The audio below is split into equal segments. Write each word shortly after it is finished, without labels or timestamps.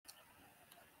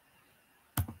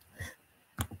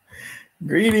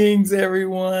Greetings,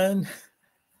 everyone.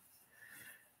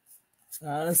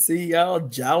 I see y'all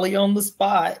jolly on the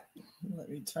spot. Let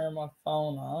me turn my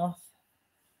phone off.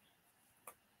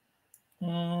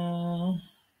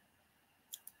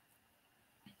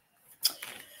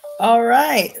 All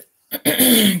right.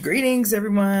 Greetings,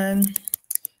 everyone.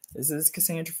 This is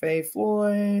Cassandra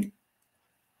Floyd,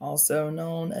 also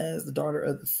known as the Daughter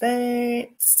of the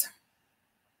Fates.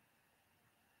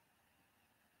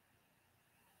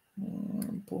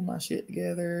 Pull my shit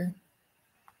together.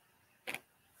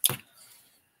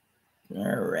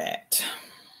 All right.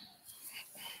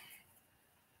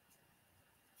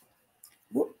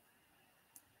 Whoop.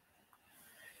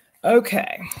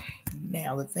 Okay.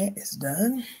 Now that that is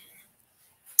done.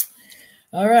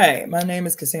 All right. My name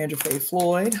is Cassandra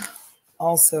Floyd,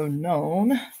 also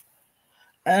known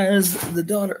as the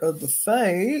Daughter of the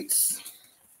Fates.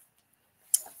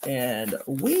 And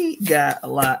we got a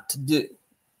lot to do.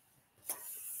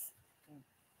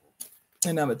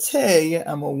 And I'm going to tell you,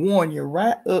 I'm going to warn you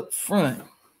right up front.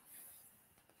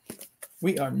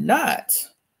 We are not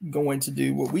going to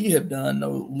do what we have done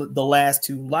the last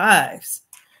two lives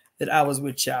that I was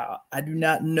with y'all. I do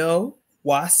not know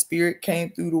why Spirit came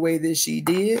through the way that she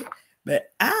did, but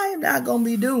I am not going to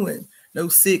be doing no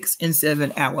 6 and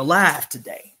 7 hour live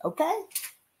today, okay?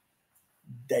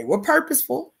 They were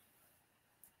purposeful.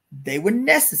 They were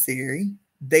necessary.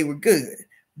 They were good.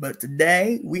 But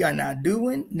today, we are not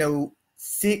doing no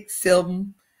 6,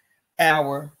 7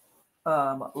 hour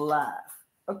live.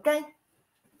 Okay?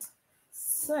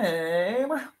 Same.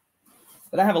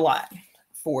 But I have a lot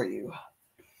for you.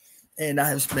 And I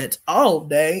have spent all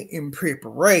day in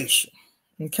preparation.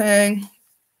 Okay?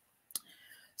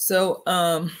 So,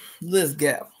 let's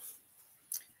go.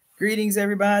 Greetings,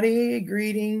 everybody.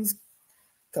 Greetings.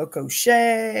 Coco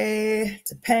Shay,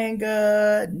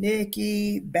 Topanga,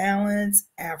 Nikki, Balance,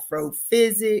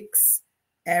 Afrophysics.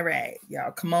 All right,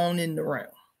 y'all come on in the room.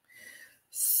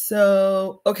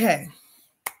 So, okay.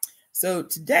 So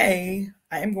today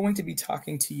I am going to be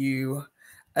talking to you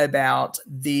about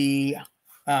the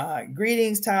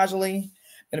greetings, Tajali. I'm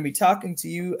going to be talking to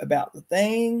you about the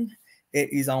thing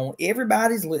that is on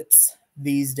everybody's lips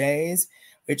these days,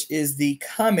 which is the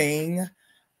coming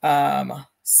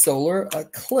solar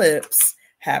eclipse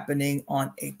happening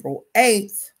on April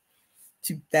 8th,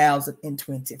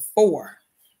 2024.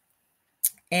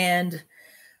 And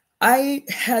I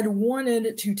had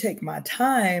wanted to take my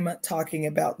time talking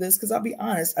about this because I'll be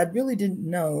honest, I really didn't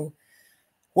know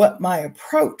what my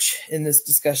approach in this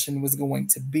discussion was going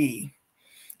to be.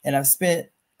 And I've spent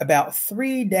about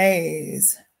 3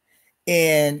 days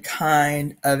in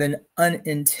kind of an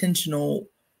unintentional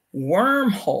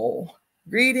wormhole.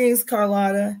 Greetings,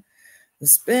 Carlotta. I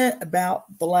spent about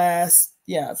the last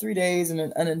 3 days in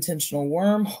an unintentional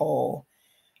wormhole.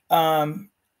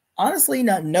 Honestly,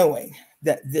 not knowing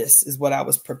that this is what I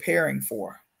was preparing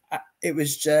for. It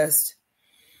was just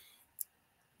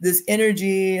this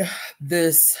energy,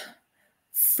 this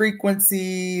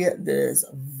frequency, this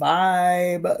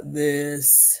vibe,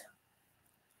 this,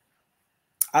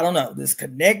 I don't know, this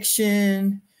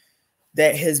connection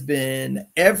that has been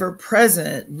ever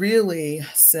present really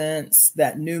since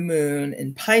that new moon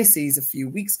in Pisces a few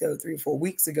weeks ago, 3 or 4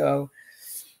 weeks ago.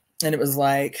 And it was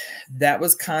like, that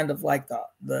was kind of like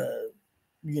the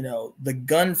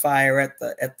gunfire at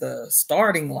the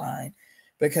starting line,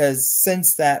 because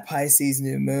since that Pisces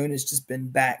new moon, it's just been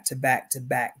back to back to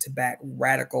back to back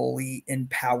radically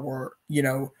powerful,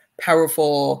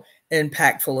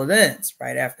 impactful events.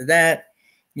 Right after that,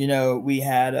 we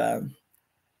had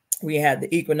the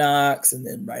equinox, and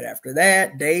then right after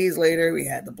that, days later, we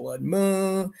had the blood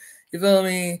moon. You feel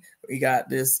me? We got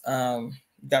this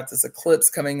eclipse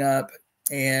coming up,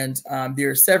 and there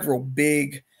are several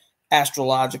big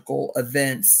astrological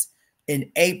events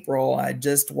in April. I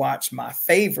just watched my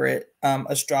favorite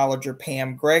astrologer,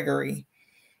 Pam Gregory.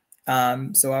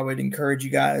 So I would encourage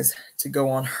you guys to go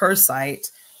on her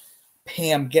site,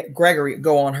 Pam Gregory,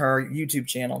 go on her YouTube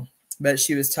channel. But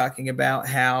she was talking about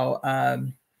how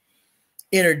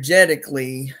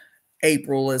energetically,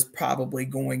 April is probably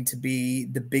going to be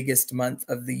the biggest month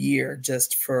of the year,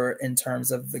 just in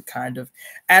terms of the kind of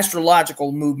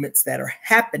astrological movements that are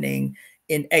happening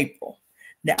in April.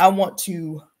 Now, I want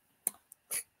to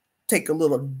take a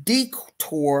little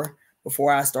detour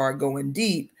before I start going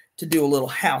deep to do a little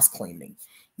house cleaning.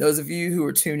 Those of you who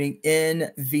are tuning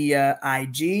in via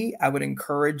IG, I would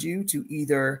encourage you to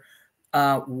either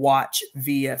watch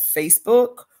via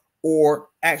Facebook, or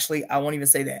actually, I won't even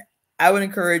say that. I would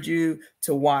encourage you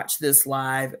to watch this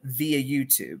live via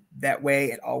YouTube. That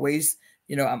way it always,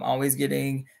 I'm always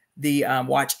getting the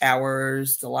watch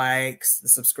hours, the likes, the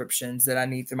subscriptions that I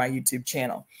need through my YouTube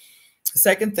channel. The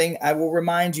second thing I will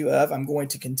remind you of, I'm going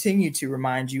to continue to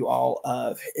remind you all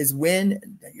of, is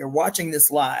when you're watching this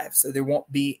live, so there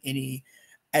won't be any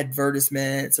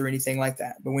advertisements or anything like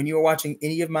that. But when you are watching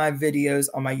any of my videos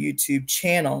on my YouTube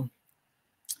channel,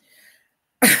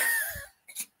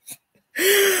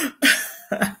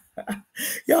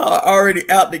 y'all are already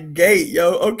out the gate,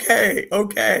 yo.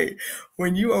 Okay.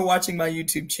 When you are watching my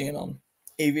YouTube channel,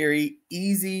 a very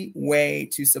easy way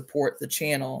to support the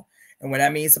channel. And when I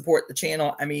mean support the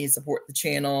channel, I mean support the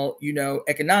channel, you know,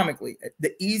 economically.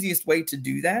 The easiest way to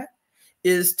do that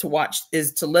is to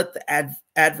let the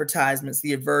advertisements,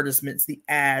 the advertisements, the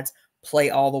ads play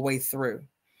all the way through.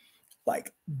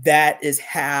 Like that is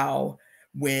how,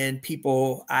 when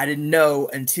people, I didn't know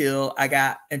until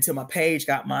my page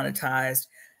got monetized,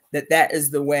 that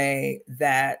is the way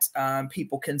that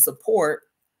people can support,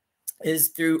 is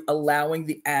through allowing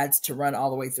the ads to run all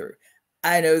the way through.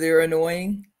 I know they're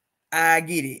annoying. I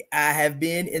get it. I have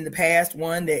been in the past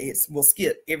one that will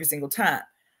skip every single time.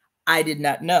 I did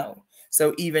not know.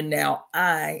 So even now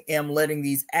I am letting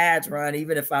these ads run,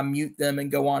 even if I mute them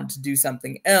and go on to do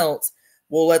something else,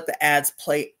 we'll let the ads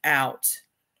play out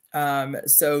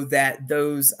so that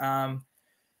those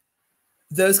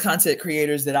content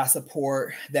creators that I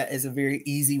support, that is a very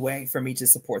easy way for me to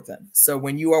support them. So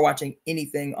when you are watching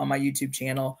anything on my YouTube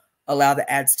channel, allow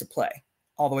the ads to play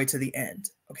all the way to the end.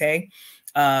 Okay.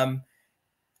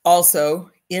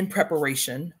 Also, in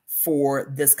preparation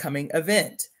for this coming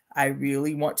event, I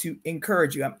really want to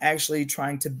encourage you. I'm actually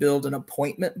trying to build an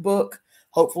appointment book.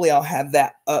 Hopefully I'll have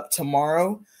that up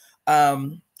tomorrow.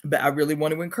 But I really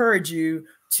want to encourage you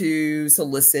to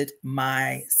solicit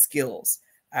my skills.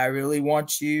 I really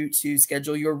want you to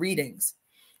schedule your readings.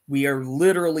 We are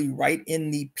literally right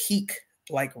in the peak,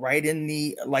 like right in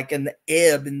the,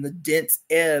 in the dense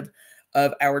ebb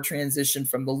of our transition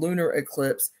from the lunar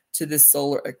eclipse to this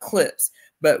solar eclipse.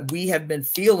 But we have been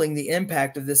feeling the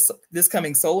impact of this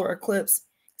coming solar eclipse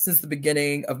since the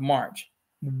beginning of March.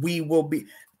 We will be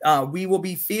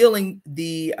feeling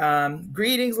the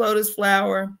greetings, Lotus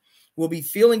Flower. We'll be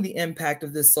feeling the impact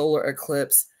of this solar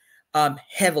eclipse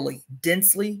heavily,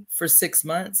 densely for 6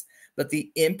 months. But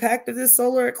the impact of this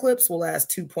solar eclipse will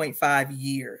last 2.5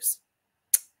 years.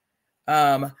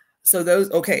 So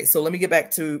let me get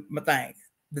back to my thing.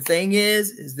 The thing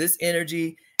is this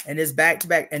energy and it's back to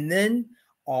back. And then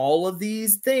all of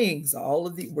these things,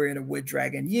 we're in a wood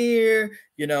dragon year,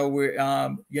 we're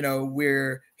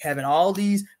having all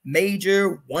these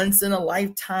major once in a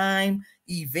lifetime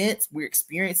events. We're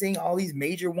experiencing all these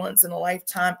major once in a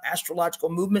lifetime astrological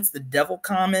movements. The devil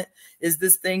comet is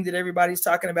this thing that everybody's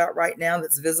talking about right now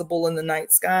that's visible in the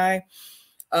night sky.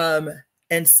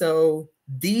 And so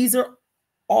these are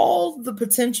all the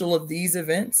potential of these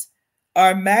events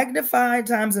are magnified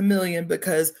times a million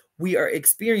because we are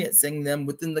experiencing them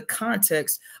within the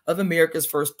context of America's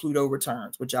first Pluto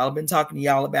returns, which I've been talking to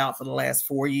y'all about for the last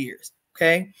 4 years.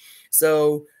 Okay.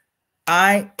 So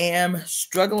I am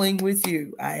struggling with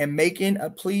you. I am making a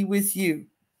plea with you.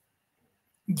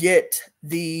 Get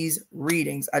these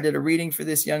readings. I did a reading for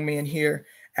this young man here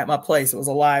at my place. It was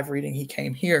a live reading. He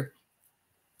came here.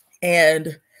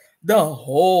 And the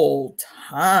whole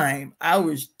time I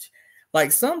was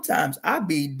like, sometimes I'd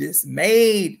be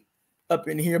dismayed up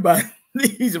in here by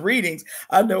these readings.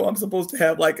 I know I'm supposed to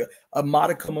have like a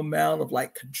modicum amount of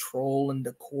like control and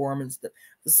decorum and stuff.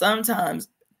 But sometimes,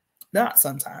 not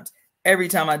sometimes, every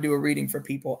time I do a reading for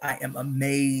people, I am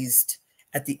amazed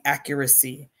at the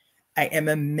accuracy. I am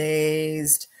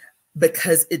amazed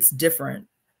because it's different.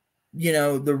 You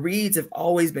know, the reads have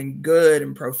always been good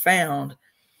and profound,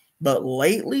 but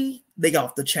lately they got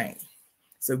off the chain.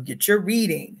 So get your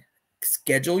reading.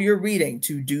 Schedule your reading.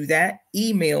 To do that,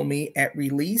 email me at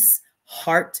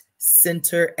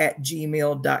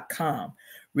releaseheartcenter@gmail.com.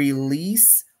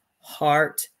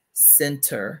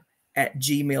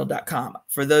 releaseheartcenter@gmail.com.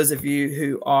 For those of you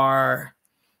who are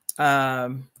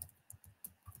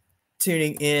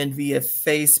tuning in via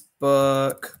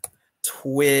Facebook,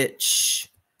 Twitch,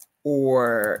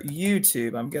 or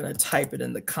YouTube, I'm going to type it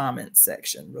in the comments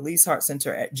section,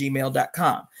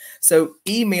 releaseheartcenter@gmail.com. So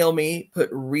email me,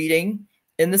 put reading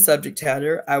in the subject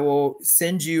header. I will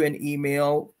send you an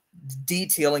email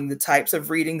detailing the types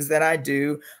of readings that I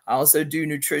do. I also do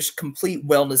complete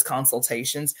wellness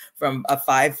consultations from a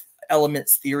 5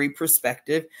 elements theory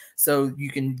perspective. So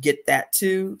you can get that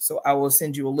too. So I will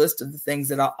send you a list of the things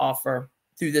that I offer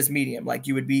through this medium. Like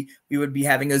we would be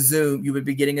having a Zoom, you would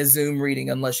be getting a Zoom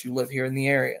reading unless you live here in the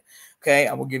area. Okay.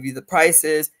 I will give you the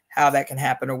prices, how that can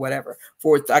happen or whatever.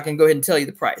 I can go ahead and tell you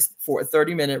the price for a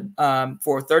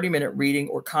 30-minute reading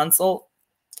or consult.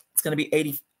 It's going to be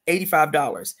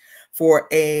 $85. For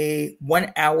a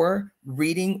 1 hour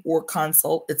reading or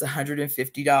consult, it's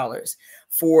 $150.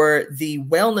 For the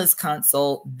wellness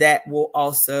consult, that will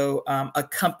also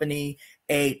accompany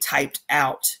a typed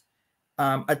out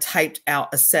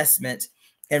assessment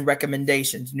and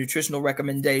recommendations, nutritional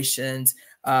recommendations,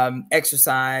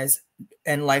 exercise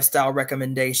and lifestyle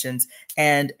recommendations,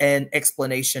 and an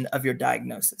explanation of your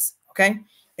diagnosis. Okay.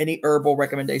 Any herbal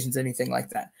recommendations, anything like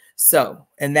that. So,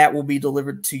 and that will be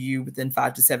delivered to you within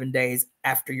 5 to 7 days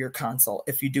after your consult.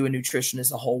 If you do a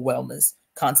nutritionist, a whole wellness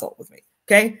consult with me.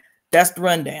 Okay. That's the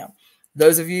rundown.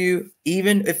 Those of you,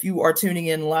 even if you are tuning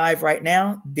in live right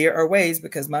now, there are ways,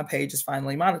 because my page is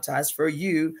finally monetized, for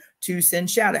you to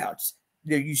send shout outs.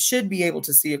 You should be able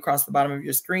to see across the bottom of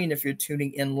your screen if you're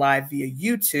tuning in live via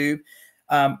YouTube,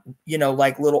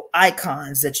 like little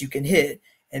icons that you can hit.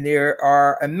 And there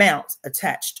are amounts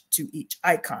attached to each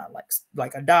icon,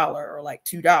 like $1 or like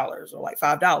 $2 or like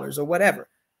 $5 or whatever.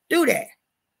 Do that.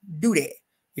 Do that.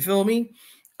 You feel me?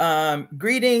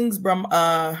 Greetings,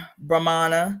 Brahmana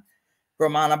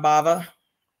Bhava.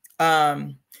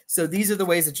 So these are the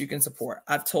ways that you can support.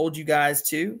 I've told you guys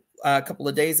too a couple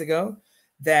of days ago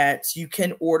that you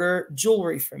can order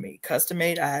jewelry from me, custom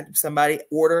made. I had somebody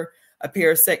order a pair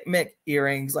of Sekhmet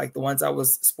earrings like the ones I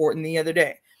was sporting the other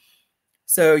day.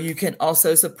 So you can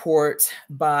also support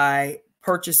by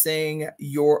purchasing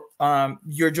your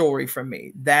jewelry from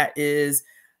me. That is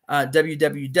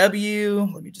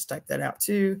www. Let me just type that out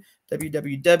too.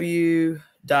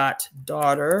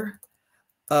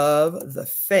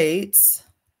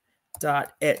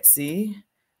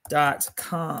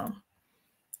 www.DaughterOfTheFates.etsy.com.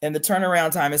 And the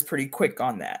turnaround time is pretty quick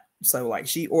on that. So like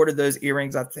she ordered those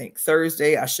earrings, I think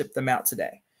Thursday. I shipped them out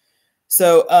today.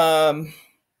 So,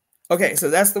 okay,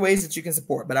 so that's the ways that you can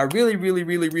support. But I really, really,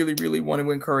 really, really, really want to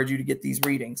encourage you to get these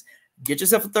readings. Get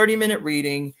yourself a 30-minute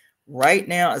reading right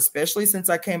now, especially since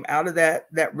I came out of that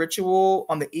ritual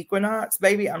on the equinox,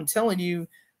 baby. I'm telling you,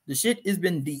 the shit has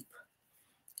been deep.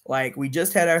 Like, we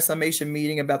just had our summation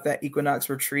meeting about that equinox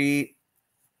retreat,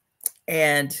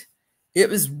 and it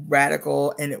was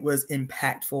radical and it was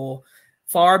impactful,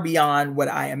 far beyond what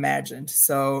I imagined.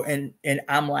 So, and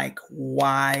I'm like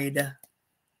wide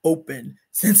open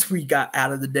since we got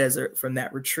out of the desert from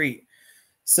that retreat.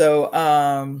 So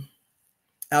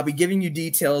I'll be giving you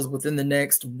details within the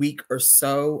next week or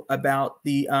so about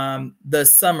the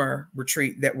summer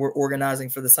retreat that we're organizing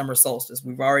for the summer solstice.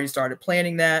 We've already started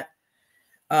planning that.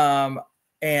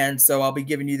 And so I'll be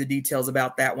giving you the details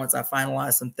about that once I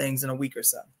finalize some things in a week or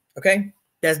so. Okay,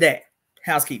 that's that.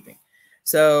 Housekeeping.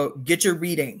 So get your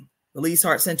reading,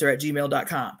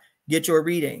 releaseheartcenter@gmail.com. Get your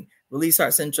reading,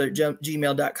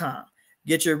 releaseheartcenter@gmail.com.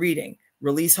 Get your reading,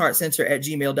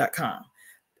 releaseheartcenter@gmail.com.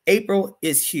 April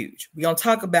is huge. We're going to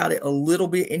talk about it a little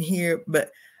bit in here,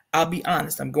 but I'll be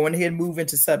honest. I'm going ahead and move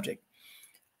into subject.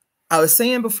 I was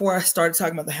saying before I started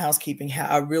talking about the housekeeping, how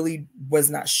I really was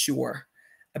not sure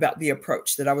about the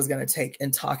approach that I was going to take in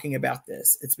talking about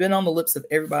this. It's been on the lips of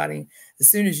everybody. As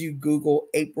soon as you Google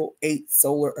April 8th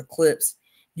solar eclipse,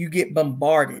 you get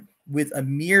bombarded with a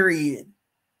myriad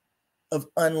of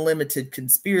unlimited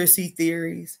conspiracy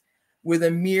theories, with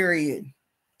a myriad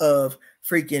of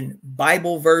freaking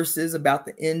Bible verses about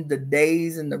the end of the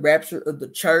days and the rapture of the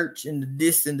church and the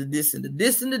this and the this and the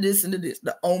this and the this and the this,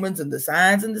 the omens and the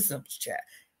signs and the symbols, chat.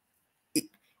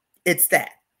 It's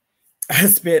that. I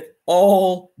spent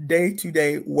all day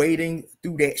today wading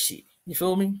through that shit. You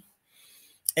feel me?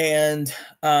 And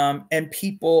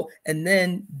people, and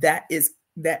then that is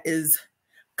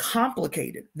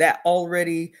complicated. That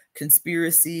already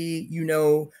conspiracy,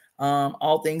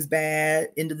 all things bad,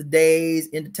 end of the days,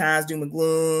 end of times, doom and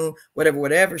gloom,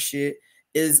 whatever shit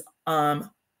is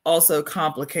also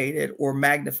complicated or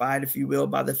magnified, if you will,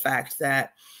 by the fact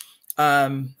that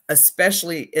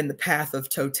especially in the path of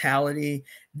totality,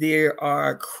 there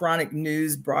are chronic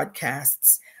news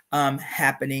broadcasts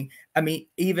happening. I mean,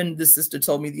 even the sister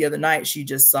told me the other night, she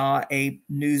just saw a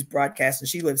news broadcast, and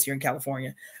she lives here in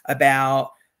California,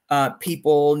 about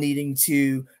people needing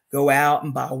to go out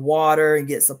and buy water and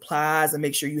get supplies and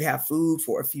make sure you have food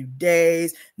for a few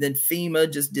days. Then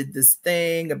FEMA just did this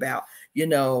thing about,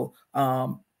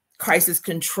 crisis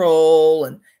control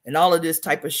and all of this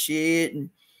type of shit. And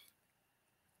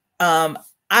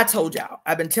I told y'all,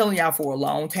 I've been telling y'all for a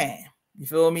long time. You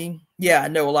feel me? Yeah, I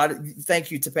know a lot of,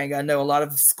 thank you, Topanga. I know a lot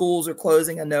of schools are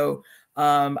closing. I know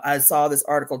I saw this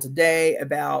article today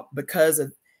about, because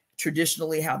of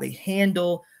traditionally how they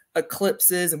handle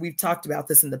eclipses, and we've talked about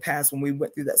this in the past when we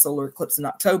went through that solar eclipse in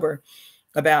October,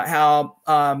 about how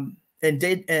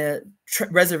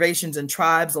reservations and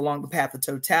tribes along the path of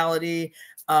totality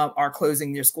are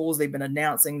closing their schools. They've been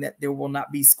announcing that there will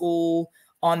not be school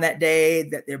on that day,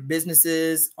 that their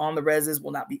businesses on the reses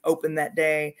will not be open that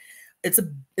day. It's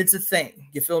a thing.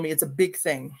 You feel me? It's a big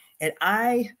thing. And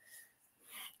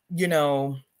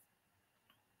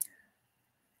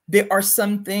there are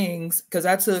some things, because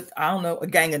I took, I don't know, a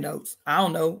gang of notes. I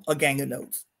got a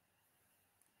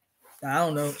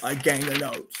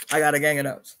gang of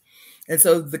notes. And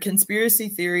so the conspiracy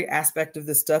theory aspect of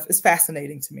this stuff is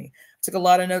fascinating to me. I took a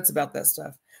lot of notes about that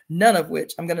stuff, none of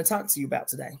which I'm going to talk to you about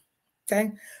today.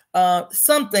 Okay.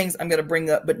 Some things I'm going to bring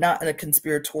up, but not in a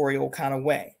conspiratorial kind of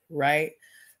way, right?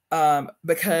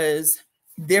 Because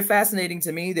they're fascinating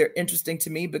to me. They're interesting to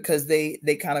me because they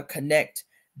kind of connect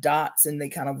dots and they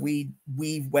kind of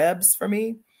weave webs for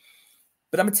me.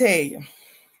 But I'm going to tell you,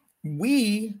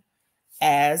 we,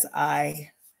 as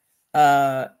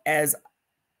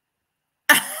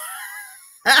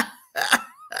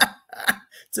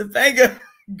Topanga,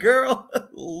 girl,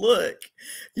 look,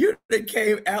 you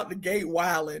came out the gate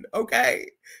wilding, okay?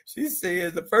 She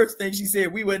said, the first thing she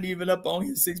said, we wasn't even up on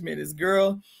here 6 minutes.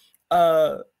 Girl,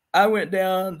 I went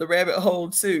down the rabbit hole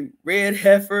too. Red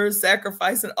heifers,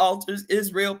 sacrificing altars,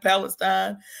 Israel,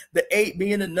 Palestine, the 8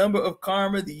 being the number of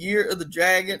karma, the year of the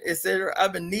dragon, etc.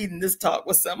 I've been needing this talk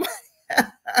with somebody.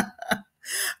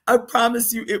 I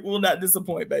promise you it will not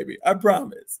disappoint, baby. I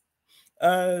promise.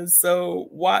 So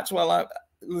watch while I'm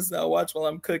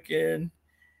cooking,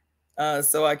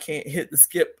 so I can't hit the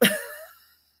skip.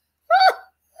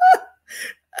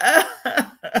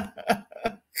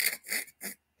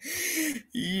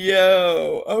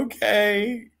 Yo,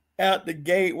 okay, out the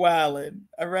gate wilding.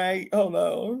 All right, hold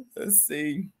on. Let's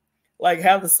see, like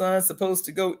how the sun's supposed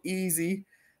to go easy.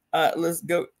 Let's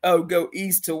go. Oh, go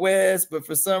east to west, but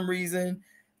for some reason,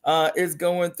 it's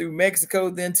going through Mexico,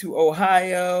 then to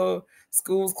Ohio.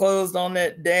 Schools closed on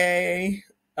that day.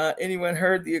 Anyone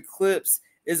heard the eclipse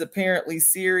is apparently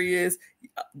serious?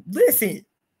 Listen,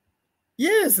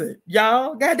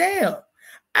 y'all. Goddamn!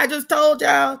 I just told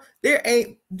y'all there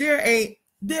ain't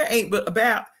but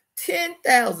about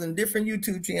 10,000 different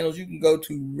YouTube channels you can go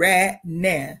to right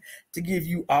now to give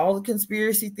you all the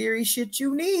conspiracy theory shit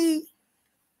you need.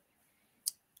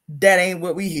 That ain't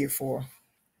what we here for.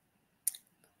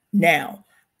 Now,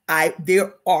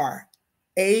 there are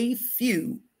a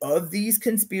few of these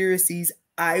conspiracies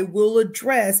I will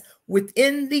address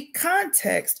within the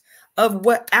context of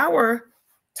what our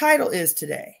title is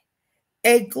today.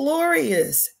 A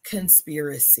glorious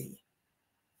conspiracy.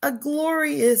 A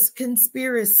glorious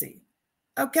conspiracy.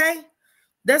 Okay?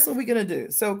 That's what we're going to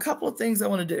do. So a couple of things I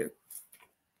want to do.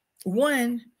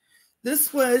 One,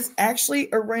 this was actually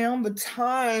around the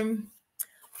time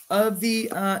of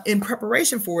the, in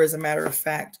preparation for, as a matter of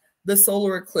fact, the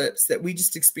solar eclipse that we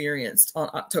just experienced on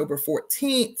October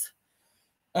 14th.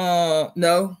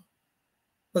 No,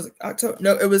 was it October?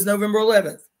 No, it was November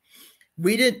 11th.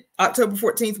 October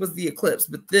 14th was the eclipse,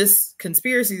 but this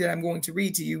conspiracy that I'm going to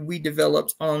read to you, we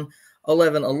developed on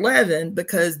 11/11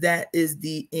 because that is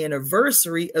the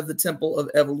anniversary of the Temple of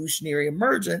Evolutionary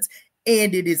Emergence,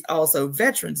 and it is also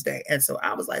Veterans Day. And so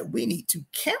I was like, we need to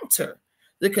counter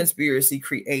the conspiracy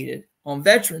created on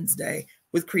Veterans Day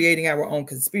with creating our own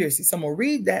conspiracy. So I'm going to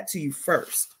read that to you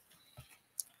first.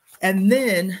 And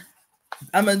then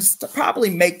I'm going to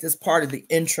probably make this part of the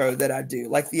intro that I do.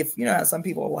 Like, you know how some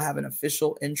people will have an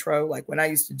official intro? Like when I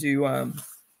used to do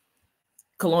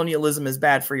Colonialism is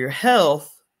Bad for Your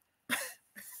Health.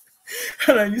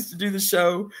 And I used to do the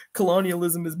show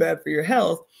Colonialism is Bad for Your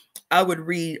Health. I would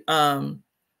read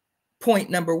point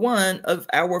number 1 of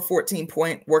our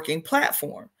 14-point working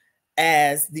platform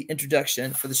as the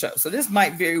introduction for the show. So this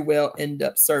might very well end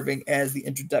up serving as the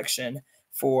introduction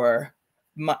for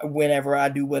whenever I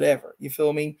do whatever, you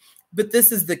feel me? But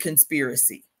this is the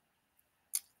conspiracy.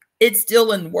 It's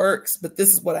still in works, but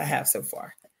this is what I have so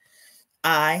far.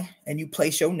 And you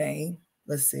place your name.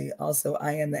 Let's see. Also,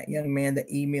 I am that young man that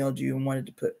emailed you and wanted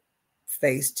to put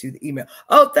face to the email.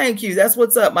 Oh, thank you. That's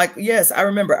what's up, Mike. Yes, I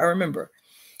remember.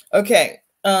 Okay.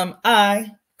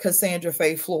 I, Cassandra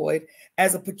Faye Floyd,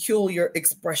 as a peculiar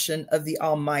expression of the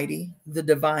Almighty, the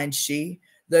divine she,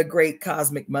 the great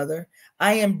cosmic mother,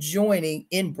 I am joining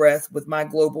in breath with my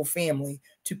global family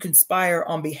to conspire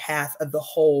on behalf of the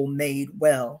whole made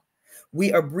well.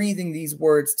 We are breathing these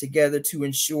words together to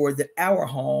ensure that our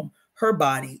home, her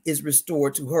body, is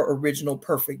restored to her original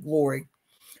perfect glory.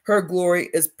 Her glory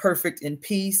is perfect in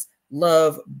peace,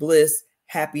 love, bliss,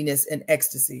 happiness, and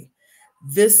ecstasy.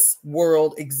 This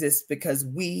world exists because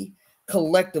we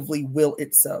collectively will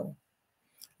it so.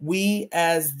 We,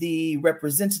 as the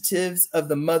representatives of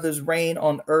the mother's reign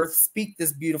on earth, speak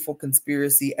this beautiful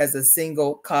conspiracy as a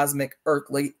single cosmic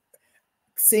earthly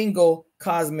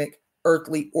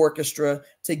orchestra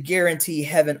to guarantee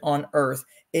heaven on earth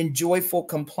in joyful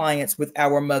compliance with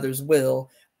our mother's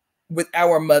will, with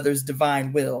our mother's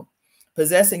divine will.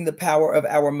 Possessing the power of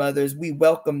our mothers, we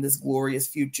welcome this glorious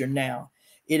future now.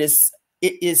 It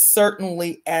is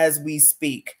certainly as we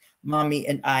speak. Mommy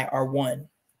and I are one.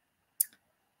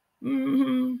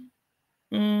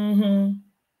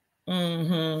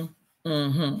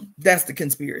 That's the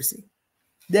conspiracy.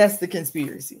 That's the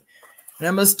conspiracy. And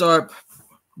I'm going to start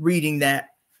reading that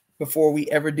before we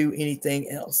ever do anything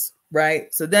else,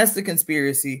 right? So that's the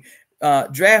conspiracy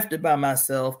drafted by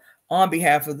myself on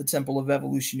behalf of the Temple of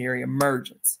Evolutionary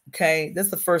Emergence, okay? That's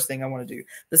the first thing I want to do.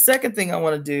 The second thing I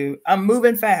want to do, I'm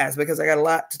moving fast because I got a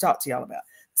lot to talk to y'all about.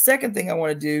 Second thing I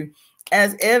want to do,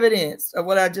 as evidence of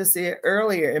what I just said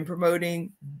earlier in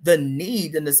promoting the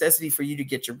necessity for you to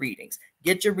get your readings.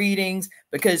 Get your readings,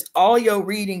 because all your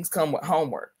readings come with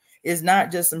homework. It's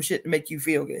not just some shit to make you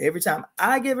feel good. Every time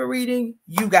I give a reading,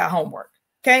 you got homework,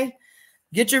 okay?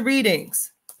 Get your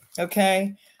readings,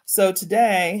 okay? So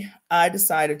today I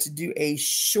decided to do a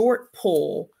short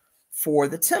pull for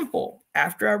the temple.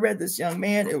 After I read this young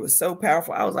man, it was so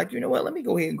powerful. I was like, you know what? Let me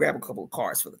go ahead and grab a couple of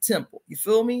cards for the temple. You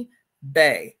feel me?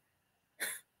 Bay.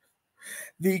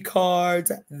 The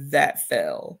cards that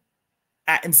fell.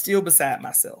 I am still beside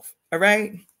myself. All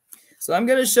right. So I'm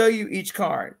going to show you each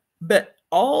card, but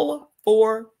all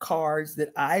 4 cards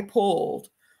that I pulled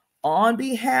on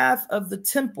behalf of the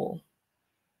temple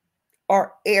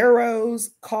are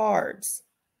arrows cards.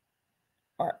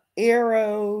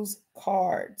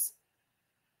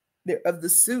 They're of the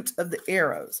suit of the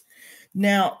arrows.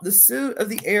 Now, the suit of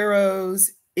the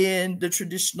arrows in the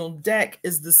traditional deck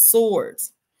is the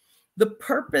swords. The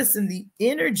purpose and the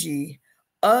energy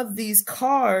of these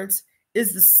cards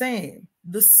is the same.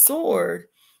 The sword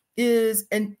is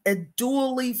a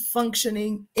dually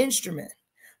functioning instrument.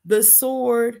 The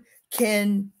sword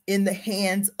can, in the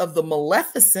hands of the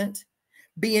maleficent,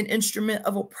 be an instrument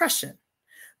of oppression.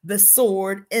 The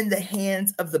sword in the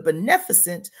hands of the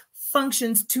beneficent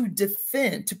functions to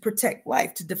defend, to protect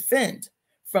life, to defend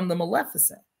from the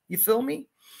maleficent. You feel me?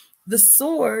 The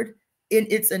sword, in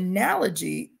its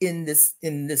analogy in this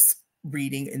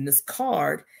reading, in this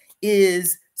card,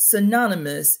 is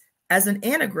synonymous as an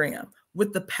anagram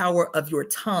with the power of your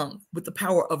tongue, with the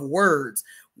power of words.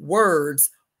 Words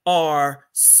are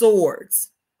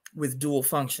swords with dual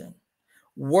function.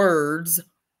 Words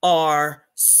are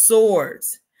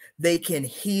swords. They can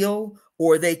heal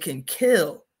or they can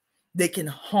kill. They can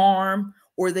harm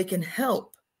or they can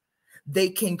help. They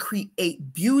can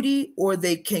create beauty or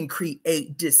they can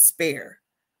create despair.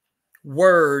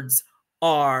 Words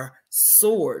are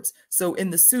swords. So in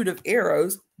the suit of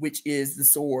arrows, which is the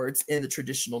swords in the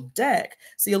traditional deck,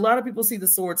 see, a lot of people see the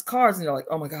swords cards and they're like,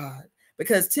 oh my God,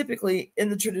 because typically in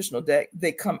the traditional deck,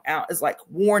 they come out as like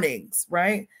warnings,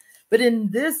 right? But in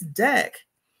this deck,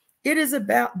 it is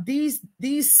about these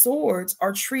swords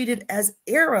are treated as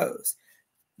arrows.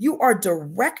 You are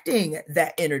directing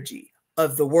that energy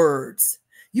of the words.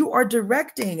 You are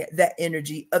directing that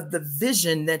energy of the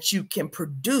vision that you can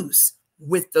produce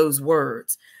with those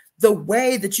words. The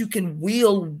way that you can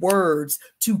wield words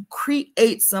to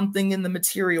create something in the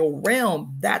material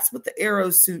realm. That's what the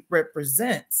arrow suit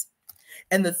represents.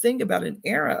 And the thing about an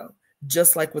arrow,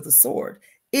 just like with a sword,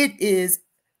 it is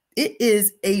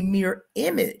a mere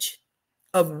image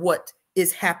of what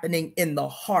is happening in the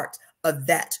heart of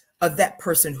that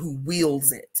person who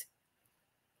wields it.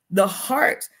 The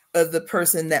heart of the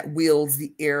person that wields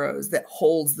the arrows, that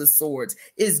holds the swords,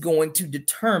 is going to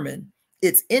determine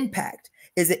its impact.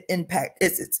 Is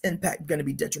its impact going to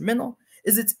be detrimental?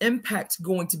 Is its impact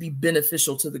going to be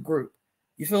beneficial to the group?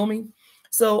 You feel me?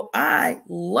 So I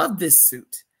love this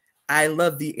suit. I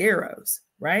love the arrows,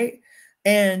 right?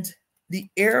 And the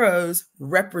arrows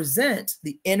represent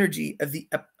the energy of the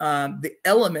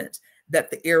element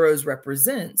that the arrows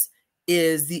represents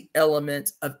is the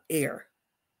element of air.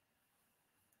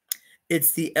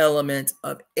 It's the element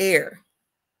of air,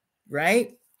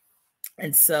 right?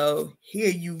 And so here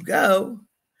you go.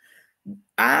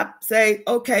 I say,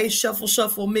 okay, shuffle,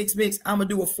 shuffle, mix, mix. I'm going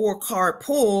to do a 4-card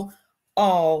pull.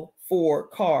 All 4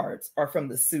 cards are from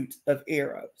the suit of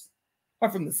arrows. So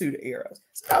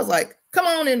I was like, come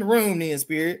on in the room, then,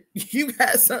 Spirit. You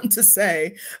got something to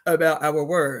say about our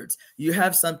words. You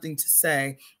have something to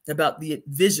say about the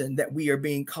vision that we are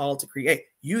being called to create.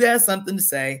 You got something to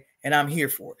say, and I'm here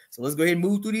for it. So let's go ahead and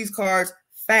move through these cards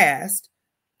fast.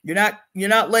 You're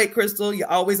not late, Crystal. You're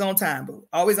always on time, boo.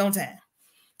 Always on time.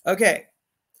 Okay.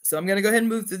 So I'm going to go ahead and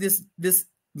move through this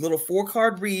little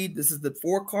 4-card read. This is the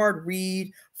 4-card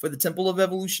read for the Temple of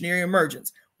Evolutionary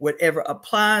Emergence. Whatever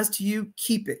applies to you,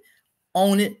 keep it.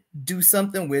 Own it. Do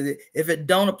something with it. If it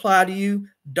don't apply to you,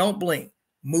 don't blink.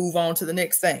 Move on to the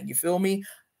next thing. You feel me?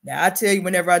 Now, I tell you,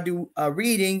 whenever I do a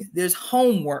reading, there's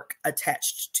homework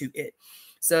attached to it.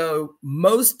 So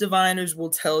most diviners will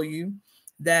tell you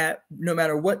that no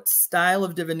matter what style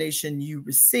of divination you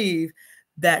receive,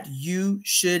 that you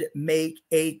should make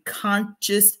a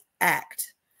conscious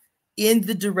act in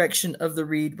the direction of the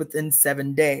read within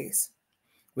 7 days.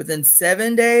 Within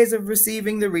 7 days of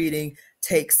receiving the reading,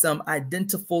 take some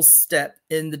identical step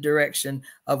in the direction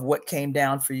of what came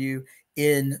down for you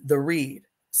in the read.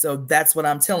 So that's what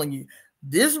I'm telling you.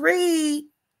 This read,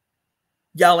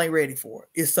 y'all ain't ready for it.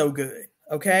 It's so good.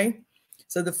 Okay.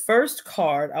 So the first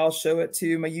card, I'll show it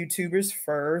to my YouTubers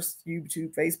first,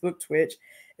 YouTube, Facebook, Twitch,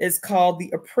 is called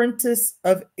The Apprentice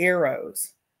of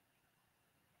Arrows.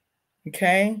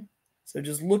 Okay. So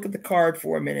just look at the card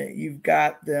for a minute. You've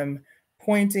got them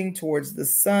pointing towards the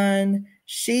sun.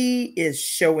 She is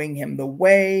showing him the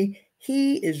way.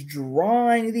 He is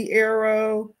drawing the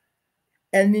arrow.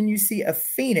 And then you see a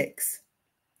phoenix,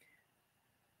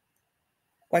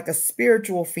 like a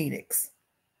spiritual phoenix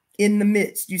in the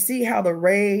midst. You see how the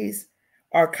rays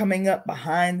are coming up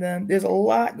behind them. There's a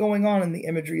lot going on in the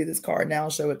imagery of this card. Now I'll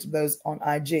show it to those on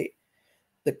IG.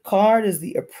 The card is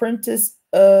the Apprentice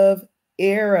of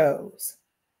Arrows.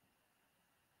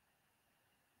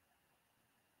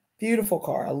 Beautiful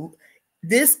card.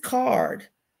 This card,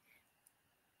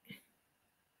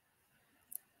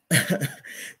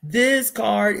 this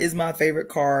card is my favorite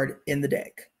card in the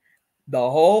deck.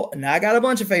 And I got a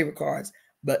bunch of favorite cards,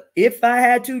 but if I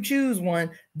had to choose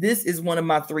one, this is one of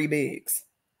my 3 bigs.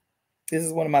 This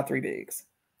is one of my 3 bigs.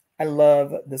 I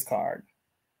love this card.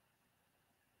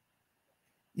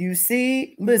 You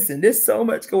see, listen, there's so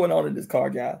much going on in this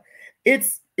card, y'all.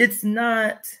 It's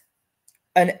not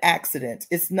an accident.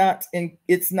 It's not,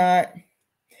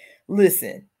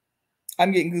 listen,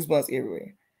 I'm getting goosebumps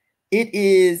everywhere. It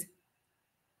is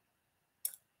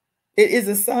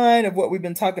a sign of what we've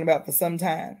been talking about for some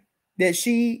time, that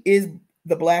she is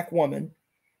the Black woman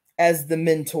as the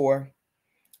mentor,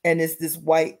 and it's this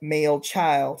white male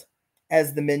child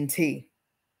as the mentee.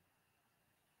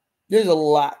 There's a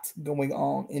lot going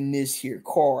on in this here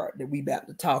card that we about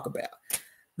to talk about.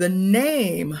 The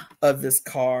name of this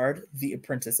card, The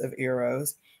Apprentice of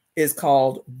Arrows, is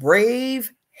called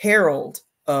Brave Herald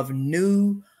of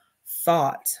New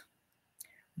Thought.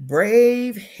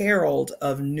 Brave Herald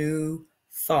of New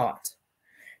Thought.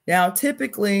 Now,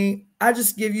 typically, I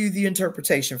just give you the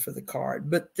interpretation for the card,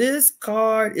 but this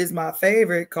card is my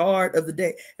favorite card of the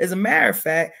day. As a matter of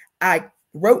fact, I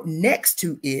wrote next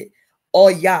to it,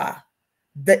 Oya.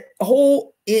 The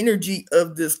whole energy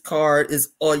of this card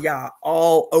is Oya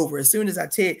all over as soon as I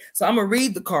take. So I'm going to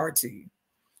read the card to you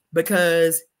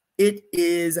because it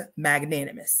is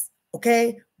magnanimous.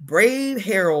 Okay? Brave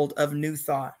Herald of New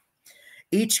Thought.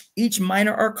 Each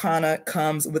minor arcana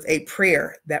comes with a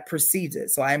prayer that precedes it.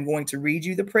 So I'm going to read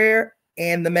you the prayer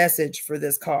and the message for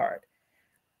this card.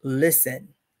 Listen.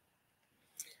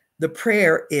 The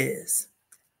prayer is,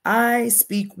 I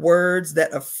speak words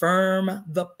that affirm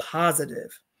the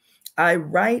positive. I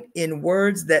write in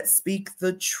words that speak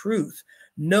the truth,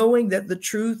 knowing that the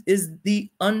truth is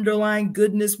the underlying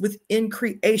goodness within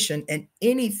creation, and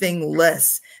anything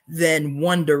less than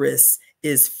wondrous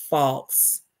is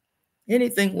false.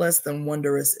 Anything less than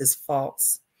wondrous is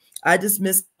false. I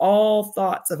dismiss all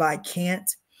thoughts of I can't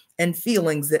and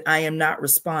feelings that I am not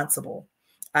responsible.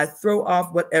 I throw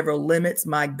off whatever limits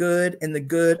my good and the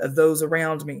good of those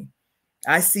around me.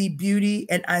 I see beauty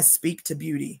and I speak to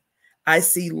beauty. I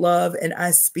see love and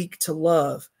I speak to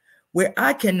love. Where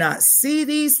I cannot see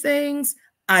these things,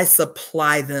 I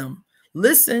supply them.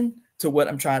 Listen to what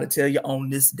I'm trying to tell you on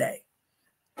this day.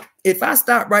 If I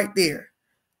stop right there,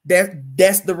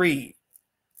 that's the read.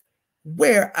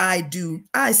 Where I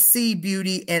see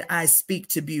beauty and I speak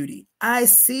to beauty. I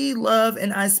see love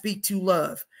and I speak to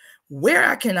love. Where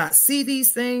I cannot see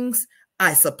these things,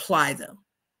 I supply them.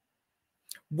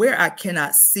 Where I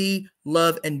cannot see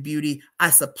love and beauty,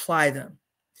 I supply them.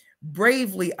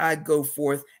 Bravely I go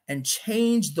forth and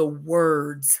change the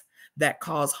words that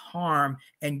cause harm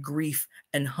and grief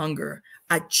and hunger.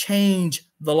 I change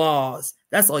the laws.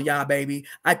 That's all y'all, baby.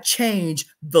 I change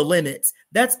the limits.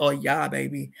 That's all y'all,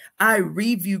 baby. I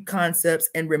review concepts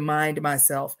and remind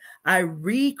myself. I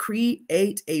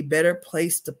recreate a better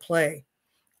place to play.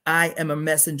 I am a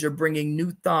messenger bringing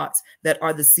new thoughts that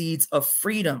are the seeds of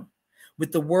freedom.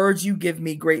 With the words you give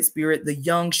me, Great Spirit, the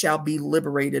young shall be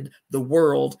liberated, the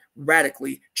world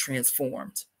radically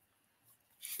transformed.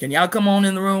 Can y'all come on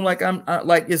in the room like I'm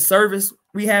like it's service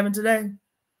we having today?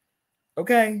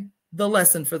 Okay. The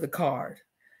lesson for the card.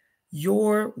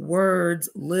 Your words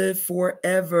live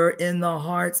forever in the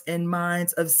hearts and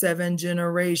minds of 7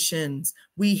 generations.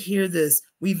 We hear this.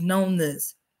 We've known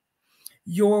this.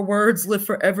 Your words live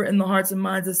forever in the hearts and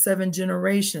minds of 7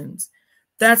 generations.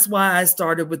 That's why I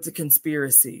started with the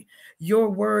conspiracy. Your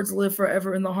words live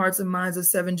forever in the hearts and minds of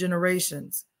 7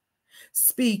 generations.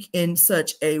 Speak in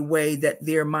such a way that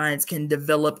their minds can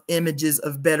develop images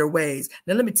of better ways.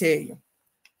 Now, let me tell you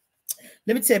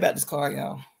about this card,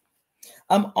 y'all.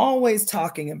 I'm always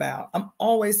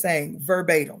saying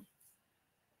verbatim.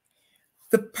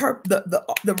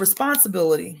 The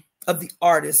responsibility of the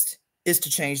artist is to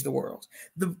change the world.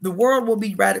 The world will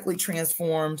be radically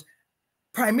transformed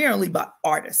primarily by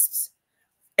artists.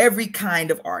 Every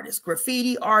kind of artist,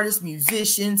 graffiti artists,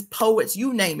 musicians, poets,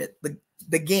 you name it,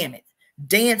 the gamut,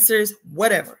 dancers,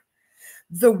 whatever.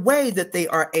 The way that they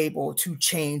are able to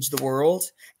change the world,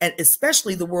 and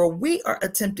especially the world we are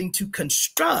attempting to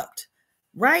construct,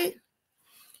 right,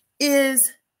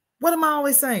 is, what am I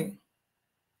always saying?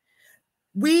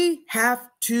 We have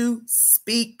to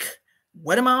speak.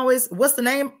 What's the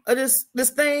name of this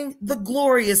thing? The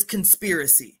glorious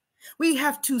conspiracy. We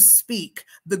have to speak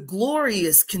the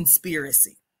glorious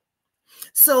conspiracy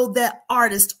so that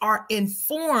artists are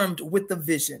informed with the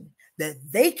vision that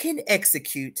they can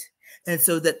execute, and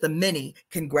so that the many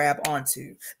can grab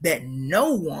onto, that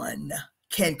no one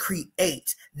can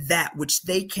create that which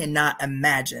they cannot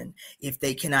imagine. If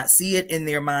they cannot see it in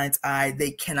their mind's eye,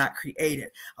 they cannot create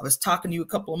it. I was talking to you a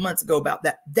couple of months ago about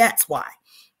that. That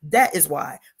is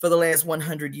why for the last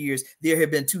 100 years, there have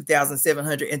been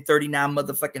 2,739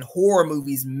 motherfucking horror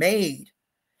movies made.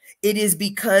 It is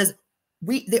because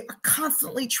they are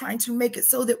constantly trying to make it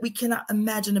so that we cannot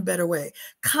imagine a better way,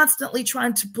 constantly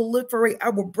trying to proliferate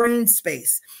our brain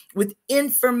space with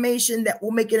information that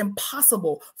will make it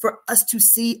impossible for us to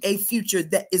see a future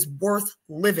that is worth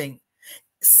living,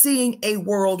 seeing a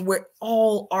world where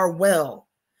all are well,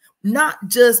 not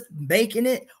just making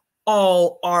it,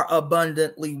 all are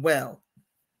abundantly well.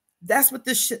 That's what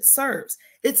this shit serves.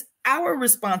 It's our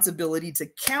responsibility to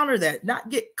counter that, not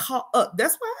get caught up.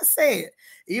 That's why I say it.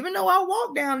 Even though I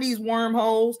walk down these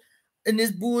wormholes and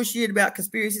this bullshit about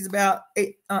conspiracies about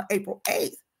April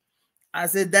 8th, I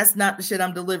said, that's not the shit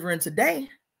I'm delivering today.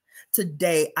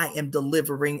 Today, I am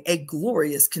delivering a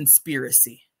glorious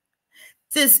conspiracy.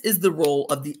 This is the role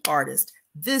of the artist.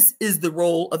 This is the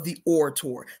role of the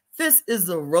orator. This is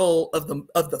the role of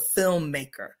the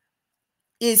filmmaker,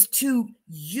 is to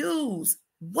use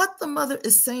what the mother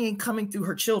is saying coming through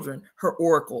her children, her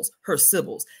oracles, her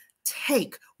sibyls.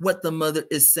 Take what the mother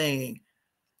is saying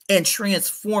and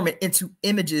transform it into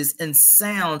images and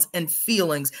sounds and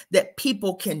feelings that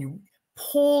people can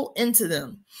pull into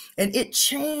them, and it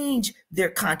changes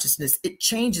their consciousness. It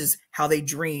changes how they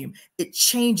dream. It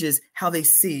changes how they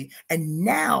see. And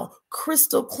now,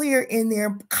 crystal clear in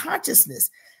their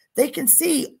consciousness, they can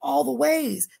see all the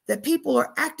ways that people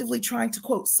are actively trying to,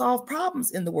 quote, solve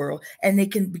problems in the world, and they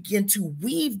can begin to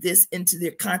weave this into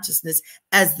their consciousness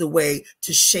as the way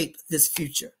to shape this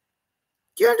future.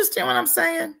 Do you understand what I'm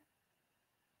saying?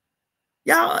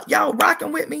 Y'all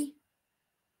rocking with me?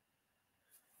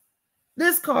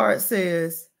 This card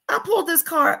says, I pulled this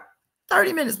card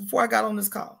 30 minutes before I got on this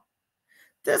call.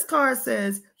 This card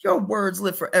says, your words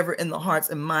live forever in the hearts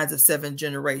and minds of 7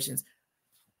 generations.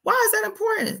 Why is that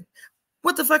important?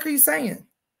 What the fuck are you saying?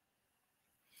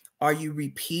 Are you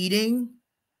repeating?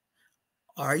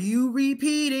 Are you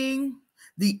repeating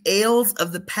the ails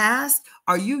of the past?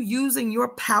 Are you using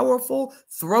your powerful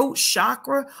throat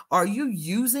chakra? Are you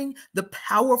using the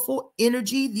powerful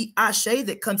energy, the ashe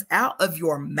that comes out of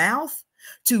your mouth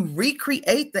to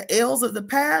recreate the ails of the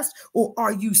past? Or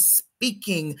are you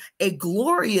speaking a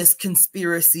glorious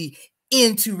conspiracy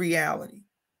into reality?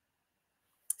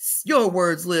 Your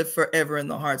words live forever in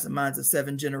the hearts and minds of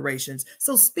 7 generations.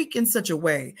 So speak in such a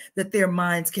way that their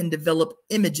minds can develop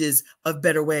images of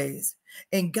better ways.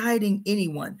 In guiding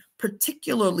anyone,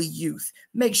 particularly youth,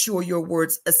 make sure your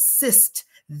words assist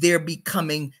their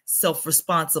becoming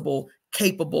self-responsible,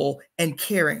 capable, and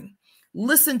caring.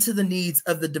 Listen to the needs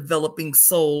of the developing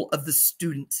soul of the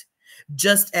student,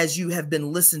 just as you have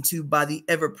been listened to by the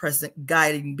ever-present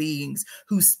guiding beings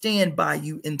who stand by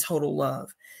you in total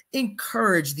love.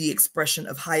 Encourage the expression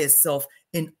of highest self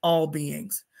in all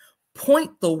beings.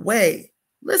 Point the way.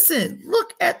 Listen,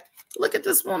 look at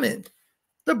this woman,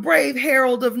 the brave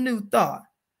herald of new thought.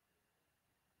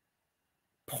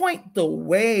 Point the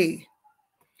way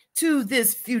to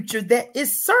this future that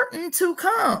is certain to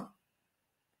come.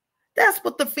 That's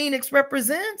what the phoenix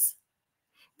represents.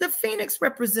 The phoenix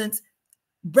represents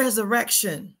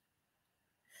resurrection.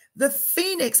 The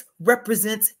phoenix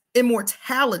represents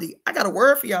immortality. I got a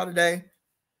word for y'all today.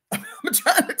 I'm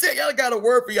trying to tell y'all I got a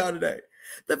word for y'all today.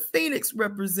 The phoenix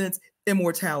represents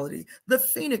immortality. The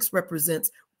phoenix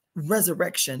represents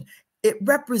resurrection. It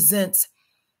represents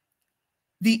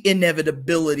the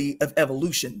inevitability of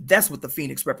evolution. That's what the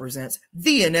phoenix represents.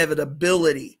 The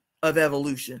inevitability of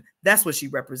evolution. That's what she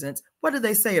represents. What do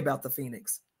they say about the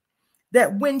phoenix?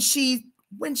 That when she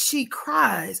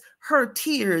cries, her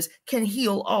tears can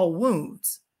heal all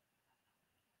wounds.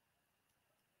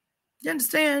 You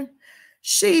understand?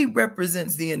 She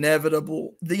represents the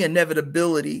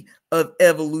inevitability of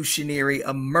evolutionary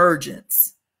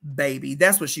emergence, baby.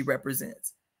 That's what she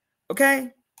represents.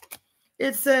 Okay?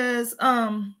 It says,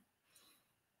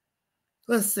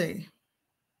 let's see.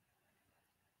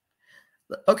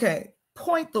 Okay,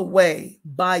 point the way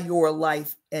by your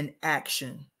life and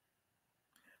action.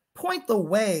 Point the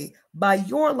way by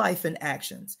your life and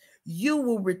actions. You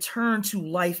will return to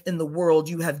life in the world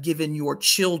you have given your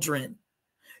children.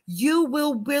 You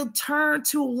will return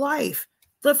to life,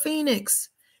 the phoenix,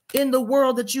 in the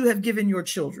world that you have given your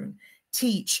children.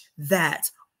 Teach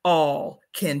that all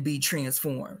can be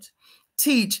transformed.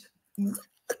 Teach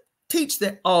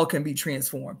that all can be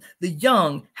transformed. The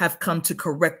young have come to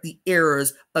correct the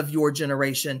errors of your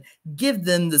generation. Give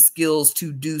them the skills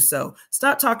to do so.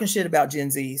 Stop talking shit about Gen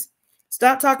Zs.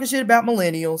 Stop talking shit about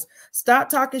millennials. Stop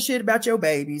talking shit about your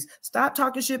babies. Stop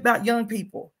talking shit about young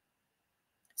people.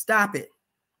 Stop it.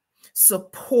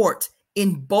 Support,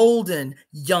 embolden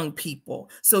young people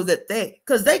so that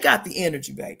because they got the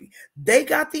energy, baby. They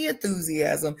got the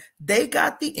enthusiasm, they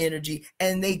got the energy,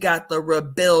 and they got the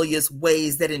rebellious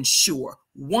ways that ensure,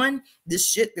 one, this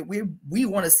shit that we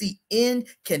want to see end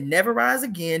can never rise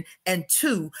again, and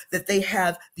two, that they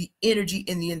have the energy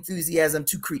and the enthusiasm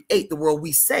to create the world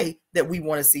we say that we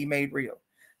want to see made real.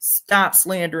 Stop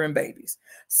slandering babies.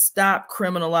 Stop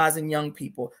criminalizing young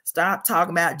people. Stop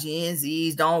talking about Gen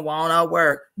Zs don't want to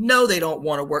work. No, they don't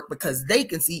want to work because they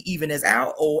can see, even as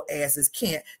our old asses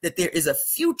can't, that there is a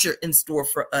future in store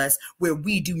for us where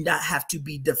we do not have to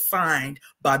be defined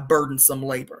by burdensome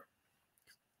labor.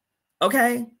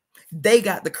 Okay? They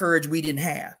got the courage we didn't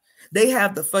have. They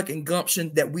have the fucking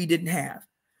gumption that we didn't have.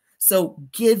 So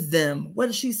give them, what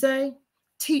does she say?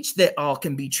 Teach that all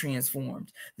can be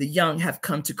transformed. The young have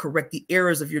come to correct the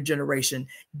errors of your generation.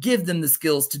 Give them the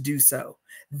skills to do so.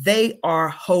 They are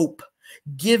hope.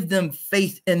 Give them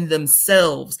faith in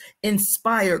themselves.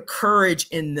 Inspire courage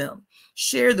in them.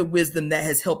 Share the wisdom that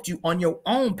has helped you on your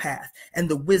own path and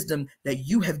the wisdom that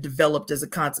you have developed as a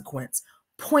consequence.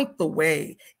 Point the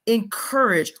way.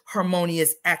 Encourage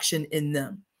harmonious action in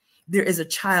them. There is a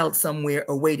child somewhere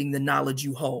awaiting the knowledge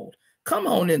you hold. Come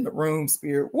on in the room,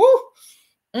 spirit. Woo!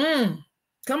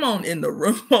 Come on in the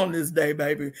room on this day,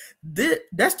 baby.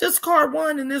 That's just card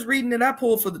one in this reading that I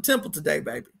pulled for the temple today,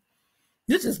 baby.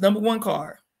 This is number one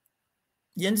card.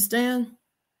 You understand?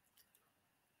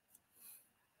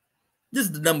 This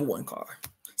is the number one card.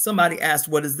 Somebody asked,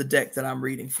 what is the deck that I'm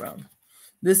reading from?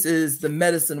 This is the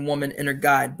Medicine Woman Inner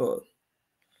Guidebook.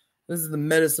 This is the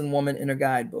Medicine Woman Inner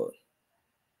Guidebook.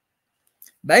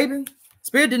 Baby,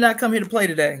 Spirit did not come here to play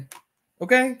today.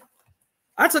 Okay?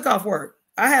 I took off work.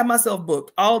 I had myself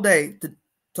booked all day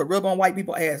to rub on white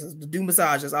people's asses, to do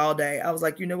massages all day. I was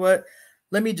like, you know what?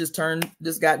 Let me just turn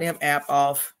this goddamn app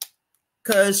off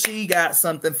because she got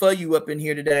something for you up in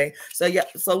here today. So yeah,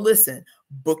 so listen,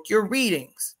 book your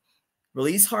readings.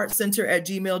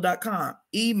 releaseheartcenter@gmail.com.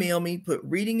 Email me, put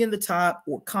reading in the top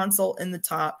or consult in the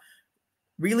top.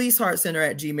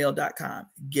 releaseheartcenter@gmail.com.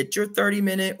 Get your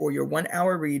 30-minute or your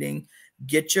 1-hour reading.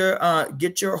 Get your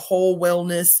whole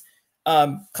wellness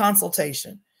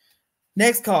consultation.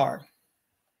 Next card,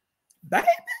 baby.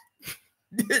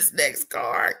 This next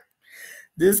card.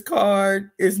 This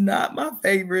card is not my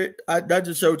favorite. I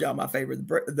just showed y'all my favorite.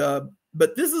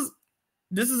 But this is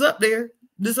up there.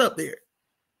 This up there.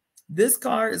 This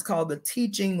card is called the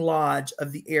Teaching Lodge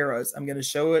of the Arrows. I'm going to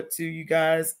show it to you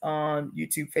guys on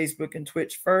YouTube, Facebook, and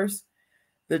Twitch first.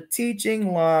 The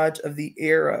Teaching Lodge of the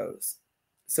Arrows.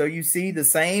 So you see the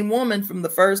same woman from the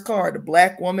first card, the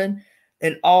black woman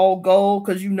in all gold,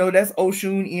 because you know that's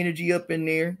Oshun energy up in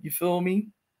there. You feel me?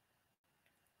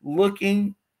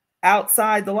 Looking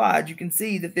outside the lodge. You can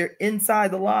see that they're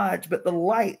inside the lodge, but the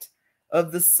light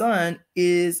of the sun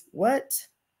is what?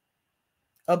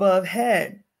 Above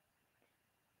head.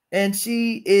 And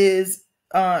she is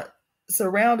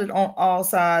surrounded on all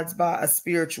sides by a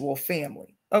spiritual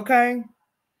family. Okay?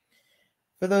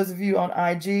 For those of you on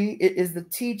IG, it is the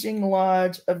Teaching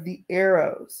Lodge of the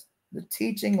Arrows. The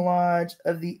Teaching Lodge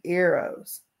of the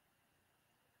Arrows.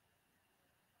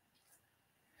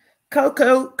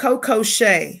 Coco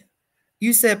Shay,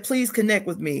 you said, please connect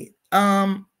with me.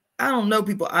 I don't know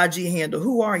people IG handle.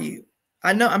 Who are you?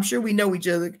 I'm sure we know each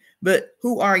other, but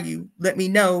who are you? Let me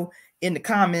know in the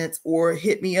comments or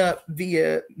hit me up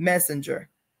via Messenger.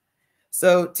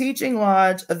 So Teaching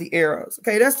Lodge of the Arrows.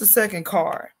 Okay, that's the second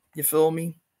card. You feel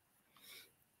me?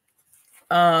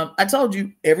 I told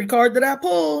you every card that I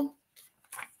pulled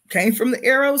came from the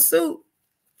Arrow suit.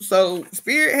 So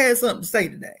Spirit has something to say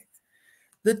today.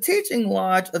 The Teaching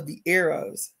Lodge of the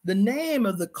Arrows. The name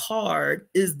of the card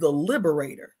is the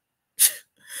Liberator.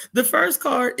 The first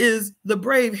card is the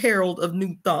Brave Herald of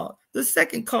New Thought. The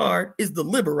second card is the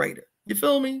Liberator. You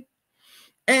feel me?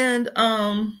 And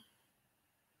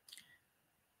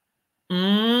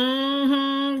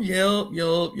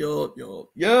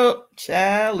Yup.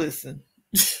 Child, listen.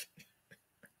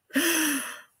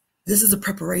 This is a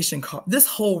preparation card. This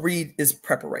whole read is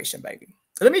preparation, baby.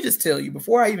 Let me just tell you,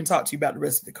 before I even talk to you about the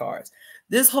rest of the cards,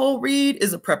 this whole read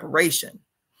is a preparation.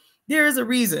 There is a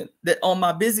reason that on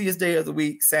my busiest day of the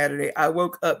week, Saturday, I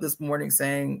woke up this morning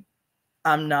saying,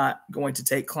 I'm not going to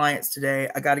take clients today.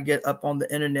 I got to get up on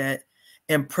the internet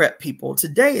and prep people.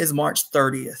 Today is March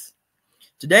 30th.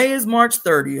 Today is March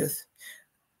 30th.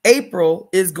 April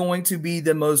is going to be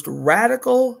the most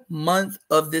radical month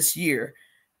of this year,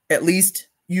 at least,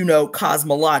 you know,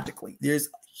 cosmologically. There's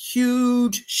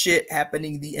huge shit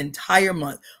happening the entire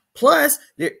month. Plus,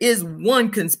 there is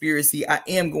one conspiracy I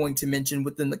am going to mention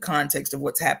within the context of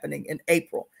what's happening in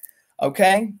April.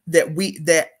 Okay?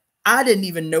 That I didn't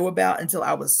even know about until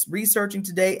I was researching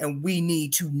today, and we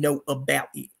need to know about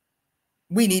it.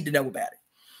 We need to know about it.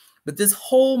 But this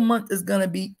whole month is going to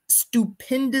be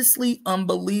stupendously,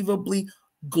 unbelievably,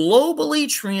 globally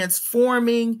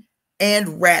transforming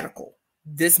and radical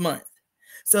this month.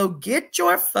 So get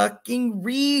your fucking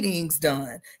readings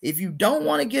done. If you don't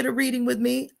want to get a reading with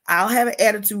me, I'll have an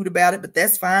attitude about it, but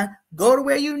that's fine. Go to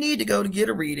where you need to go to get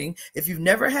a reading. If you've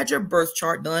never had your birth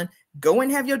chart done, go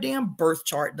and have your damn birth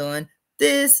chart done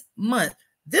this month.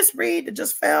 This read that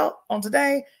just fell on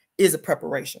today is a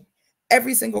preparation.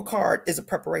 Every single card is a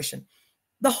preparation.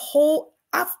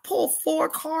 I've pulled 4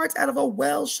 cards out of a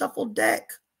well-shuffled deck.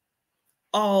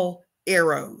 All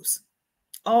arrows.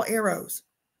 All arrows.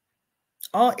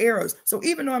 All arrows. So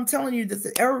even though I'm telling you that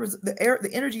the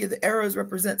energy of the arrows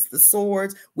represents the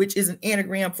swords, which is an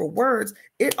anagram for words,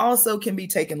 it also can be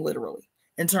taken literally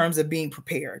in terms of being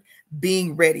prepared,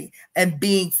 being ready, and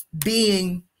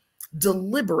being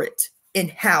deliberate in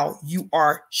how you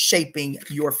are shaping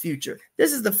your future.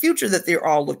 This is the future that they're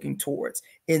all looking towards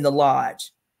in the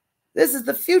lodge. This is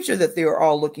the future that they're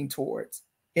all looking towards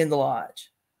in the lodge.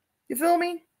 You feel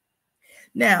me?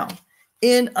 Now,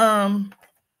 in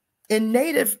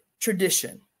Native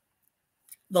tradition,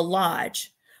 the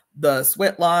lodge, the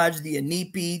sweat lodge, the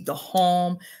inipi, the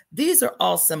home, these are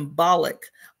all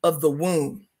symbolic of the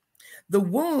womb. The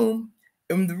womb,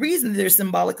 and the reason they're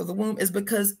symbolic of the womb is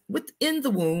because within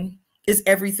the womb is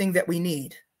everything that we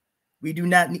need. We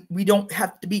don't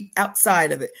have to be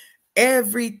outside of it.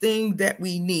 Everything that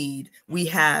we need, we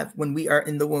have when we are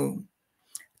in the womb.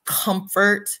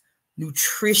 Comfort,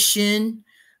 nutrition,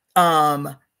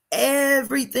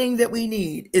 everything that we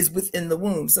need is within the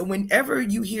womb. So whenever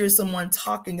you hear someone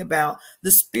talking about the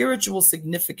spiritual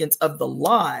significance of the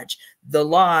lodge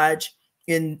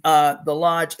in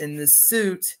the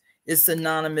suit is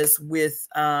synonymous with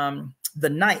the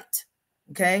night.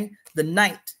 Okay, the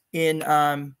night in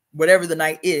whatever the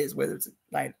night is, whether it's a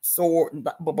night sword,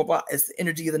 blah blah blah. It's the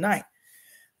energy of the night.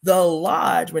 The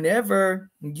lodge. Whenever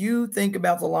you think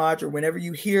about the lodge, or whenever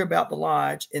you hear about the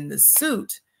lodge in the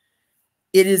suit,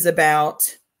 it is about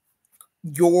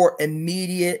your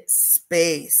immediate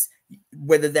space,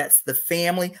 whether that's the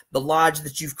family, the lodge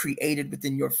that you've created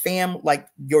within your family, like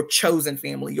your chosen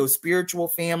family, your spiritual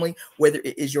family, whether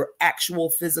it is your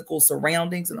actual physical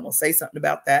surroundings. And I'm going to say something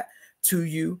about that to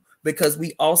you, because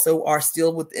we also are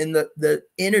still within the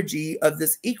energy of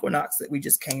this equinox that we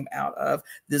just came out of,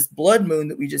 this blood moon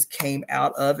that we just came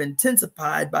out of,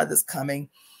 intensified by this coming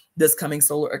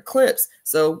solar eclipse.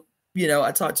 So, you know,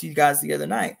 I talked to you guys the other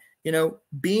night, you know,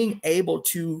 being able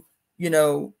to, you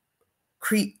know,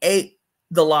 create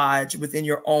the lodge within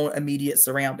your own immediate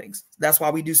surroundings. That's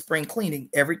why we do spring cleaning.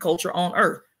 Every culture on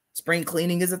earth, spring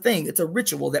cleaning is a thing. It's a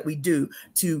ritual that we do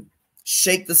to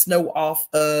shake the snow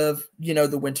off of, you know,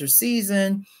 the winter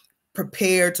season,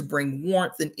 prepare to bring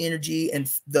warmth and energy and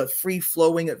the free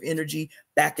flowing of energy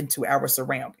back into our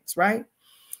surroundings, right?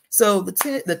 So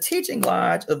the teaching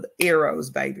lodge of the arrows,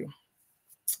 baby.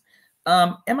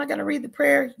 Am I going to read the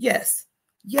prayer? Yes.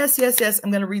 Yes.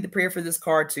 I'm going to read the prayer for this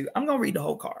card too. I'm going to read the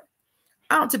whole card.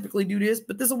 I don't typically do this,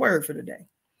 but there's a word for today.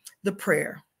 The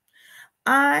prayer.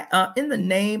 In the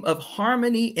name of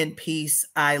harmony and peace,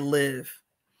 I live.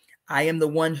 I am the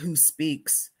one who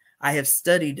speaks. I have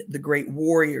studied the great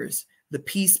warriors, the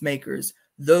peacemakers,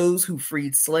 those who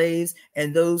freed slaves,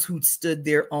 and those who stood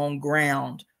their own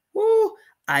ground. Woo!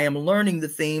 I am learning the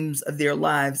themes of their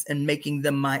lives and making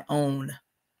them my own.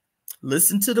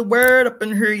 Listen to the word up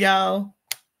in here, y'all.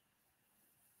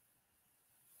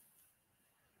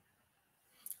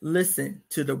 Listen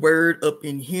to the word up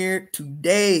in here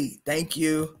today. Thank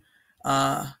you,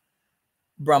 Brahmana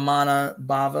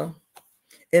Bhava.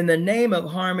 In the name of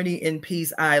harmony and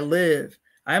peace, I live.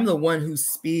 I am the one who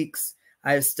speaks.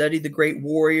 I have studied the great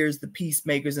warriors, the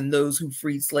peacemakers, and those who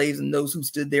freed slaves and those who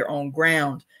stood their own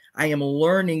ground. I am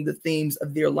learning the themes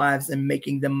of their lives and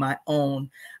making them my own.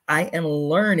 I am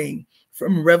learning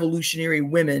from revolutionary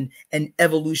women and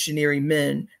evolutionary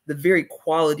men the very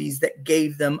qualities that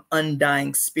gave them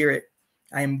undying spirit.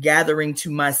 I am gathering to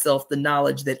myself the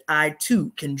knowledge that I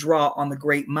too can draw on the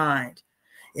great mind.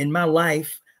 In my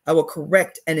life, I will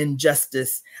correct an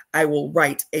injustice. I will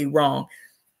right a wrong.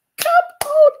 Come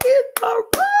on in the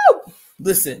room.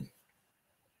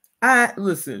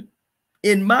 Listen.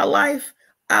 In my life,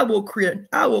 I will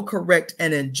correct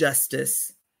an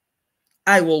injustice.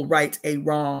 I will right a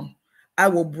wrong. I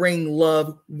will bring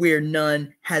love where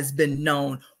none has been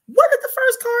known. What did the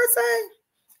first card say?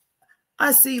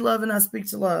 I see love and I speak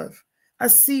to love. I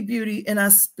see beauty and I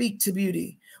speak to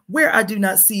beauty. Where I do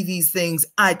not see these things,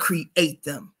 I create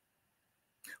them.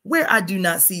 Where I do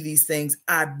not see these things,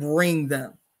 I bring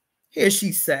them. Here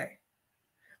she say,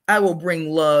 I will bring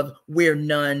love where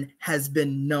none has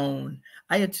been known.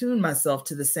 I attune myself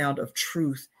to the sound of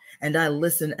truth, and I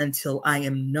listen until I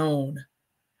am known.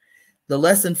 The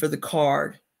lesson for the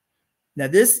card. Now,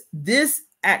 this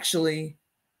actually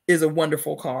is a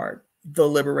wonderful card, the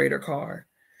Liberator card.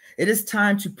 It is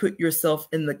time to put yourself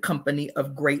in the company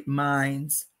of great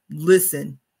minds.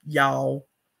 Listen, y'all.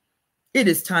 It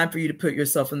is time for you to put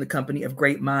yourself in the company of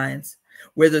great minds,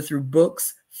 whether through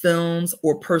books, films,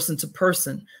 or person to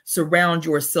person. Surround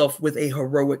yourself with a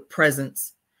heroic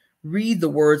presence. Read the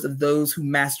words of those who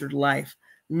mastered life.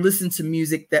 Listen to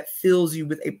music that fills you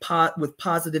with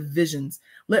positive visions.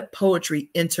 Let poetry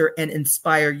enter and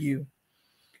inspire you.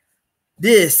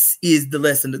 This is the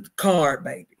lesson of the card,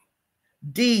 baby.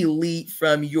 Delete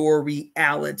from your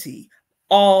reality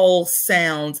all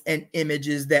sounds and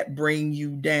images that bring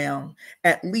you down,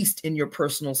 at least in your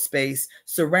personal space.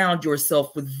 Surround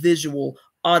yourself with visual,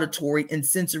 auditory, and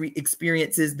sensory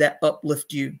experiences that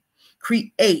uplift you.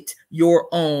 Create your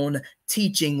own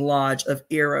teaching lodge of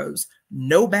arrows.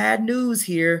 No bad news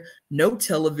here. No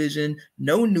television,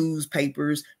 no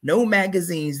newspapers, no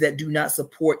magazines that do not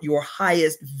support your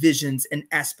highest visions and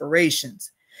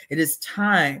aspirations. It is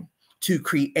time to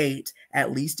create,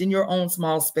 at least in your own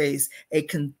small space, a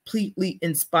completely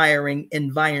inspiring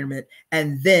environment,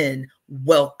 and then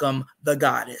welcome the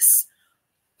goddess.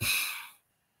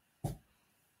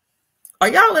 Are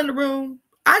y'all in the room?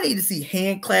 I need to see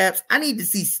hand claps. I need to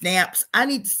see snaps. I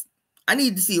need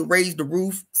to see a raise the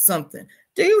roof, something.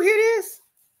 Do you hear this?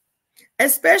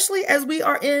 Especially as we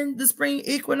are in the spring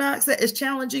equinox that is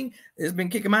challenging. It's been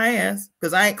kicking my ass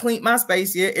because I ain't cleaned my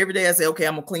space yet. Every day I say, okay,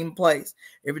 I'm going to clean my place.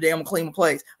 Every day I'm going to clean my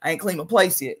place. I ain't cleaned my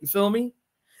place yet. You feel me?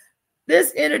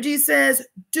 This energy says,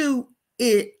 do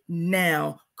it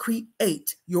now.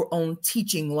 Create your own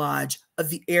teaching lodge of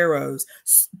the arrows.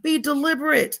 Be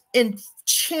deliberate in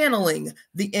channeling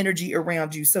the energy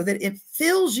around you so that it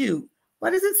fills you.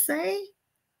 What does it say?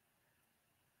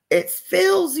 It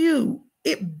fills you.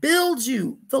 It builds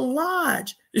you. The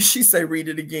lodge, she say, read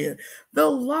it again. The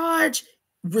lodge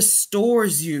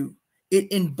restores you.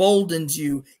 It emboldens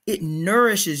you. It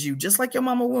nourishes you, just like your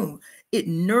mama womb. It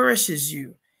nourishes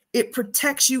you. It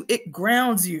protects you. It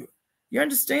grounds you. You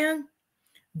understand?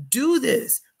 Do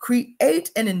this. Create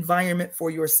an environment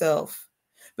for yourself.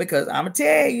 Because I'm going to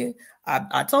tell you,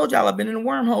 I told y'all I've been in a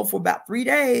wormhole for about 3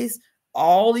 days.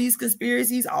 All these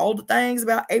conspiracies, all the things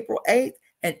about April 8th,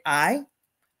 and I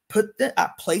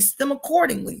placed them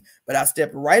accordingly. But I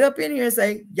stepped right up in here and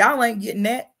say, y'all ain't getting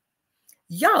that.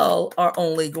 Y'all are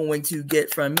only going to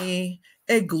get from me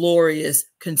a glorious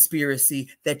conspiracy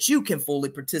that you can fully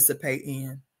participate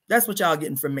in. That's what y'all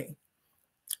getting from me.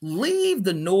 Leave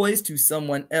the noise to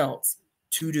someone else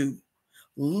to do.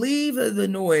 Leave the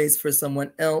noise for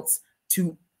someone else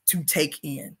to take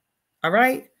in. All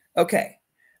right? Okay.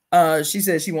 She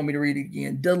says she want me to read it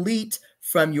again. Delete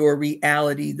from your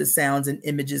reality the sounds and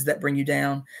images that bring you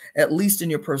down, at least in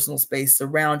your personal space.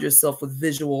 Surround yourself with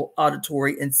visual,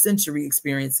 auditory, and sensory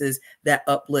experiences that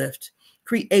uplift.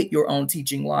 Create your own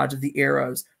teaching lodge of the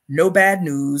arrows. No bad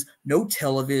news, no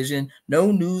television, no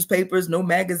newspapers, no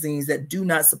magazines that do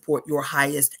not support your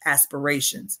highest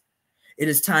aspirations. It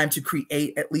is time to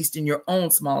create, at least in your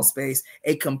own small space,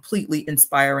 a completely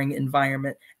inspiring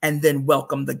environment and then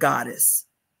welcome the goddess.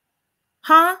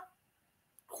 Huh?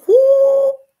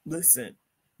 Whoo! Listen,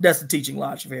 that's the teaching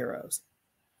lodge of arrows.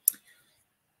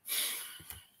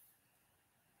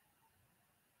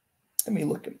 Let me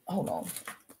look at, hold on.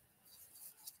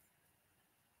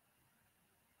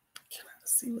 Can I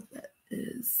see what that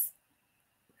is?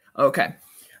 Okay.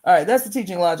 All right, that's the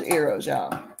teaching lodge of arrows,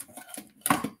 y'all.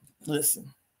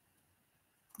 Listen.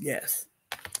 Yes.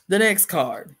 The next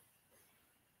card.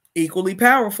 Equally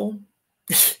powerful.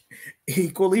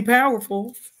 Equally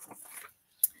powerful.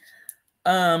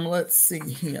 Let's see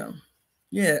here.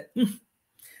 Yeah.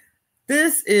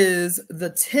 This is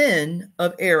the 10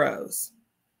 of arrows.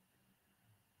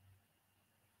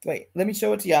 Wait, let me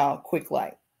show it to y'all quick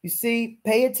light. You see,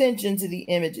 pay attention to the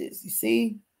images. You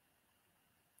see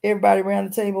everybody around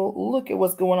the table, look at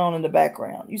what's going on in the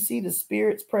background. You see the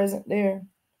spirits present there.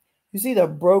 You see the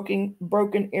broken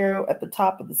arrow at the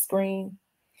top of the screen.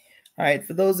 All right,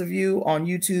 for those of you on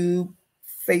YouTube,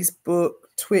 Facebook,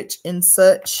 Twitch, and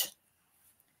such,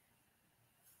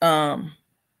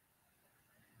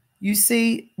 you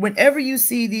see, whenever you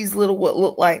see these little, what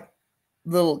look like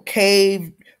little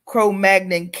cave,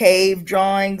 Cro-Magnon cave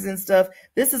drawings and stuff,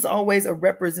 this is always a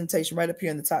representation right up here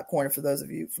in the top corner for those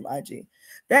of you from IG.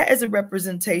 That is a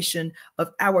representation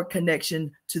of our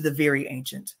connection to the very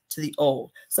ancient, to the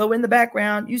old. So in the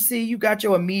background, you see you got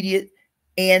your immediate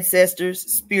ancestors,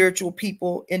 spiritual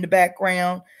people in the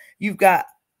background. You've got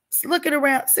looking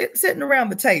around, sitting around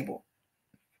the table.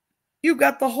 You've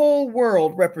got the whole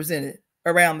world represented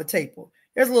around the table.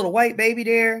 There's a little white baby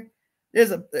there.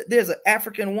 There's an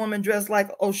African woman dressed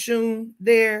like Oshun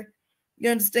there. You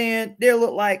understand? They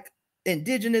look like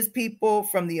indigenous people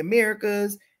from the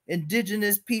Americas,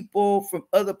 indigenous people from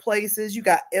other places. You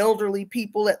got elderly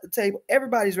people at the table.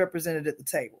 Everybody's represented at the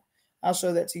table. I'll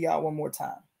show that to y'all one more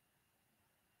time.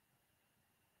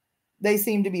 They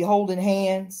seem to be holding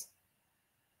hands.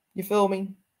 You feel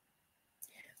me?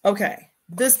 Okay.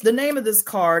 The name of this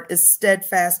card is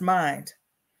Steadfast Mind.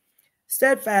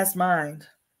 Steadfast Mind.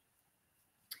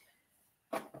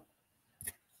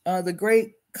 The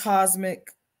great cosmic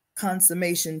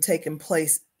consummation taking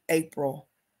place April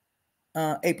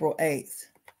 8th.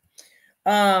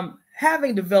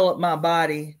 Having developed my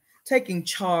body, taking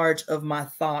charge of my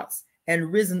thoughts,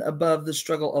 and risen above the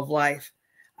struggle of life,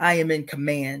 I am in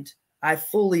command. I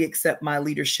fully accept my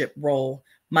leadership role.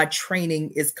 My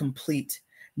training is complete.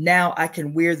 Now I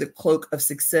can wear the cloak of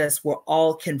success where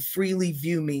all can freely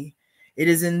view me. It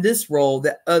is in this role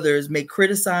that others may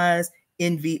criticize,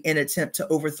 envy, and attempt to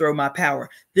overthrow my power.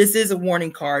 This is a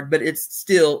warning card, but it's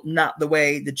still not the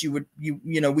way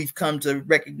that we've come to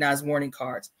recognize warning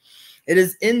cards. It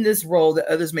is in this role that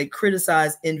others may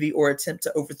criticize, envy, or attempt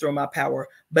to overthrow my power.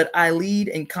 But I lead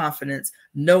in confidence,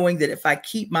 knowing that if I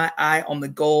keep my eye on the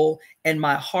goal and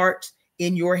my heart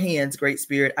in your hands, Great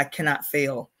Spirit, I cannot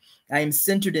fail. I am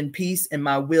centered in peace, and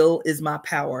my will is my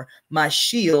power. My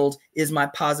shield is my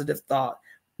positive thought.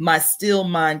 My still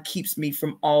mind keeps me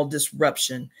from all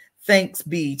disruption. Thanks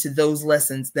be to those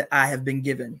lessons that I have been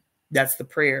given. That's the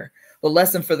prayer. The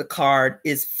lesson for the card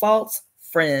is false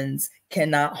friends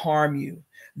cannot harm you.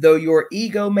 Though your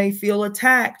ego may feel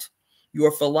attacked,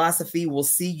 your philosophy will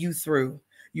see you through.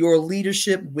 Your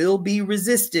leadership will be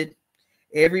resisted.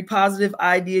 Every positive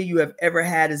idea you have ever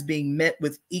had is being met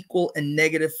with equal and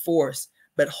negative force,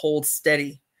 but hold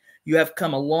steady. You have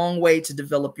come a long way to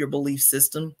develop your belief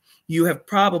system. You have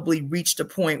probably reached a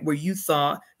point where you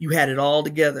thought you had it all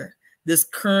together. This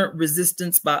current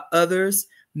resistance by others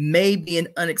may be an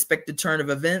unexpected turn of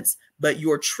events, but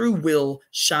your true will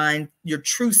shine, your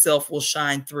true self will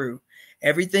shine through.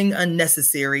 Everything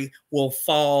unnecessary will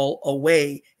fall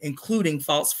away, including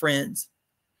false friends.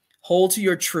 Hold to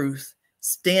your truth.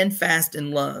 Stand fast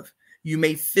in love. You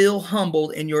may feel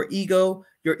humbled, and your ego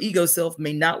self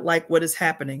may not like what is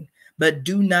happening, but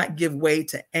do not give way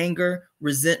to anger,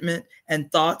 resentment,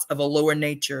 and thoughts of a lower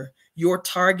nature. Your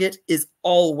target is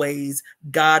always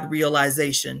God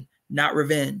realization, not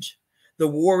revenge. The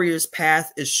warrior's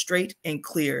path is straight and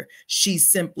clear. She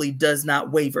simply does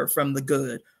not waver from the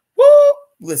good. Woo!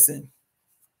 Listen.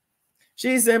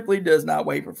 She simply does not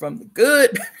waver from the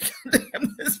good.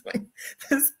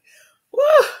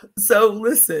 So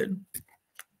listen.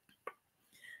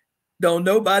 Don't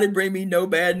nobody bring me no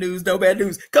bad news, no bad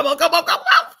news. Come on, come on, come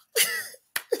on.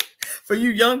 For you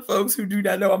young folks who do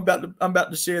not know, I'm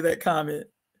about to share that comment.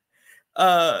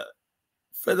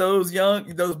 for those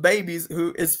babies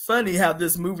who, it's funny how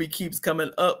this movie keeps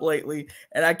coming up lately,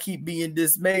 and I keep being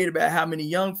dismayed about how many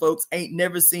young folks ain't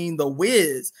never seen The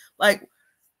Wiz. Like,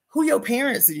 who your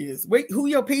parents is? Wait, who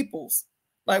your peoples?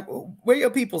 Like, where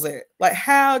your peoples at? Like,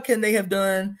 how can they have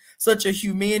done such a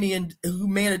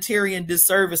humanitarian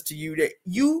disservice to you that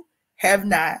you have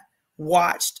not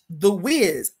watched The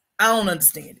Wiz? I don't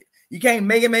understand it. You can't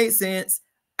make it make sense.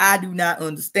 I do not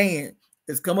understand.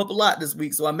 It's come up a lot this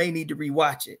week, so I may need to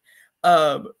rewatch it.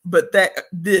 But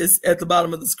this at the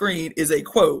bottom of the screen is a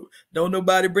quote. Don't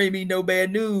nobody bring me no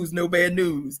bad news, no bad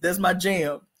news. That's my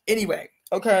jam. Anyway,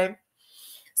 okay.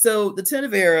 So the 10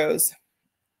 of Arrows,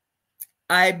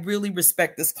 I really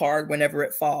respect this card whenever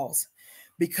it falls,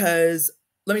 because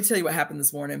let me tell you what happened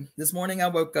this morning. This morning I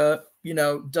woke up,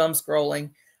 dumb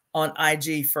scrolling on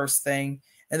IG first thing.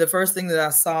 And the first thing that I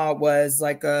saw was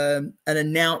like an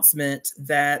announcement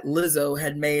that Lizzo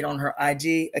had made on her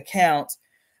IG account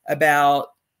about,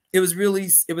 it was really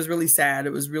sad.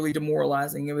 It was really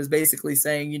demoralizing. It was basically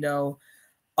saying,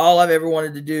 all I've ever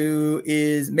wanted to do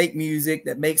is make music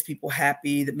that makes people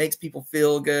happy, that makes people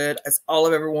feel good. That's all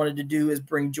I've ever wanted to do, is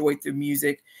bring joy through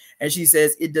music. And she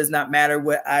says, it does not matter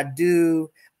what I do.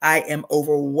 I am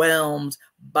overwhelmed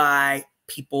by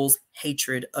people's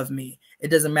hatred of me. It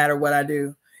doesn't matter what I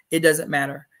do. It doesn't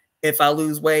matter. If I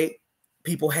lose weight,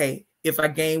 people hate. If I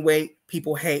gain weight,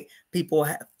 people hate.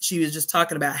 She was just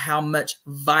talking about how much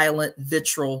violent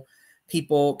vitriol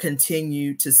people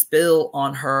continue to spill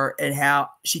on her and how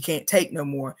she can't take no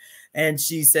more. And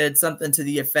she said something to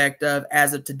the effect of,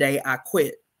 as of today, I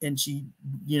quit. And she,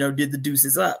 did the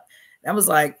deuces up. I was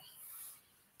like,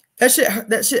 that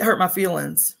shit hurt my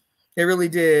feelings. It really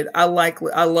did. I love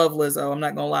Lizzo. I'm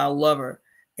not gonna lie, I love her.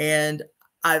 And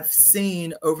I've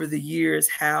seen over the years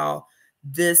how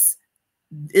it's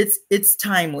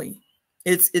timely.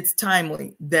 It's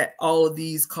timely that all of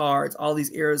these cards, all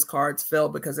these Arrows cards fell,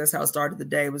 because that's how I started the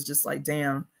day. It was just like,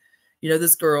 damn,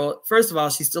 this girl, first of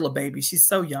all, she's still a baby. She's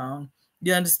so young.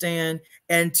 You understand?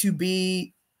 And to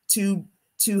be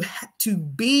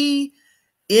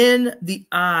in the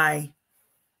eye,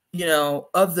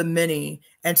 of the many,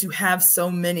 and to have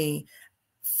so many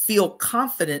feel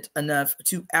confident enough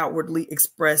to outwardly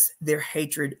express their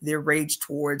hatred, their rage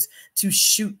towards, to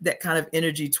shoot that kind of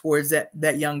energy towards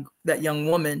that young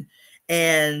woman.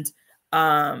 And,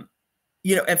 and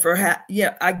for her,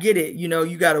 yeah, I get it.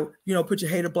 You got to, put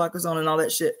your hater blockers on and all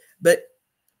that shit. But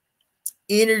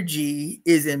energy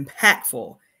is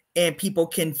impactful and people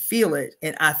can feel it.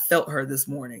 And I felt her this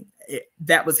morning.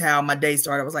 That was how my day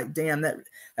started. I was like, damn,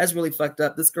 that's really fucked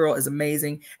up. This girl is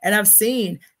amazing. And I've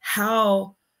seen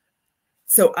how,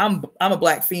 so I'm a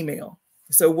Black female.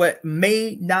 So what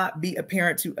may not be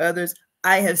apparent to others,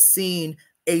 I have seen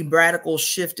a radical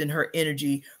shift in her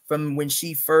energy from when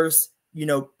she first,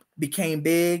 became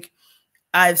big.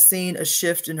 I've seen a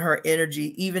shift in her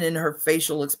energy, even in her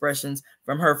facial expressions,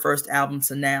 from her first album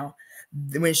to now.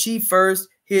 When she first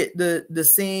hit the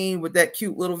scene with that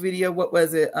cute little video, what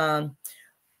was it?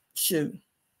 Shoot.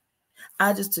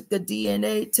 I just took a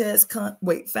DNA test.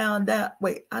 Found out.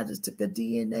 I just took a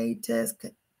DNA test.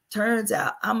 Turns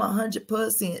out I'm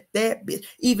 100% that bitch.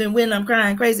 Even when I'm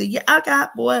crying crazy. Yeah, I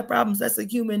got boy problems. That's a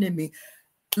human in me.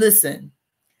 Listen,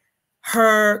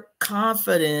 her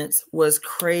confidence was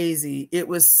crazy. It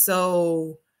was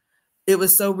so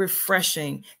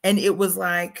refreshing. And it was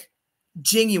like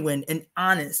genuine and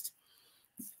honest.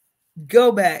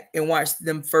 Go back and watch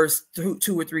them first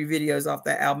two or three videos off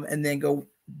that album, and then go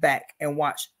back and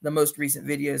watch the most recent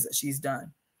videos that she's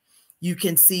done. You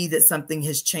can see that something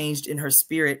has changed in her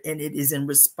spirit, and it is in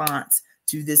response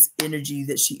to this energy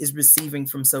that she is receiving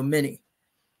from so many.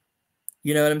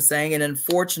 You know what I'm saying? And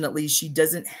unfortunately, she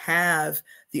doesn't have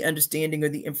the understanding or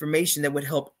the information that would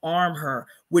help arm her,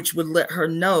 which would let her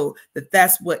know that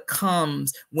that's what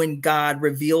comes when God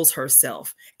reveals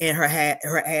herself and her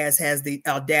ass has the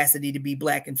audacity to be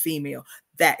Black and female.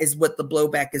 That is what the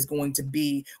blowback is going to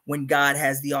be when God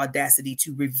has the audacity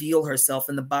to reveal herself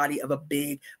in the body of a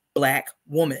big Black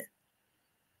woman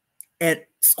and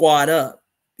squad up.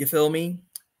 You feel me?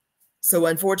 So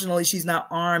unfortunately, she's not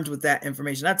armed with that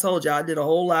information. I told y'all I did a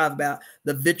whole live about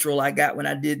the vitriol I got when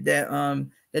I did that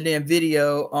damn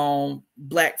video on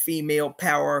Black female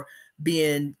power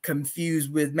being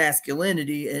confused with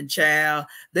masculinity. And child,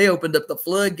 they opened up the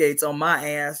floodgates on my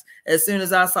ass as soon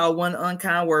as I saw one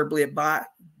unkind word blip by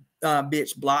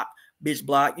bitch block.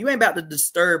 You ain't about to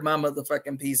disturb my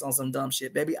motherfucking peace on some dumb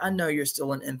shit, baby. I know you're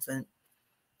still an infant.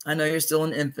 You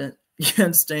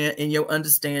understand? In your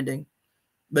understanding.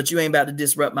 But you ain't about to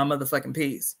disrupt my motherfucking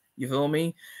peace. You feel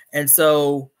me? And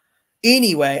so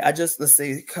Anyway, let's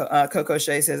see. Coco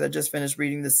Shea says, I just finished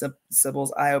reading the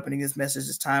Sibyl's eye-opening. This message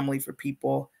is timely for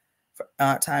people.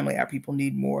 Timely, our people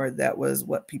need more. That was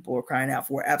what people were crying out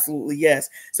for. Absolutely, yes.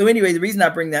 So anyway, the reason I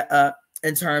bring that up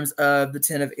in terms of the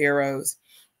 10 of Arrows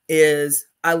is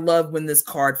I love when this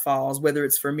card falls, whether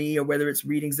it's for me or whether it's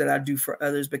readings that I do for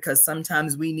others, because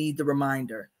sometimes we need the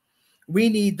reminder. We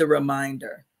need the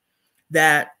reminder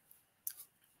that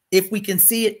if we can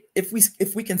see it,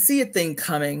 if we can see a thing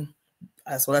coming,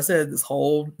 that's what I said. This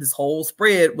whole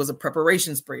spread was a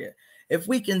preparation spread. If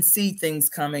we can see things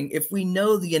coming, if we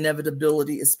know the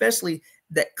inevitability, especially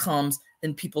that comes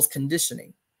in people's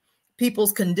conditioning.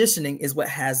 People's conditioning is what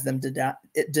has them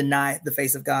deny the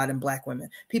face of God in Black women.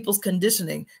 People's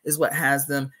conditioning is what has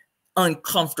them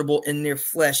uncomfortable in their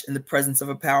flesh in the presence of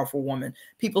a powerful woman.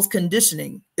 People's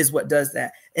conditioning is what does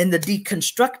that. And the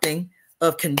deconstructing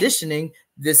of conditioning,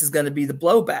 this is going to be the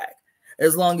blowback.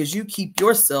 As long as you keep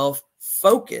yourself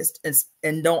focused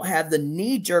and don't have the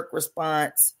knee-jerk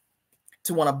response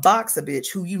to want to box a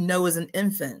bitch who you know is an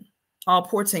infant. Oh,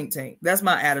 poor tink tink. That's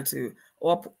my attitude.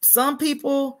 Or some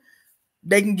people,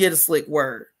 they can get a slick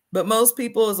word. But most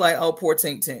people is like, oh, poor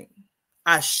tink tink.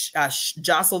 I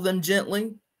jostle them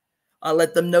gently. I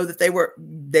let them know that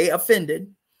they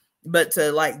offended. But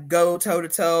to like go toe to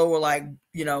toe or like,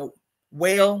 you know,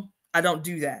 wail, I don't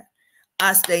do that.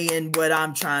 I stay in what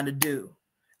I'm trying to do.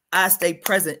 I stay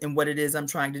present in what it is I'm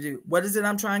trying to do. What is it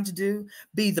I'm trying to do?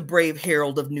 Be the brave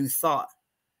herald of new thought.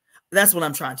 That's what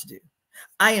I'm trying to do.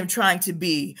 I am trying to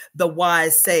be the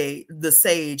wise sage,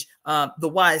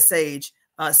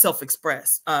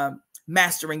 self-expressed,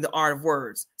 mastering the art of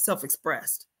words,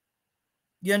 self-expressed.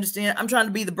 You understand? I'm trying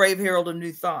to be the brave herald of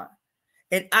new thought.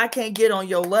 And I can't get on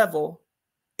your level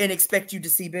and expect you to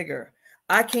see bigger.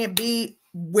 I can't be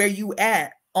where you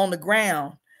at on the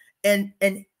ground and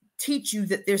teach you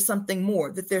that there's something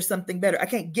more, that there's something better. I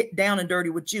can't get down and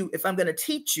dirty with you if I'm going to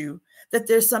teach you that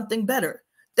there's something better,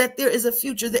 that there is a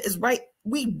future that is right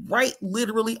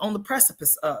literally on the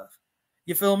precipice of.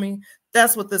 You feel me?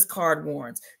 That's what this card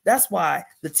warns. That's why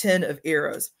the 10 of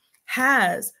Arrows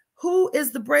has, who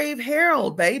is the brave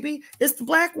herald, baby? It's the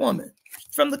Black woman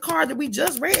from the card that we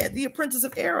just read, the Apprentice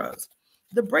of Arrows.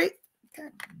 The brave,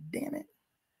 God damn it.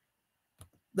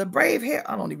 The brave herald,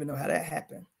 I don't even know how that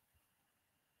happened.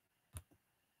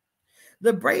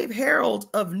 The brave herald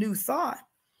of new thought.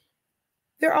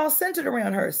 They're all centered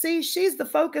around her. See, she's the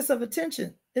focus of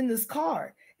attention in this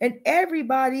card. And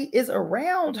everybody is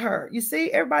around her. You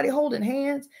see, everybody holding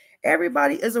hands.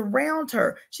 Everybody is around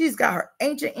her. She's got her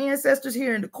ancient ancestors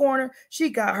here in the corner. She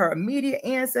got her immediate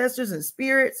ancestors and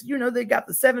spirits. You know, they got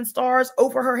the 7 stars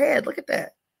over her head. Look at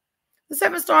that. The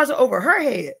 7 stars are over her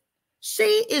head.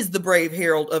 She is the brave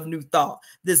herald of new thought.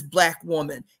 This Black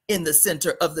woman in the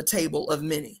center of the table of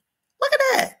many. Look at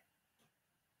that.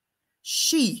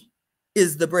 She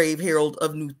is the brave herald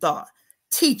of new thought,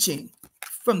 teaching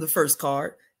from the first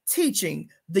card, teaching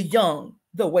the young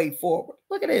the way forward.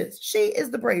 Look at this. She is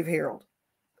the brave herald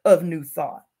of new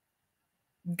thought,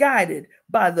 guided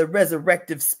by the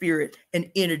resurrective spirit and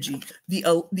energy, the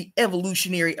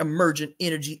evolutionary emergent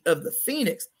energy of the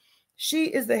phoenix. She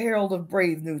is the herald of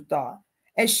brave new thought,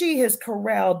 and she has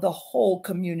corralled the whole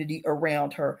community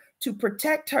around her to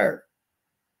protect her,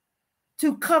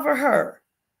 to cover her,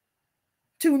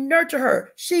 to nurture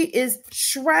her. She is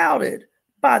shrouded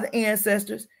by the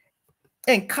ancestors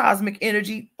and cosmic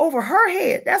energy over her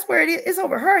head. That's where it is. It's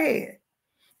over her head.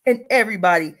 And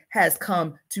everybody has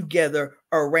come together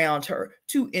around her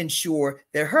to ensure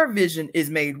that her vision is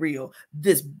made real.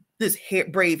 This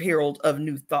brave herald of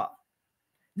new thought,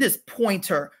 this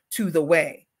pointer to the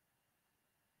way,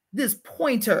 this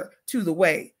pointer to the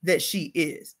way that she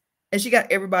is. And she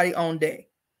got everybody on day.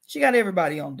 She got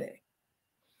everybody on day.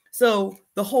 So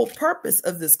the whole purpose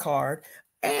of this card,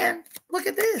 and look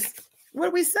at this. What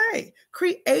do we say?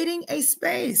 Creating a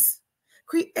space,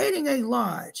 creating a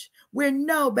lodge where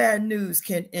no bad news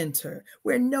can enter,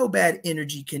 where no bad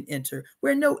energy can enter,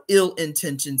 where no ill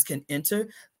intentions can enter.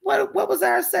 What was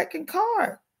our second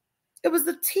card? It was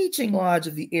the teaching lodge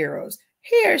of the Arrows.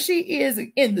 Here she is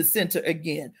in the center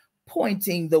again,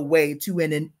 pointing the way to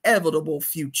an inevitable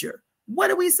future. What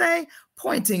do we say?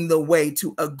 Pointing the way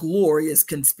to a glorious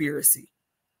conspiracy.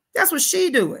 That's what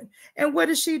she's doing. And what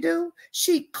does she do?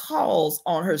 She calls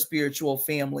on her spiritual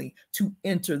family to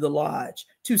enter the lodge,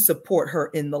 to support her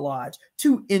in the lodge,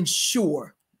 to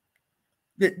ensure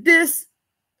that this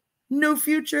new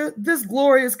future, this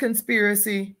glorious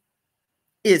conspiracy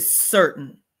is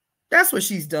certain. That's what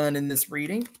she's done in this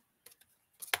reading.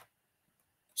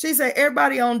 She said,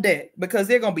 everybody on deck, because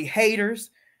they're going to be haters.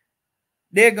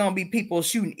 There are going to be people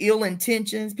shooting ill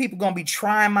intentions. People going to be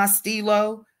trying my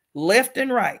stilo left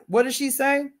and right. What does she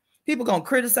say? People going to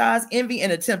criticize, envy,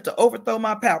 and attempt to overthrow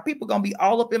my power. People going to be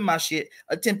all up in my shit,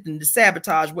 attempting to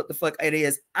sabotage what the fuck it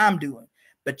is I'm doing.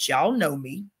 But y'all know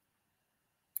me.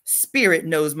 Spirit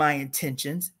knows my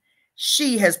intentions.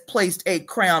 She has placed a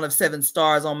crown of 7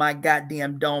 stars on my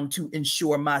goddamn dome to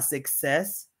ensure my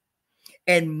success.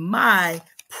 And my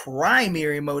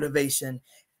primary motivation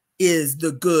is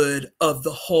the good of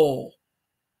the whole.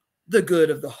 The good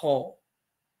of the whole.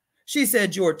 She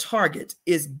said your target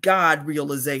is God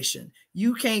realization.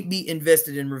 You can't be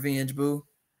invested in revenge, boo.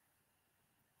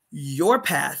 Your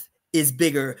path is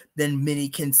bigger than many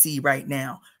can see right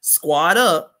now. Squad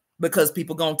up, because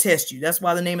people gonna test you. That's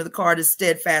why the name of the card is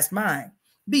Steadfast Mind.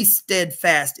 Be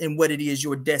steadfast in what it is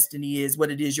your destiny is,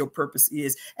 what it is your purpose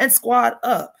is, and squad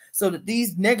up so that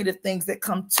these negative things that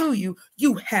come to you,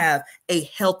 you have a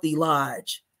healthy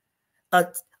lodge, a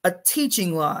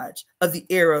teaching lodge of the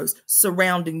arrows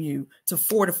surrounding you to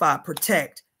fortify,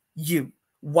 protect you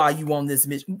while you on this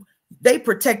mission. They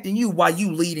protecting you while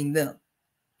you leading them.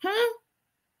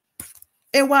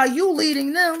 And while you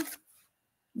leading them,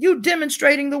 you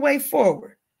demonstrating the way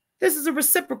forward. This is a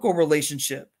reciprocal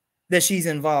relationship that she's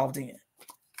involved in.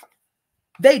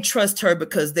 They trust her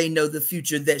because they know the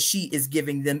future that she is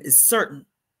giving them is certain.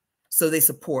 So they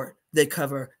support, they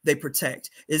cover, they protect.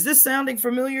 Is this sounding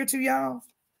familiar to y'all?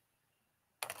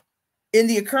 In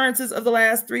the occurrences of the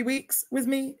last 3 weeks with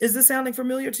me, is this sounding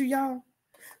familiar to y'all?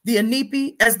 The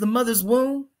Anipi as the mother's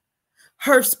womb,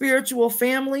 her spiritual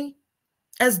family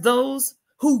as those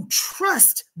who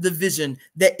trust the vision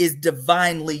that is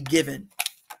divinely given.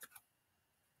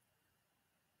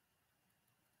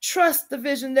 Trust the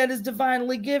vision that is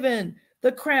divinely given.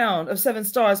 The crown of 7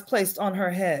 stars placed on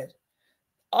her head.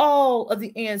 All of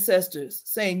the ancestors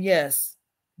saying, yes,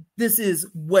 this is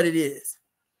what it is.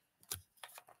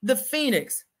 The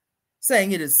phoenix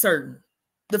saying it is certain.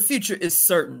 The future is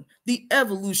certain. The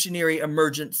evolutionary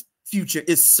emergence future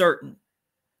is certain.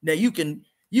 Now you can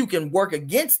work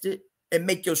against it and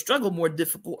make your struggle more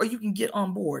difficult, or you can get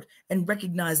on board and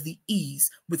recognize the ease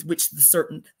with which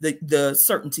the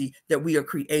certainty that we are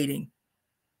creating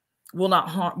will not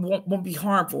harm, won't be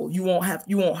harmful. You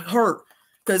won't hurt.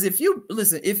 Because if you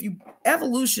listen,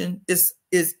 evolution is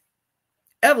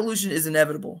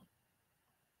inevitable.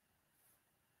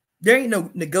 There ain't no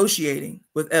negotiating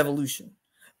with evolution.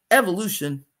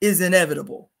 Evolution is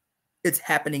inevitable. It's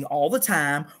happening all the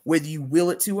time, whether you will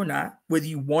it to or not, whether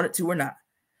you want it to or not.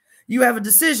 You have a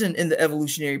decision in the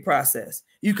evolutionary process.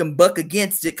 You can buck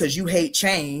against it because you hate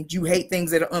change. You hate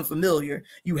things that are unfamiliar.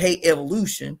 You hate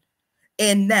evolution.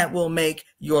 And that will make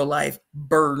your life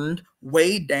burdened,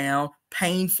 weighed down,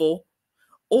 painful.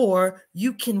 Or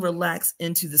you can relax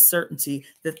into the certainty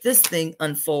that this thing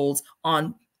unfolds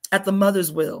at the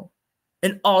mother's will.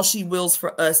 And all she wills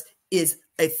for us is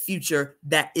a future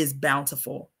that is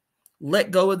bountiful.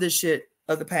 Let go of this shit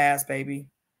of the past, baby.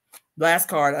 Last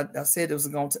card, I said it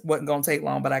wasn't going to take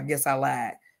long, but I guess I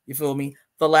lied. You feel me?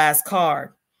 The last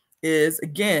card is,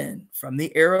 again, from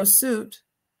the arrow suit.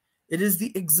 It is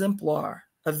the exemplar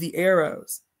of the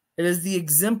arrows. It is the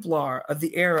exemplar of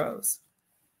the arrows.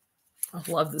 I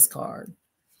love this card.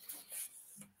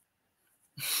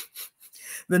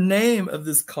 The name of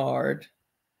this card,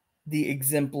 the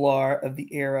exemplar of the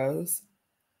arrows.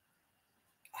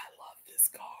 I love this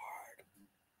card.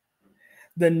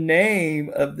 The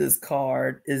name of this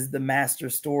card is the Master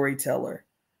Storyteller.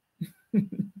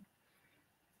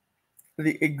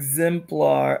 The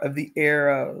exemplar of the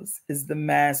arrows is the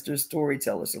Master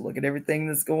Storyteller. So look at everything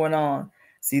that's going on.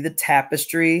 See the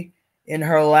tapestry in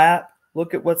her lap?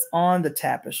 Look at what's on the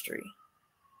tapestry.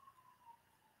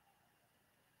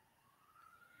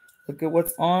 Look at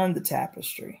what's on the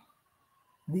tapestry.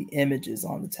 The images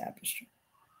on the tapestry.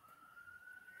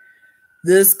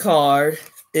 This card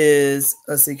is,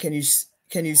 let's see, can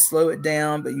you slow it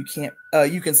down, but you can't,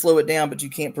 you can slow it down, but you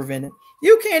can't prevent it.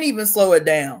 You can't even slow it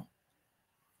down.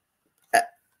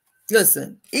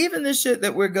 Listen, even the shit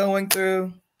that we're going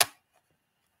through,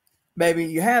 baby,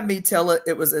 you have me tell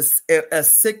it was a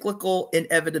cyclical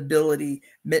inevitability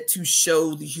meant to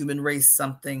show the human race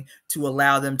something to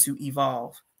allow them to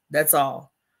evolve. That's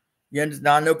all. You understand?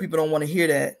 Now, I know people don't want to hear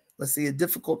that. Let's see, a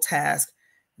difficult task.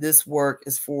 This work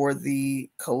is for the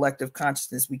collective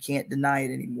consciousness. We can't deny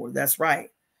it anymore. That's right.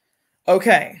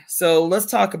 Okay, so let's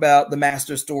talk about the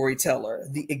Master Storyteller,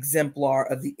 the exemplar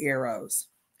of the arrows.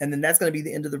 And then that's going to be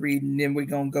the end of the read. And then we're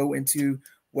going to go into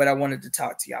what I wanted to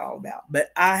talk to y'all about.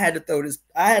 But I had to throw this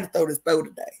bow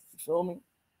today. You feel me?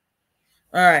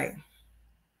 All right.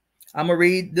 I'm going to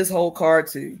read this whole card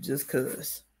too, just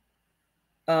because.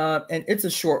 And it's a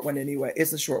short one anyway.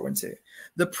 It's a short one too.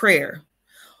 The prayer.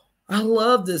 I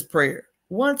love this prayer.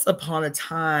 Once upon a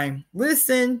time,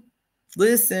 listen.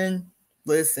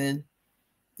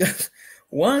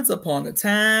 Once upon a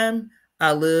time,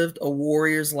 I lived a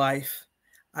warrior's life.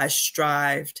 I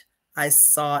strived, I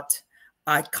sought,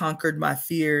 I conquered my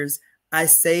fears. I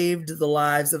saved the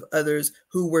lives of others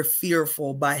who were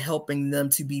fearful by helping them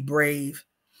to be brave.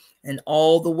 And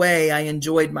all the way, I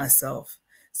enjoyed myself.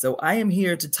 So I am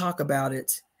here to talk about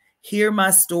it. Hear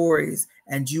my stories,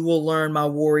 and you will learn my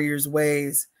warrior's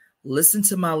ways. Listen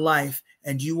to my life,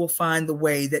 and you will find the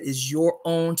way that is your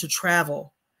own to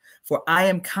travel. For I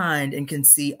am kind and can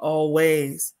see all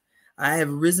ways. I have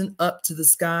risen up to the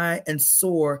sky and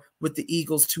soar with the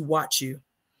eagles to watch you.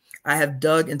 I have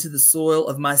dug into the soil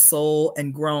of my soul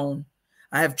and grown.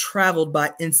 I have traveled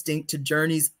by instinct to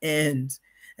journey's end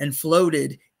and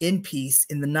floated in peace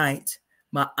in the night.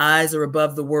 My eyes are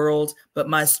above the world, but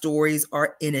my stories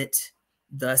are in it.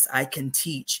 Thus I can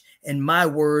teach, and my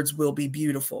words will be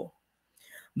beautiful.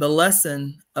 The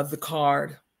lesson of the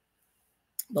card.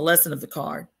 The lesson of the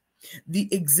card. The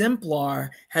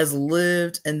exemplar has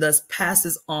lived and thus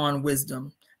passes on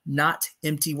wisdom, not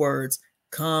empty words.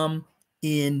 Come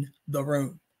in the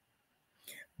room.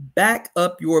 Back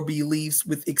up your beliefs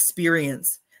with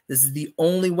experience. This is the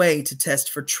only way to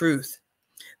test for truth.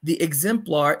 The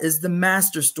exemplar is the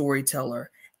master storyteller,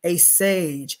 a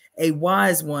sage, a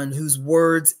wise one whose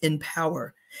words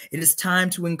empower. It is time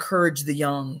to encourage the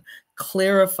young,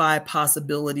 clarify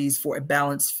possibilities for a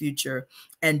balanced future,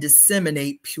 and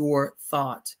disseminate pure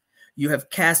thought. You have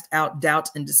cast out doubt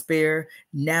and despair.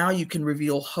 Now you can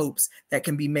reveal hopes that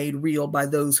can be made real by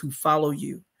those who follow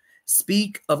you.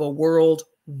 Speak of a world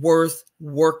worth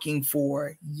working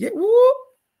for. Yeah.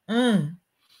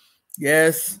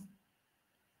 Yes.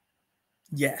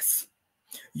 Yes.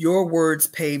 Your words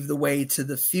pave the way to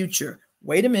the future.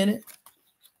 Wait a minute.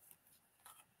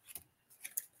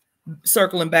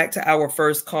 Circling back to our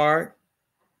first card.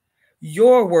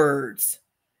 Your words,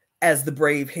 as the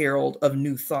brave herald of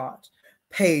new thought,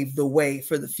 pave the way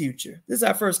for the future. This is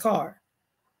our first card.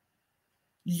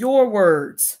 Your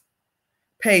words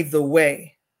pave the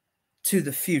way to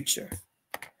the future.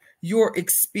 Your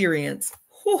experience.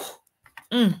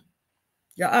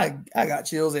 Yeah, I got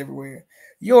chills everywhere.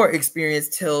 Your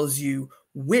experience tells you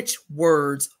which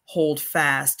words hold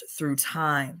fast through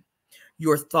time.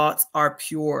 Your thoughts are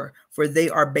pure, for they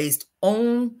are based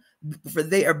on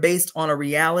a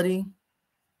reality.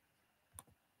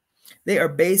 They are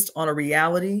based on a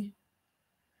reality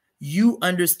you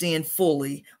understand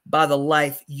fully by the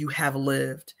life you have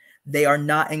lived. They are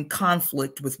not in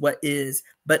conflict with what is,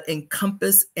 but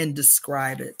encompass and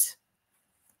describe it.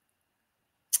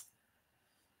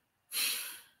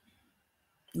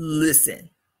 Listen.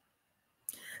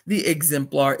 The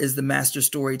exemplar is the master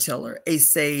storyteller, a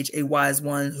sage, a wise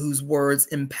one whose words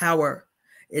empower.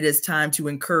 It is time to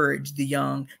encourage the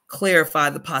young, clarify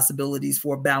the possibilities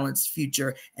for a balanced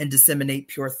future, and disseminate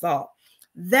pure thought.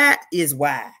 That is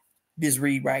why this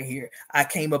read right here, I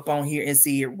came up on here and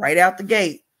see it right out the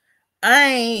gate. I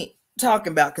ain't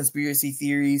talking about conspiracy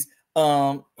theories,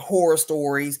 horror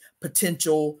stories,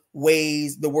 potential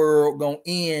ways the world gonna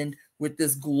end with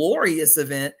this glorious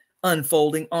event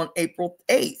unfolding on April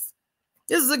 8th.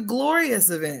 This is a glorious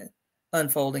event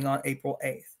unfolding on April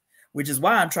 8th, which is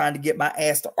why I'm trying to get my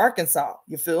ass to Arkansas.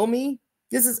 You feel me?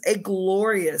 This is a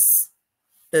glorious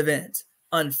event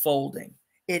unfolding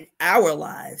in our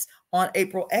lives on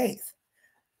April 8th.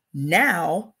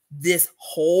 Now, this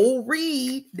whole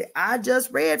read that I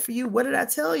just read for you, what did I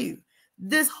tell you?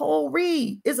 This whole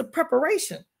read is a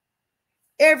preparation.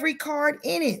 Every card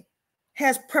in it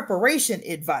has preparation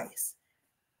advice.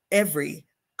 Every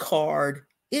card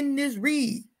in this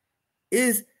read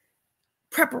is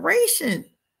preparation.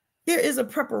 There is a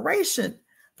preparation.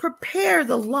 Prepare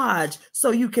the lodge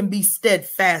so you can be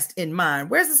steadfast in mind.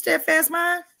 Where's the steadfast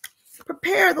mind?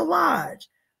 Prepare the lodge.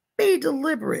 Be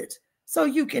deliberate so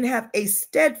you can have a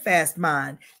steadfast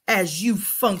mind as you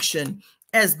function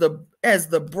as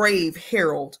the brave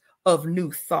herald of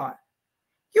new thought.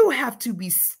 You have to be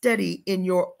steady in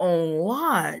your own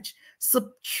lodge,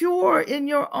 secure in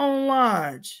your own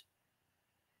lodge,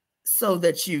 so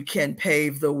that you can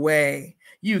pave the way.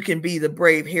 You can be the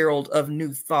brave herald of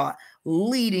new thought,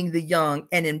 leading the young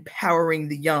and empowering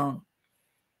the young.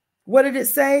 What did it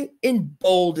say?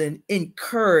 Embolden,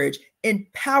 encourage,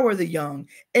 empower the young,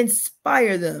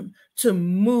 inspire them to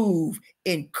move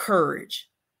in courage.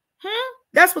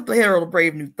 That's what the herald of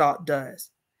brave new thought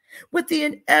does. With the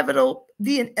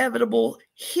inevitable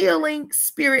healing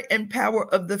spirit and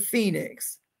power of the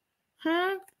phoenix.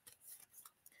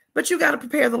 But you got to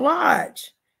prepare the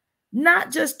lodge.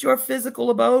 Not just your physical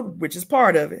abode, which is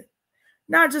part of it.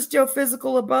 Not just your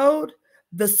physical abode,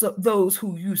 those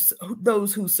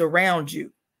who surround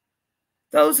you.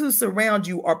 Those who surround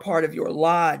you are part of your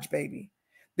lodge, baby.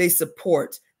 They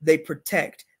support, they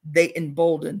protect, they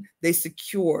embolden, they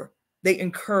secure, they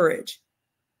encourage.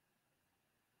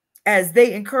 As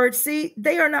they encourage, see,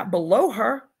 they are not below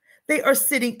her. They are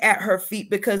sitting at her feet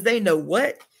because they know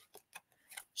what?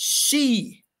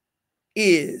 She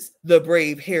is the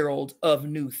brave herald of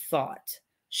new thought.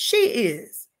 She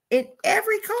is. In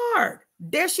every card,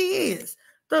 there she is,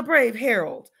 the brave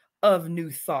herald of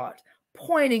new thought,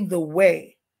 pointing the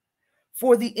way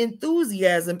for the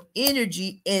enthusiasm,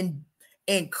 energy,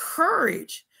 and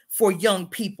courage for young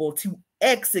people to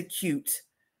execute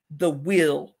the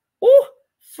will. Ooh,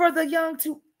 for the young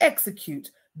to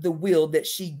execute the will that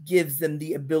she gives them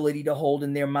the ability to hold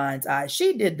in their mind's eye.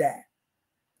 She did that.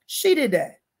 She did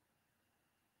that.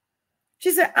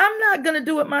 She said, I'm not going to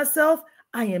do it myself.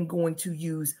 I am going to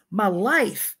use my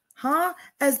life,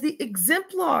 as the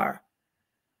exemplar,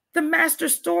 the master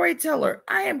storyteller.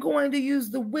 I am going to use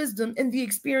the wisdom and the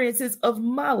experiences of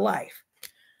my life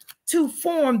to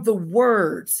form the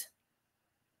words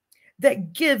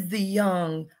that give the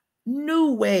young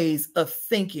new ways of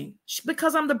thinking,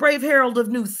 because I'm the brave herald of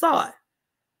new thought.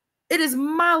 It is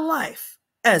my life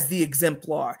as the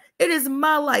exemplar. It is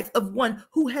my life of one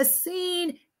who has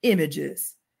seen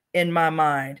images in my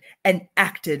mind and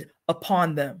acted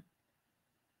upon them.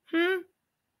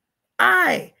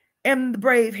 I am the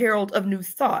brave herald of new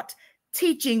thought,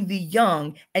 teaching the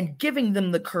young and giving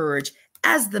them the courage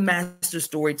as the master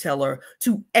storyteller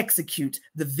to execute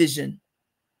the vision,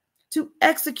 to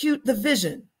execute the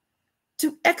vision,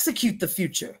 to execute the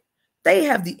future. They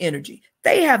have the energy.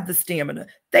 They have the stamina.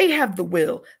 They have the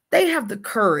will. They have the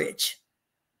courage.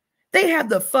 They have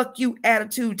the fuck you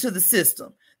attitude to the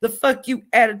system, the fuck you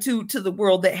attitude to the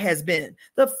world that has been,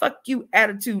 the fuck you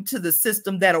attitude to the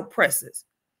system that oppresses.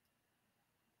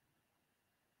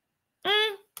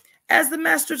 As the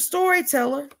master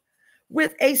storyteller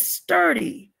with a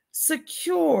sturdy,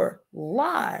 secure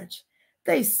lodge,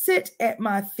 they sit at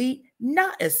my feet,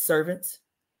 not as servants.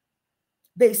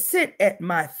 They sit at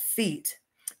my feet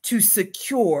to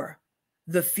secure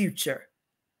the future.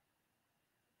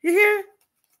 You hear?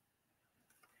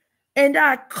 And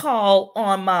I call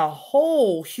on my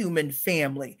whole human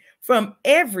family from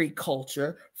every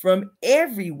culture, from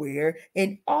everywhere,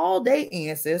 and all their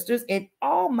ancestors, and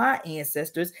all my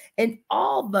ancestors, and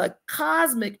all the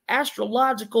cosmic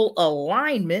astrological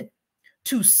alignment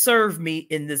to serve me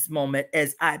in this moment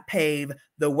as I pave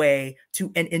the way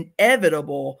to an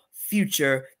inevitable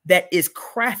future that is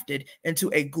crafted into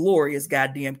a glorious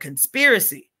goddamn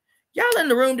conspiracy. Y'all in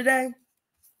the room today?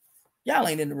 Y'all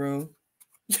ain't in the room.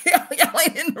 Y'all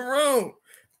ain't in the room.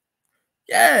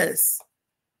 Yes.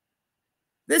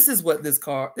 This is what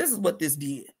this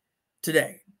did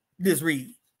today. This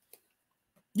read.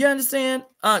 You understand?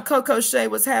 Coco Shay,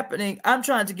 what's happening? I'm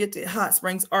trying to get to Hot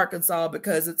Springs, Arkansas,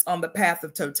 because it's on the path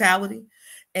of totality.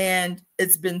 And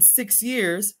it's been 6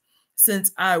 years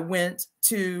since I went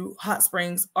to Hot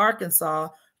Springs, Arkansas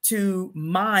to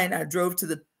mine. I drove to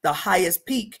the highest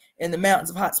peak in the mountains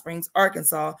of Hot Springs,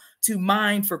 Arkansas, to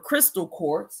mine for crystal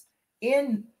quartz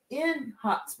in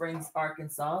Hot Springs,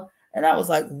 Arkansas. And I was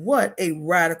like, what a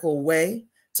radical way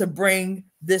to bring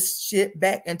this shit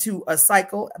back into a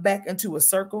cycle, back into a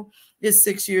circle. It's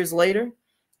 6 years later.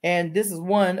 And this is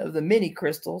one of the many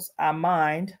crystals I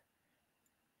mined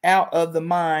out of the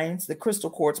mines, the crystal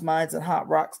quartz mines in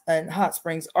Hot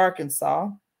Springs, Arkansas,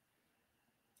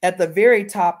 at the very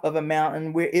top of a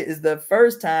mountain, where it is the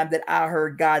first time that I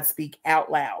heard God speak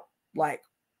out loud. Like,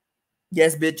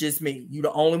 yes, bitch, it's me. You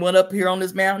the only one up here on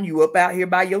this mountain. You up out here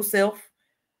by yourself.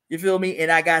 You feel me?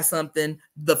 And I got something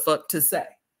the fuck to say.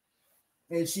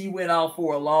 And she went on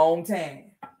for a long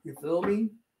time. You feel me?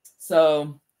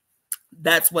 So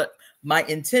that's what my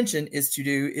intention is to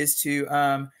do, is to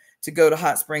go to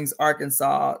Hot Springs,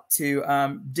 Arkansas,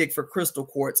 to dig for crystal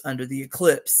quartz under the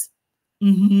eclipse.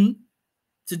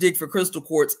 To dig for crystal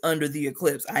quartz under the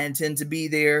eclipse. I intend to be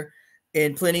there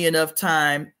in plenty enough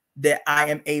time that I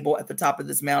am able at the top of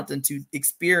this mountain to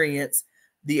experience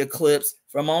the eclipse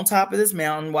from on top of this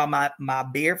mountain while my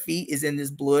bare feet is in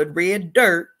this blood red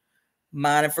dirt,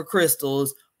 mining for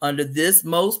crystals under this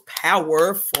most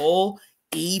powerful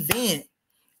event.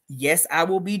 Yes, I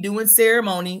will be doing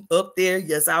ceremony up there.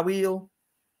 Yes, I will.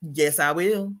 Yes, I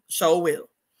will. Sure will.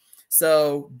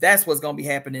 So that's what's going to be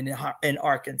happening in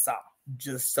Arkansas,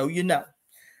 just so you know.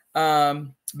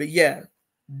 But yeah,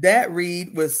 that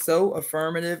read was so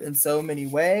affirmative in so many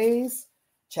ways.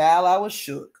 Child, I was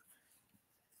shook.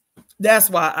 That's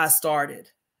why I started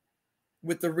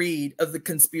with the read of the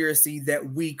conspiracy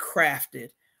that we crafted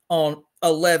on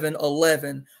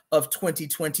 11/11 of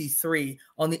 2023,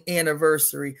 on the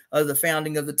anniversary of the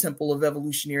founding of the Temple of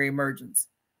Evolutionary Emergence.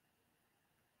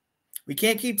 We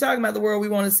can't keep talking about the world we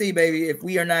want to see, baby, if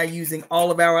we are not using all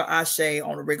of our ashe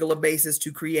on a regular basis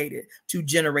to create it, to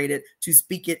generate it, to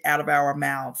speak it out of our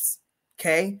mouths.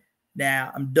 Okay?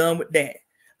 Now, I'm done with that.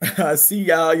 I see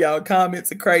y'all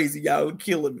comments are crazy. Y'all are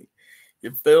killing me.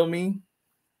 You feel me?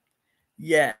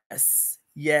 Yes.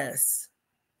 Yes.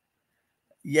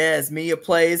 Yes, Mia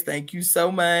Plays. Thank you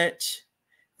so much.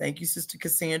 Thank you, Sister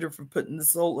Cassandra, for putting the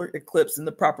solar eclipse in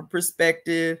the proper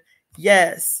perspective.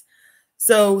 Yes.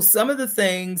 So some of the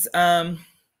things that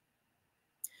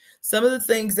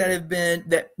have been,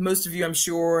 that most of you, I'm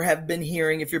sure, have been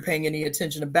hearing, if you're paying any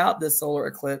attention about this solar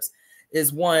eclipse,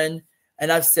 is one,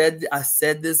 and I said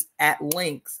this at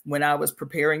length when I was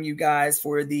preparing you guys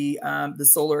for the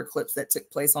solar eclipse that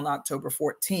took place on October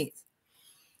 14th.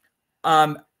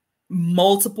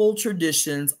 Multiple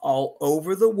traditions all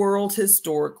over the world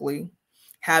historically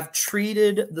have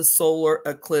treated the solar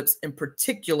eclipse in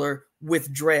particular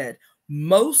with dread.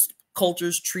 Most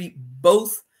cultures treat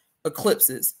both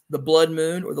eclipses, the blood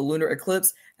moon or the lunar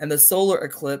eclipse and the solar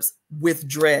eclipse, with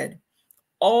dread.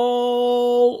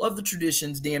 All of the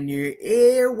traditions, damn near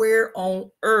everywhere on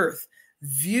earth,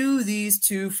 view these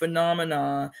two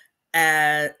phenomena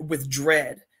with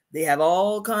dread. They have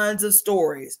all kinds of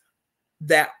stories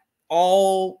that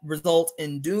all result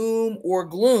in doom or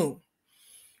gloom.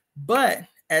 But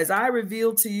as I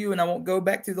revealed to you, and I won't go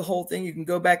back through the whole thing, you can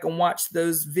go back and watch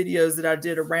those videos that I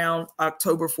did around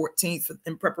October 14th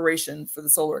in preparation for the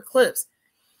solar eclipse.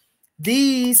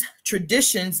 These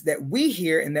traditions that we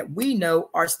hear and that we know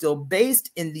are still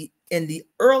based in the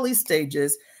early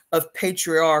stages of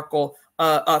patriarchal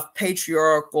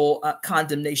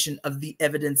condemnation of the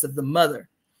evidence of the mother.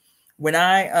 When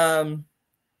I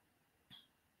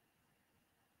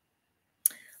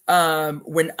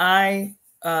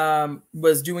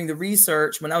was doing the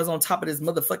research, when I was on top of this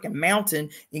motherfucking mountain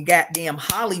in goddamn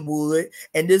Hollywood,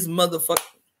 and this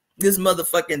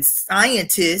motherfucking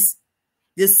scientist,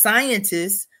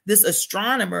 this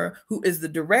astronomer who is the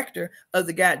director of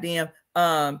the goddamn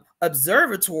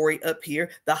observatory up here,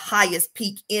 the highest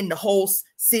peak in the whole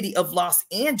city of Los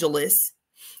Angeles,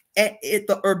 at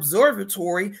the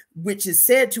observatory, which is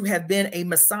said to have been a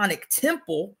Masonic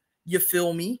temple, you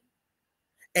feel me?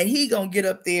 And he gonna get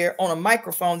up there on a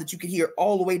microphone that you could hear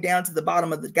all the way down to the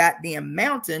bottom of the goddamn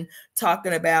mountain,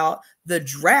 talking about the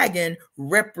dragon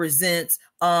represents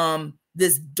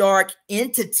this dark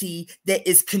entity that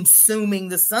is consuming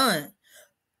the sun.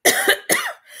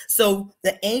 So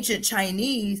the ancient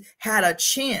Chinese had a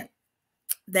chant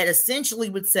that essentially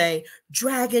would say,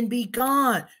 "Dragon be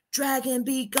gone, dragon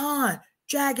be gone,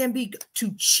 dragon be,"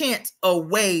 to chant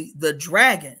away the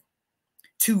dragon,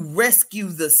 to rescue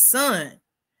the sun.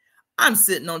 I'm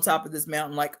sitting on top of this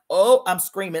mountain like, oh, I'm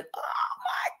screaming, oh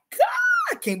my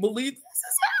God, I can't believe this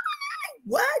is happening.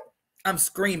 What? I'm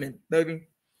screaming, baby.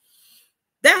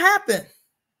 That happened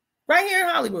right here in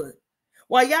Hollywood.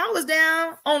 While y'all was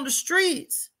down on the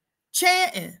streets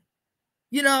chanting,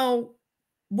 you know,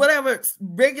 whatever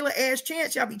regular ass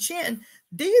chants y'all be chanting,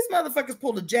 these motherfuckers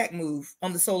pulled a jack move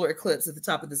on the solar eclipse at the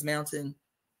top of this mountain,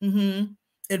 in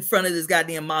front of this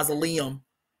goddamn mausoleum.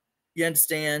 You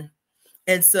understand?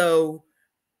 And so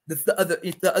the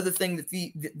other thing that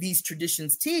these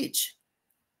traditions teach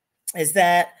is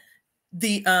that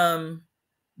the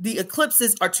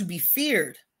eclipses are to be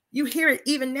feared. You hear it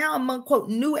even now among, quote,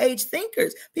 new age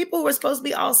thinkers, people who are supposed to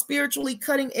be all spiritually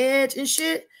cutting edge and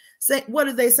shit. Say, what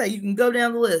do they say? You can go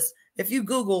down the list. If you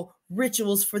Google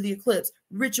rituals for the eclipse,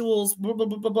 rituals, blah, blah,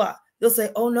 blah, blah, blah, they'll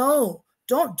say, oh no,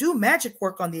 don't do magic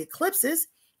work on the eclipses.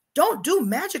 Don't do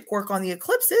magic work on the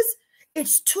eclipses.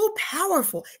 It's too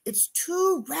powerful. It's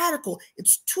too radical.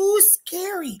 It's too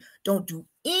scary. Don't do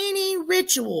any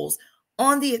rituals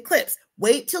on the eclipse.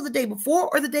 Wait till the day before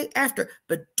or the day after,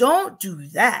 but don't do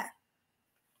that.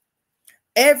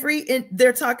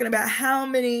 They're talking about how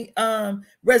many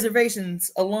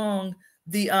reservations along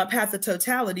the path of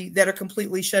totality that are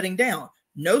completely shutting down.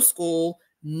 No school,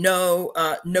 no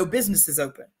businesses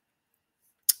open.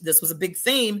 This was a big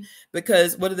theme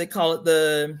because, what do they call it?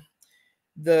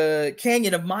 The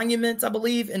Canyon of Monuments, I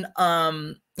believe, in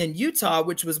Utah,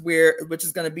 which is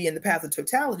going to be in the path of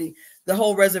totality. The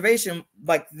whole reservation,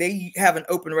 like, they have an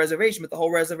open reservation, but the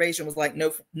whole reservation was like,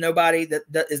 nobody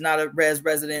that is not a res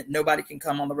resident, nobody can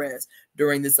come on the res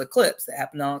during this eclipse that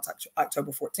happened on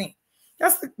October 14th.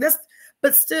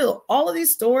 But still, all of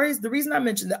these stories, the reason I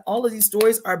mentioned that all of these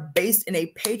stories are based in a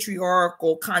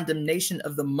patriarchal condemnation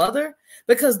of the mother,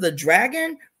 because the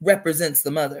dragon represents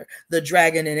the mother. The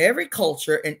dragon in every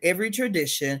culture and every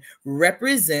tradition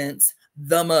represents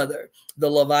the mother. The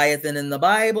Leviathan in the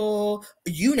Bible,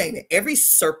 you name it, every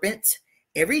serpent,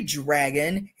 every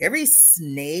dragon, every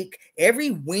snake, every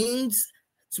winged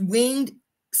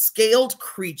scaled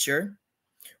creature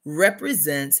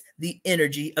represents the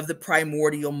energy of the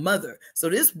primordial mother. So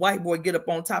this white boy get up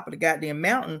on top of the goddamn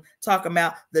mountain talking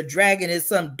about the dragon is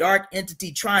some dark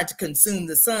entity trying to consume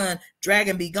the sun,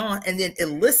 dragon be gone, and then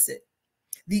elicit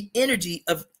the energy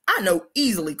of, I know,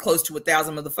 easily close to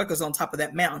 1,000 motherfuckers on top of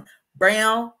that mountain.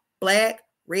 Brown, black,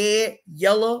 red,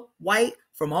 yellow, white,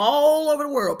 from all over the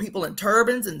world. People in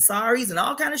turbans and saris and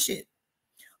all kind of shit.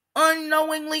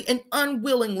 Unknowingly and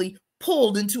unwillingly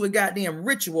pulled into a goddamn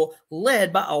ritual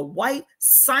led by a white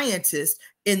scientist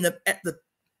at the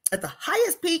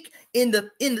highest peak in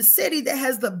the city that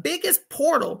has the biggest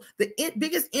portal, the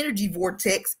biggest energy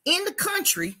vortex in the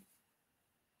country,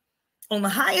 on the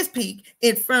highest peak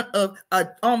in front of a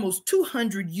almost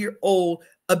 200-year-old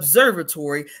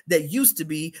observatory that used to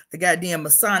be a goddamn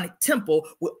Masonic temple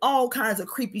with all kinds of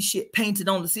creepy shit painted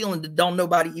on the ceiling that don't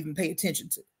nobody even pay attention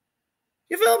to.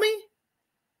 You feel me?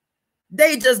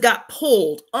 They just got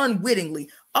pulled unwittingly.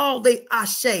 All they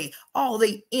ashe, all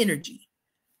they energy,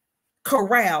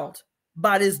 corralled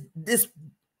by this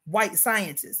white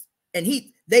scientist. And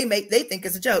they think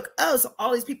it's a joke. Oh, so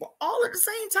all these people all at the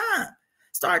same time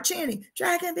start chanting,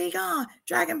 dragon be gone,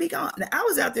 dragon be gone. Now, I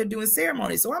was out there doing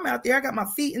ceremonies. So I'm out there. I got my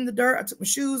feet in the dirt. I took my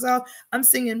shoes off. I'm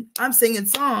singing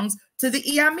songs to the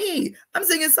Iami. I'm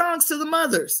singing songs to the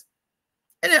mothers.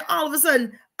 And then all of a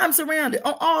sudden, I'm surrounded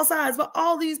on all sides by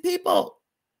all these people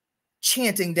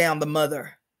chanting down the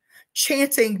mother,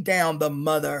 chanting down the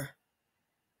mother,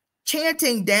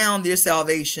 chanting down their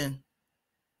salvation,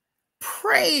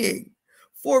 praying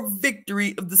for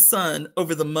victory of the son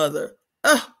over the mother.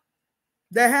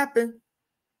 That happened.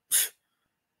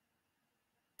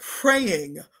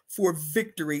 Praying for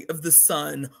victory of the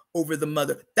son over the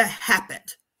mother. That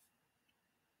happened.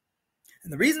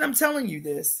 And the reason I'm telling you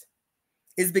this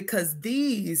is because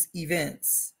these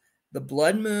events, the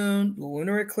blood moon, the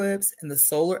lunar eclipse, and the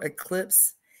solar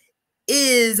eclipse,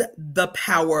 is the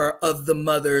power of the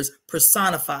mothers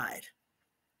personified.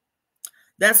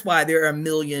 That's why there are a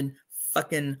million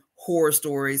fucking horror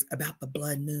stories about the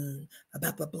blood moon,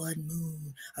 about the blood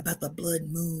moon, about the blood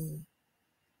moon.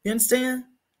 You understand?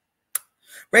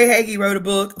 Ray Hagee wrote a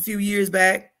book a few years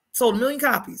back, sold 1 million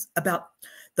copies, about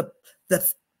the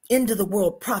end of the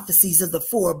world prophecies of the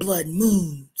 4 blood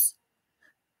moons.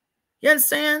 You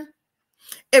understand?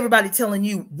 Everybody telling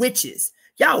you witches.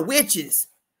 Y'all witches.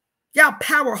 Y'all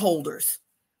power holders.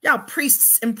 Y'all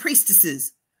priests and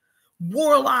priestesses.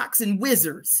 Warlocks and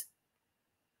wizards.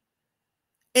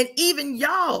 And even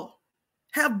y'all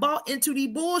have bought into the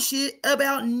bullshit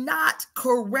about not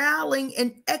corralling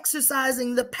and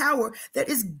exercising the power that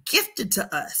is gifted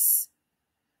to us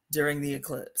during the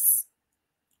eclipse.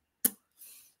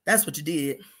 That's what you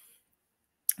did.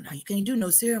 Now you can't do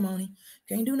no ceremony.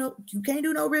 You can't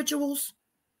do no rituals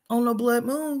on no blood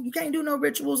moon. You can't do no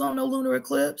rituals on no lunar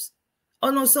eclipse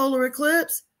or no solar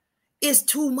eclipse. It's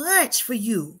too much for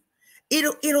you.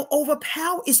 It'll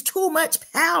overpower. It's too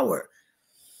much power.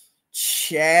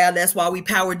 Child, that's why we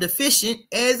power deficient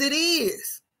as it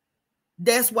is.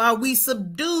 That's why we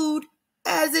subdued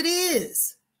as it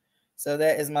is. So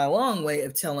that is my long way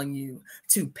of telling you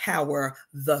to power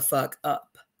the fuck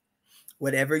up.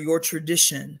 Whatever your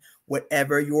tradition,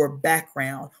 whatever your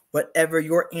background, whatever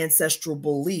your ancestral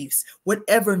beliefs,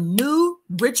 whatever new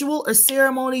ritual or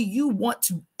ceremony you want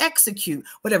to execute,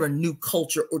 whatever new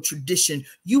culture or tradition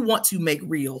you want to make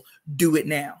real, do it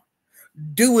now.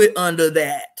 Do it under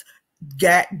that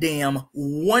goddamn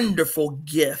wonderful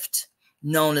gift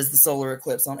known as the solar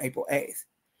eclipse on April 8th.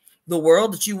 The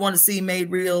world that you want to see made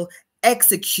real,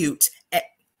 execute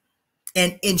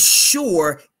and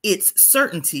ensure its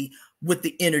certainty with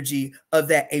the energy of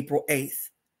that April 8th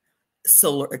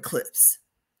solar eclipse.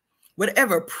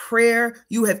 Whatever prayer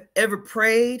you have ever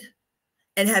prayed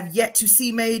and have yet to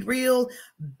see made real,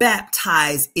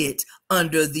 baptize it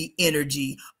under the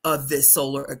energy of this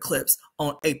solar eclipse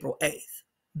on April 8th.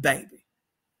 Baby,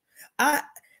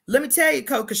 let me tell you,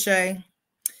 Coca Shay,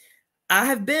 I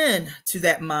have been to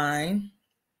that mine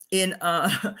in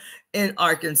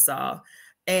Arkansas,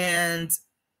 and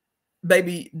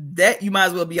baby, that you might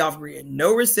as well be off grid.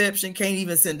 No reception, can't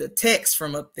even send a text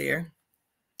from up there.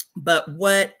 But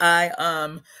what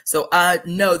so I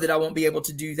know that I won't be able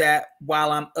to do that while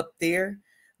I'm up there.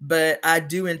 but I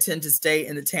do intend to stay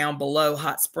in the town below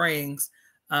Hot Springs,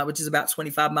 which is about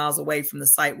 25 miles away from the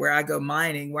site where I go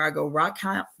mining, where I go rock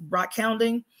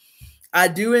hounding. I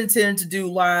do intend to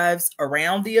do lives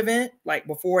around the event, like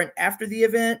before and after the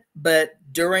event, but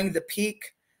during the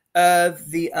peak of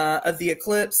the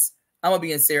eclipse, I'm gonna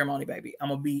be in ceremony, baby. I'm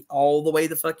gonna be all the way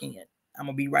the fuck in. I'm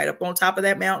gonna be right up on top of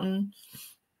that mountain,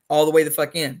 all the way the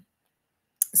fuck in.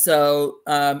 So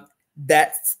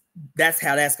that's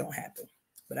how that's gonna happen.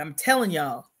 But I'm telling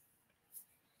y'all,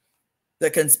 the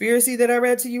conspiracy that I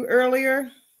read to you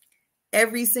earlier,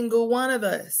 every single one of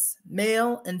us,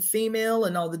 male and female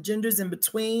and all the genders in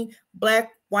between,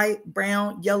 black, white,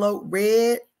 brown, yellow,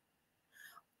 red,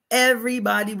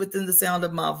 everybody within the sound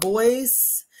of my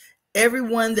voice,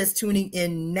 everyone that's tuning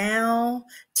in now,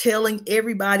 telling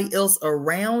everybody else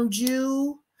around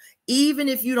you, even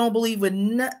if you don't believe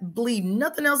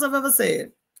nothing else I've ever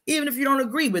said, even if you don't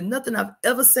agree with nothing I've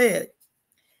ever said,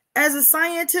 as a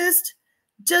scientist,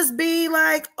 just be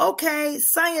like, okay,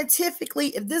 scientifically,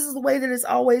 if this is the way that it's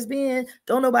always been,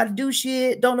 don't nobody do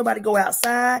shit, don't nobody go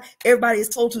outside, everybody is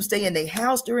told to stay in their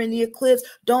house during the eclipse,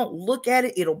 don't look at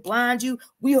it, it'll blind you.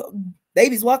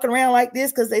 Babies walking around like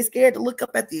this because they scared to look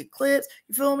up at the eclipse,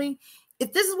 you feel me?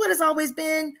 If this is what it's always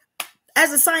been,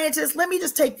 as a scientist, let me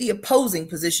just take the opposing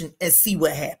position and see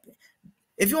what happens.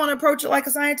 If you want to approach it like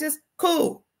a scientist,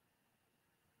 cool.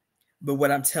 But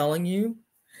what I'm telling you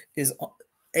is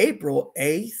April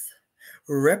 8th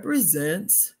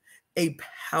represents a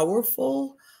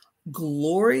powerful,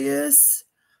 glorious,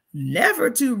 never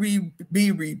to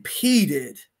be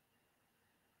repeated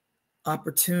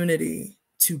opportunity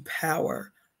to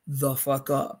power the fuck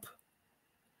up.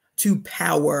 To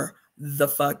power the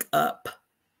fuck up,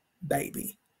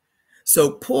 baby.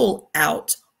 So pull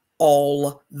out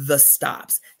all the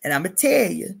stops. And I'm going to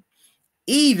tell you,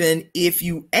 even if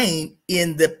you ain't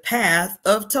in the path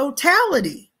of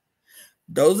totality.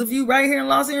 Those of you right here in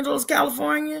Los Angeles,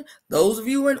 California, those of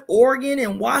you in Oregon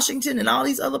and Washington and all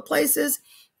these other places,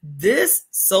 this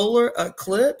solar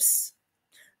eclipse,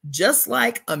 just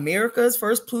like America's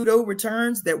first Pluto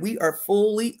returns that we are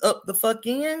fully up the fuck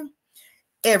in,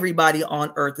 everybody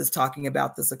on Earth is talking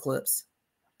about this eclipse.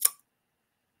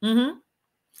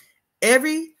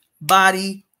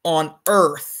 Everybody on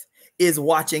Earth is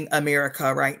watching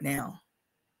America right now.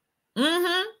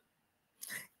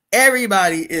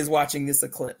 Everybody is watching this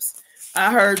eclipse.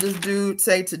 I heard this dude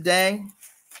say today,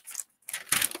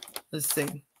 let's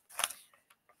see,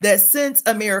 that since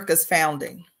America's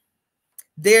founding,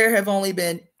 there have only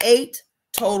been 8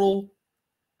 total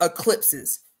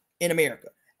eclipses in America.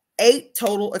 8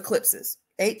 total eclipses,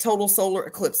 8 total solar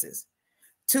eclipses.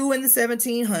 2 in the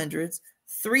 1700s,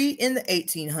 3 in the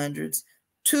 1800s,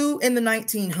 2 in the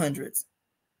 1900s.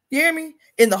 You hear me?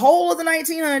 In the whole of the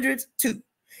 1900s, 2.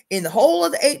 In the whole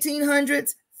of the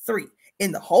 1800s, 3.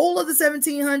 In the whole of the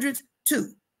 1700s,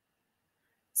 2.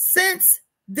 Since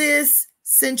this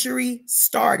century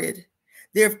started,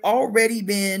 there have already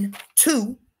been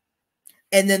 2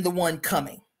 and then the one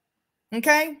coming.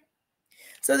 Okay?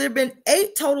 So there have been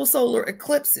 8 total solar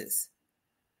eclipses.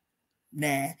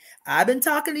 Nah, I've been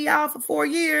talking to y'all for 4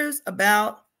 years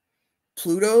about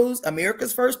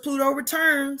America's first Pluto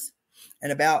returns,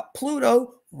 and about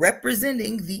Pluto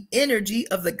representing the energy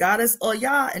of the goddess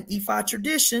Oya in Ifa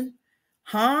tradition.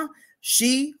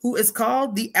 She who is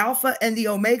called the Alpha and the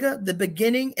Omega, the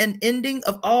beginning and ending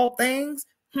of all things.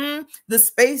 The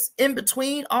space in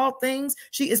between all things.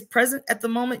 She is present at the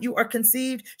moment you are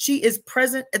conceived. She is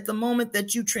present at the moment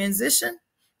that you transition.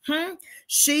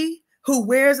 She who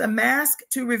wears a mask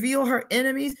to reveal her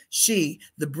enemies. She,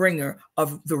 the bringer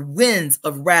of the winds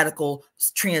of radical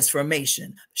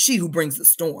transformation. She who brings the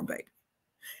storm, baby.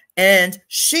 And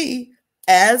she,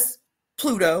 as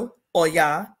Pluto,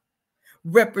 Oya,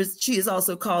 she is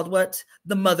also called what?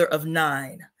 The mother of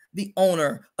 9, the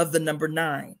owner of the number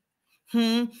 9,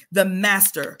 the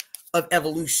master of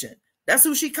evolution. That's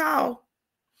who she called.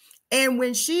 And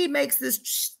when she makes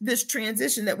this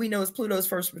transition that we know is Pluto's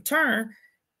first return,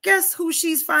 guess who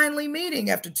she's finally meeting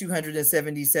after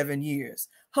 277 years?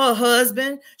 Her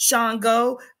husband,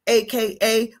 Shango,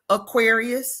 aka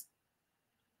Aquarius.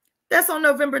 That's on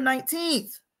November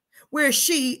 19th, where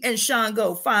she and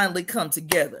Shango finally come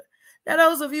together. Now,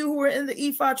 those of you who are in the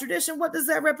Ifa tradition, what does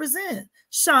that represent?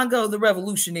 Shango, the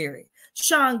revolutionary.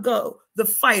 Shango, the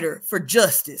fighter for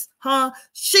justice.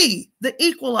 She, the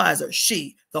equalizer.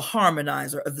 She, the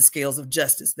harmonizer of the scales of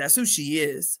justice. That's who she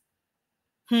is.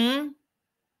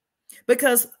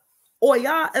 Because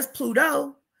Oya as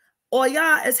Pluto,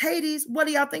 Oya as Hades, what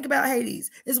do y'all think about Hades?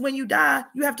 Is when you die,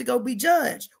 you have to go be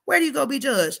judged. Where do you go be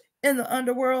judged? In the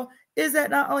underworld. Is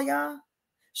that not Oya?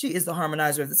 She is the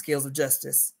harmonizer of the scales of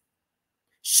justice.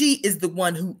 She is the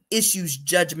one who issues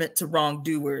judgment to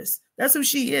wrongdoers. That's who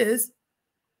she is.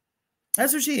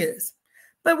 That's who she is.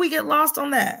 But we get lost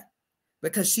on that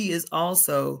because she is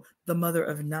also the mother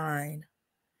of 9,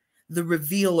 the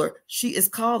revealer. She is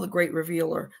called the great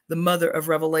revealer, the mother of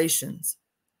revelations.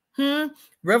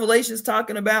 Revelations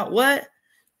talking about what?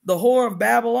 The whore of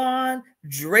Babylon,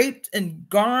 draped in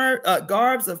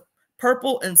garbs of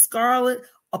purple and scarlet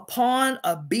upon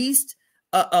a beast,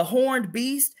 a horned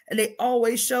beast. And they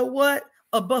always show what?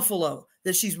 A buffalo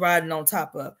that she's riding on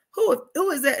top of.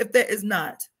 Who is that if that is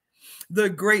not the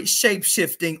great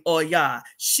shape-shifting Oya,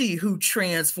 she who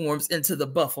transforms into the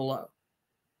buffalo?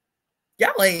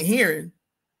 Y'all ain't hearing.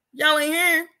 Y'all ain't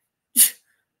hearing.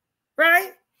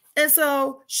 Right? And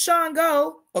so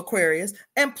Shango, Aquarius,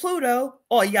 and Pluto,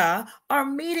 Oya, are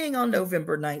meeting on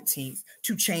November 19th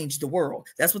to change the world.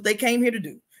 That's what they came here to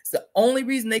do. It's the only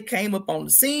reason they came up on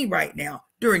the scene right now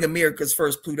during America's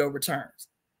first Pluto returns.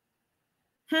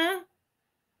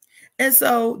 And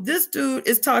so this dude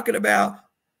is talking about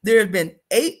there have been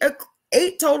eight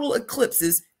total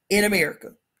eclipses in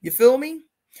America. You feel me?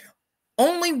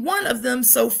 Only one of them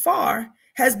so far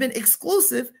has been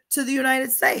exclusive to the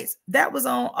United States. That was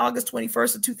on August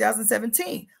 21st of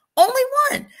 2017. Only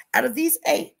one out of these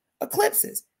 8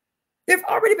 eclipses. There have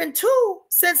already been 2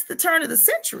 since the turn of the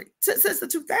century, since the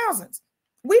 2000s.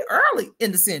 We're early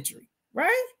in the century,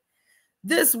 right?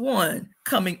 This one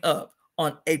coming up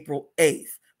on April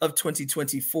 8th of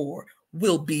 2024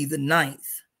 will be the 9th.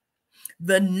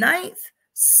 The 9th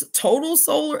total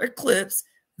solar eclipse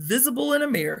visible in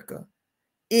America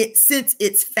since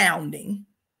its founding.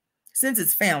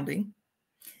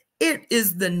 It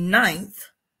is the 9th,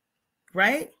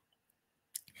 right?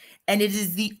 And it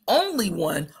is the only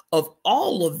one of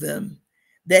all of them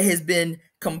that has been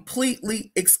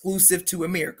completely exclusive to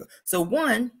America. So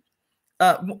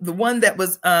the one that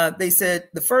was, they said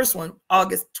the first one,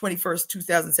 August 21st,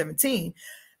 2017,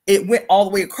 it went all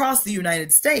the way across the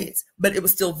United States, but it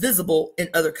was still visible in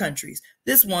other countries.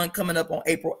 This one coming up on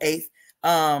April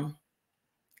 8th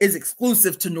is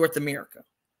exclusive to North America.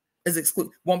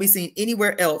 Won't be seen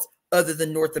anywhere else other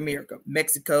than North America,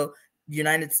 Mexico,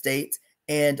 United States,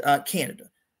 and Canada.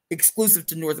 Exclusive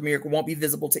to North America, won't be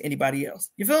visible to anybody else.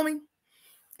 You feel me?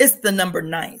 It's the number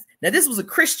 9th. Now, this was a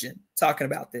Christian talking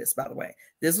about this, by the way.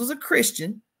 This was a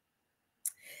Christian.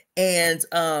 And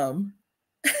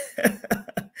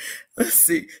let's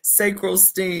see, sacral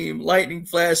steam, lightning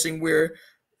flashing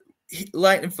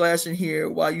here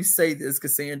while you say this,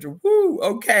 Cassandra. Woo,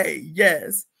 okay,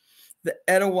 yes. The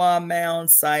Etowah Mound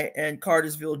site in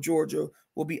Cartersville, Georgia,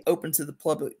 will be open to the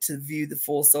public to view the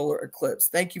full solar eclipse.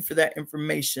 Thank you for that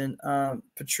information,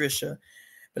 Patricia.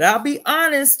 But I'll be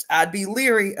honest, I'd be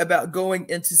leery about going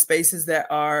into spaces that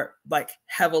are like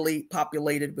heavily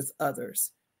populated with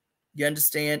others. You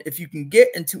understand? If you can get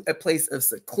into a place of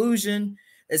seclusion,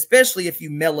 especially if you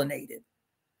melanated.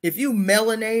 If you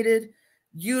melanated,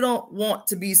 you don't want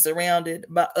to be surrounded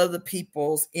by other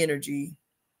people's energy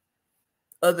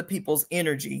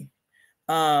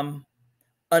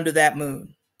under that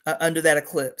moon, under that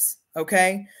eclipse.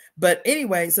 Okay. But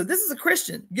anyway, so this is a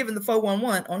Christian giving the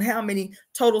 411 on how many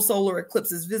total solar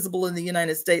eclipses visible in the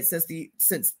United States since the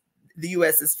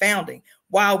U.S.'s founding,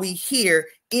 while we here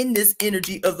in this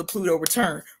energy of the Pluto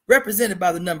return, represented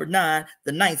by the number 9,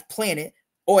 the 9th planet,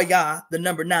 Oya, the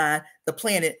number 9, the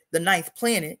planet, the 9th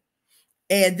planet.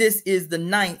 And this is the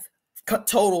 9th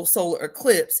total solar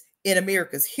eclipse in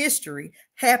America's history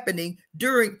happening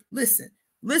during, listen.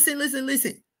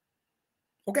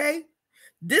 Okay.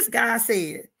 This guy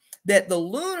said that the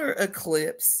lunar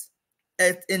eclipse,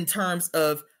 in terms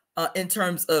of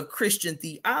Christian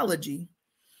theology,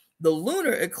 the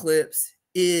lunar eclipse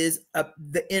is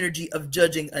the energy of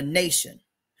judging a nation.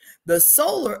 The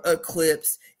solar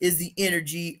eclipse is the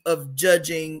energy of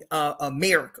judging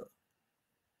America,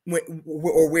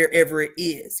 or wherever it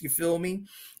is. You feel me?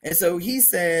 And so he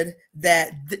said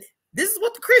that this is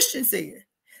what the Christian said,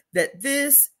 that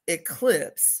this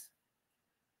eclipse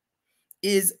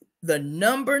is the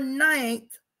number 9th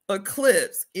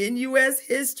eclipse in U.S.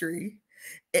 history.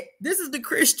 This is the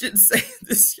Christian saying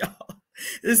this, y'all.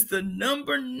 It's the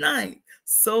number 9th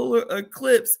solar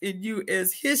eclipse in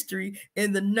U.S. history,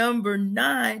 and the number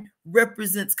 9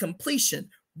 represents completion,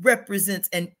 represents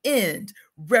an end,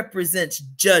 represents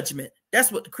judgment.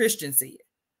 That's what the Christian said.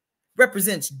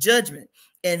 Represents judgment.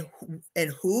 And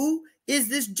who is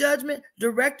this judgment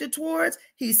directed towards?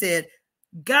 He said,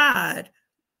 God,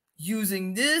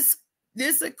 using this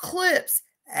eclipse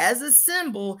as a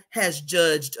symbol, has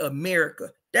judged America.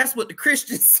 That's what the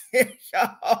Christians said,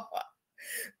 y'all.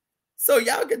 So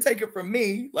y'all can take it from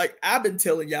me, like I've been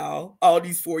telling y'all all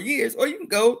these 4 years, or you can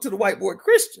go to the whiteboard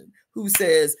Christian who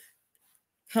says,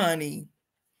 honey,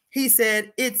 he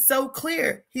said, it's so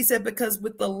clear. He said, because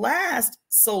with the last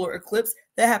solar eclipse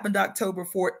that happened October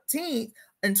 14th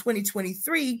in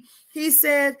 2023, he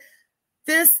said,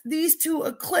 these two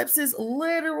eclipses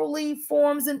literally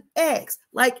forms an X,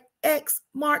 like X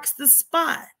marks the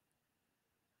spot.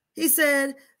 He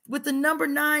said, with the number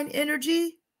 9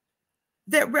 energy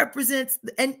that represents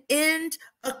an end,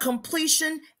 a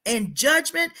completion, and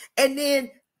judgment, and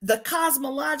then the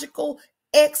cosmological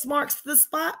X marks the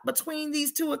spot between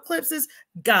these two eclipses,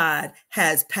 God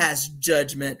has passed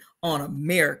judgment on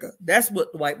America. That's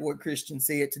what the whiteboard Christian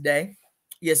said today.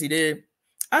 Yes, he did.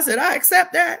 I said, I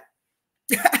accept that.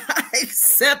 I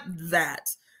accept that.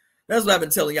 That's what I've been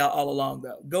telling y'all all along,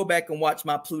 though. Go back and watch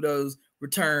my Pluto's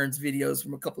returns videos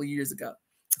from a couple of years ago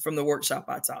from the workshop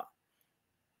I taught.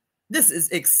 This is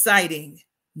exciting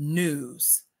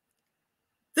news.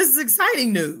 This is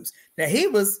exciting news. Now, he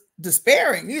was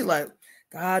despairing. He's like,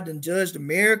 God done judged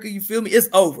America. You feel me? It's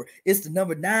over. It's the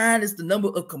number 9. It's the number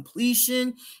of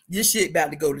completion. This shit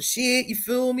about to go to shit. You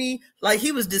feel me? Like,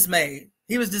 he was dismayed.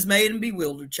 He was dismayed and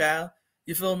bewildered, child.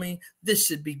 You feel me? This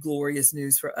should be glorious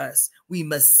news for us. We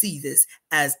must see this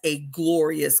as a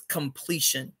glorious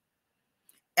completion,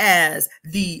 as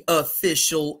the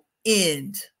official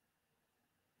end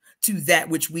to that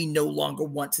which we no longer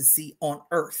want to see on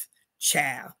earth,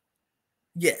 child.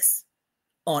 Yes,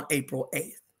 on April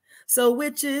 8th. So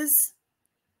witches,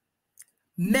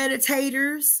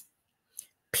 meditators,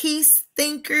 peace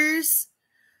thinkers,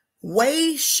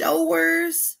 way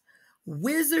showers,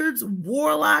 wizards,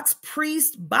 warlocks,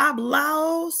 priests,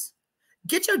 babalaos,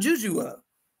 get your juju up.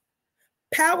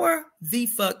 Power the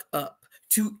fuck up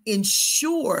to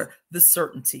ensure the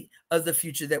certainty of the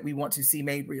future that we want to see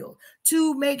made real,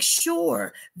 to make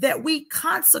sure that we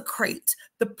consecrate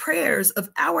the prayers of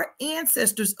our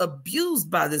ancestors abused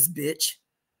by this bitch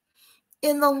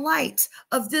in the light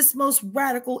of this most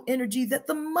radical energy that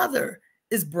the mother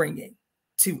is bringing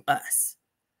to us,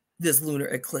 this lunar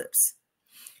eclipse.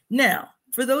 Now,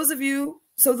 for those of you,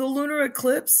 so the solar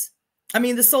eclipse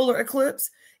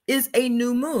is a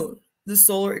new moon. The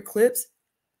solar eclipse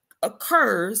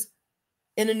occurs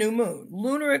in a new moon.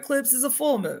 Lunar eclipse is a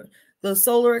full moon. The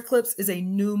solar eclipse is a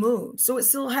new moon. So it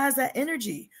still has that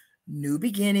energy. New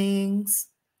beginnings,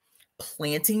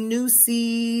 planting new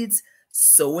seeds,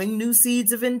 sowing new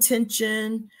seeds of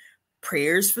intention,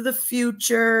 prayers for the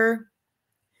future,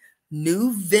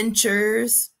 new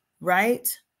ventures, right?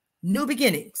 New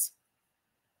beginnings.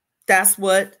 That's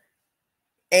what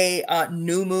a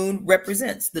new moon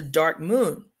represents, the dark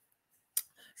moon.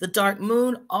 The dark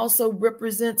moon also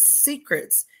represents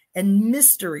secrets and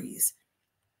mysteries.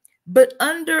 But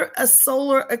under a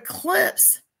solar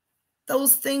eclipse,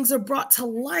 those things are brought to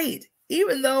light.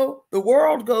 Even though the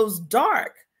world goes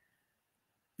dark,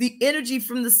 the energy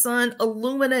from the sun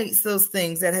illuminates those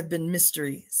things that have been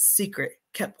mystery, secret,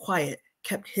 kept quiet,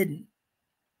 kept hidden.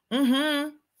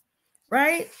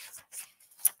 Right?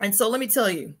 And so let me tell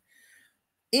you,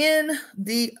 in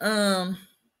the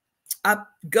I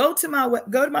go to my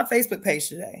Facebook page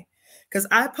today, because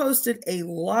I posted a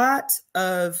lot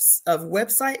of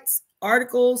websites,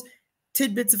 articles,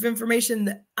 tidbits of information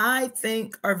that I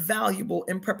think are valuable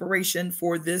in preparation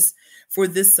for this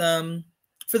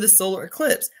solar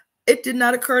eclipse. It did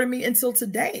not occur to me until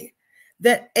today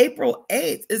that April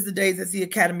 8th is the day that the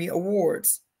Academy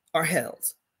Awards are held,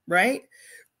 right?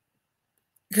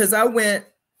 Because I went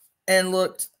and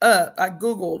looked up, I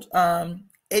Googled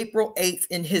April 8th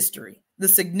in history, the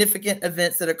significant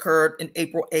events that occurred in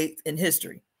April 8th in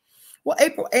history. Well,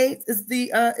 April 8th is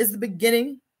the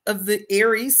beginning of the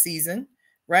Aries season,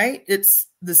 right? It's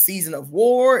the season of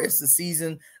war. It's the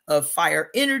season of fire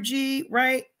energy,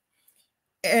 right?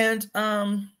 And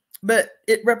but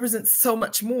it represents so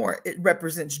much more. It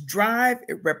represents drive.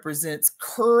 It represents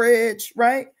courage,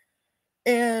 right?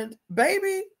 And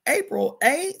baby, April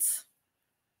 8th,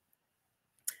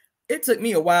 it took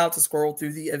me a while to scroll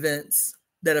through the events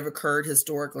that have occurred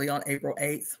historically on April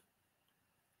 8th.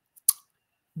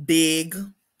 Big,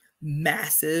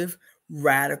 massive,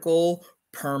 radical,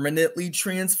 permanently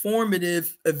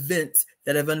transformative events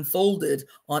that have unfolded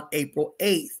on April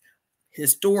 8th.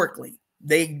 Historically,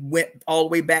 they went all the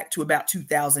way back to about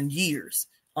 2,000 years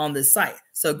on this site.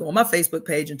 So go on my Facebook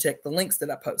page and check the links that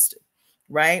I posted,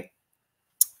 right?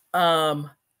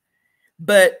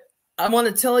 But I want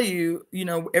to tell you,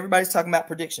 everybody's talking about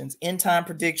predictions, end time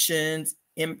predictions.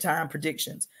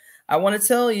 I want to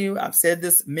tell you, I've said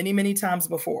this many, many times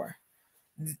before.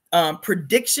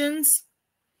 Predictions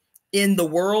in the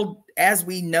world as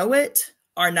we know it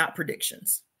are not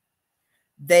predictions.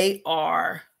 They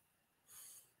are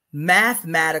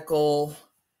mathematical,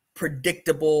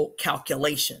 predictable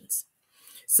calculations.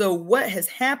 So what has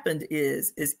happened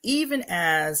is even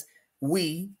as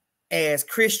we, as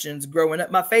Christians growing up,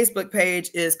 my Facebook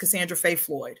page is Cassandra Faye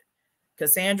Floyd.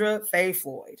 Cassandra Faye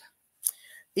Floyd.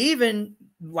 Even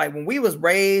like when we was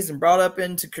raised and brought up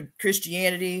into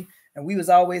Christianity, and we was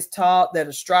always taught that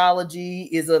astrology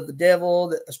is of the devil,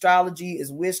 that astrology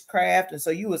is witchcraft. And so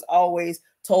you was always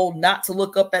told not to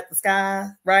look up at the sky,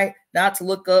 right? Not to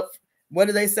look up. What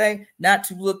do they say? Not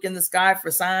to look in the sky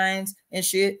for signs and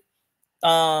shit.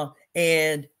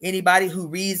 And anybody who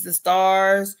reads the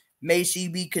stars, may she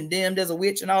be condemned as a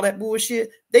witch and all that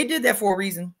bullshit. They did that for a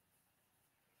reason.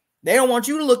 They don't want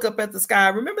you to look up at the sky.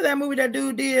 Remember that movie that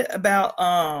dude did about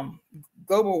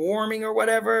global warming or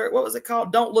whatever? What was it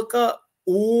called? Don't Look Up.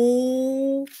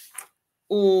 Ooh.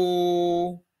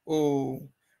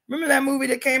 Remember that movie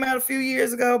that came out a few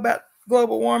years ago about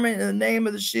global warming? And the name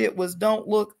of the shit was Don't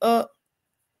Look Up.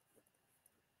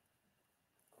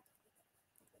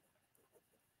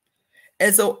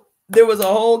 And so there was a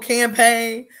whole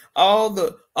campaign. All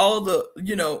the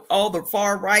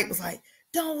far right was like,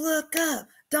 don't look up,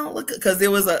 don't look up, because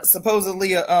there was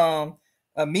supposedly a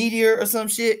meteor or some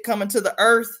shit coming to the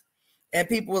earth, and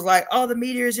people was like, oh, the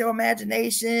meteor is your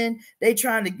imagination. They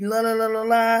trying to la la la la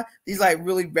la. These like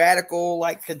really radical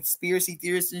like conspiracy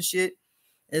theorists and shit.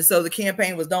 And so the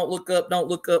campaign was don't look up, don't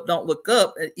look up, don't look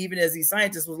up. And even as these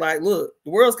scientists was like, look,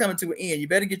 the world's coming to an end. You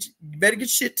better get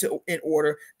shit in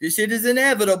order. This shit is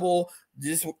inevitable.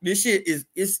 This shit is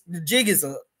the jig is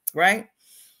up, right?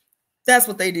 That's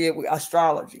what they did with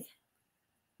astrology.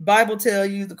 Bible tell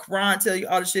you, the Quran tell you,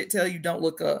 all the shit tell you, don't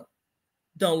look up.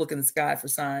 Don't look in the sky for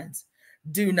signs.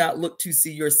 Do not look to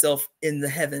see yourself in the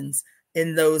heavens,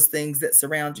 in those things that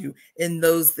surround you, in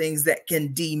those things that can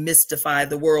demystify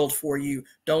the world for you.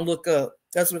 Don't look up.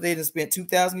 That's what they just spent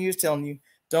 2,000 years telling you.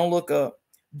 Don't look up.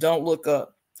 Don't look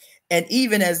up. And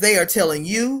even as they are telling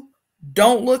you,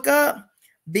 don't look up,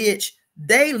 bitch,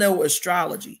 they know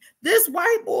astrology. This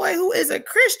white boy who is a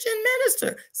Christian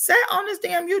minister sat on this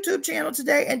damn YouTube channel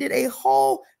today and did a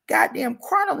whole goddamn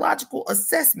chronological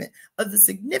assessment of the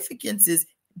significances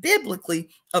biblically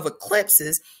of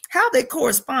eclipses, how they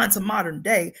correspond to modern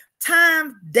day,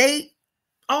 time, date,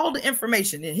 all the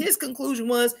information. And his conclusion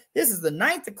was, this is the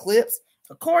 9th eclipse.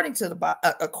 According to the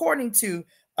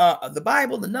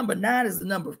Bible, the number 9 is the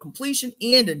number of completion,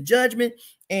 end, and judgment.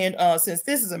 And since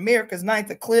this is America's 9th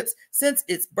eclipse, since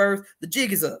its birth, the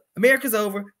jig is up. America's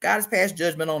over. God has passed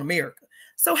judgment on America.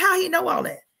 So how he know all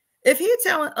that? If he's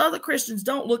telling other Christians,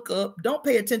 don't look up, don't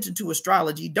pay attention to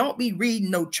astrology, don't be reading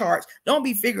no charts, don't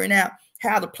be figuring out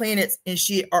how the planets and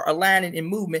shit are aligning in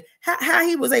movement, how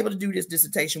he was able to do this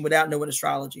dissertation without knowing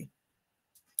astrology?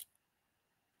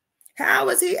 How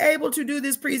was he able to do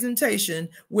this presentation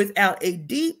without a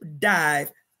deep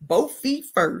dive, both feet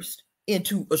first,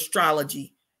 into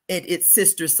astrology and its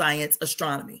sister science,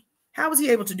 astronomy? How was he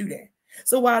able to do that?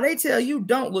 So while they tell you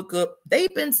don't look up,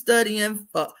 they've been studying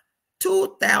for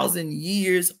 2,000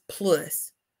 years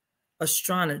plus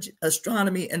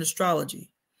astronomy and astrology,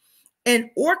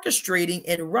 and orchestrating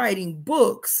and writing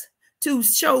books to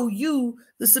show you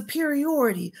the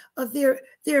superiority of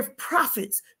their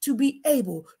prophets to be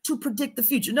able to predict the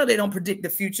future. No, they don't predict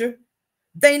the future.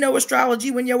 They know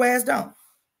astrology when your ass don't.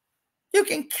 You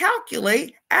can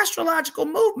calculate astrological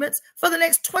movements for the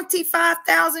next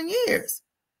 25,000 years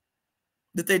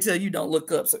that they tell you don't look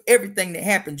up. So everything that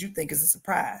happens, you think is a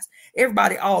surprise.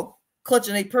 Everybody all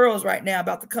clutching their pearls right now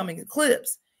about the coming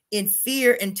eclipse in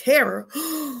fear and terror.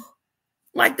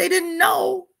 Like they didn't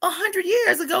know 100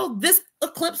 years ago this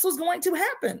eclipse was going to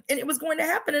happen. And it was going to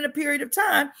happen in a period of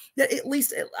time that at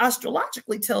least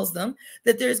astrologically tells them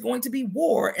that there's going to be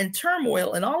war and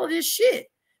turmoil and all of this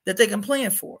shit that they can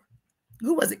plan for.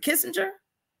 Who was it? Kissinger?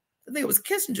 I think it was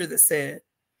Kissinger that said,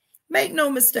 make no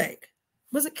mistake.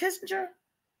 Was it Kissinger?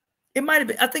 It might have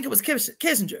been. I think it was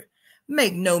Kissinger.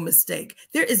 Make no mistake.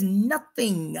 There is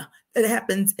nothing that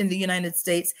happens in the United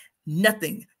States.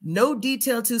 Nothing. No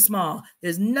detail too small.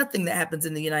 There's nothing that happens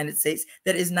in the United States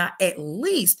that is not at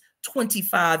least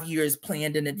 25 years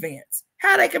planned in advance.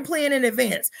 How they can plan in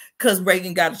advance? Because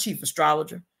Reagan got a chief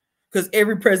astrologer. Because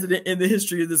every president in the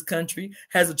history of this country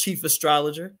has a chief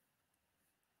astrologer.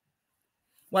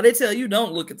 While they tell you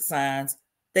don't look at the signs,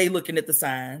 they looking at the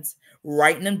signs,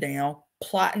 writing them down,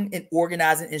 plotting and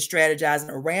organizing and strategizing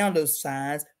around those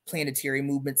signs, planetary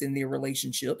movements in their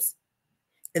relationships,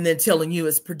 and then telling you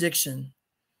it's prediction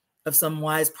of some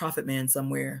wise prophet man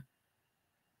somewhere.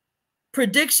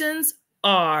 Predictions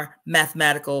are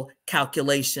mathematical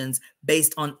calculations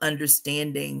based on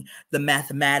understanding the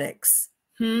mathematics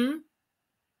of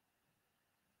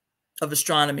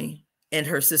astronomy and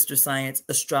her sister science,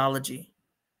 astrology.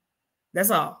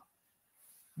 That's all.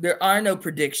 There are no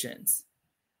predictions.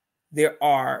 There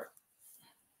are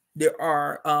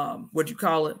what do you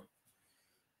call it?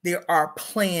 There are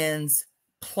plans,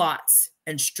 plots,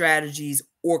 and strategies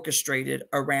orchestrated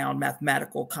around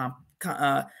mathematical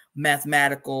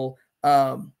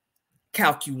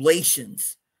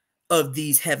calculations of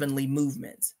these heavenly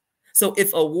movements. So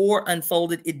if a war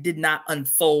unfolded, it did not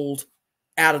unfold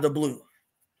out of the blue.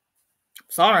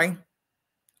 Sorry.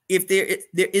 If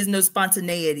there is no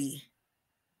spontaneity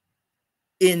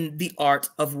in the art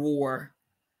of war.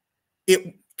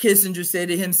 Kissinger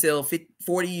said it himself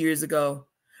 40 years ago.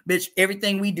 Bitch,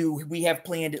 everything we do, we have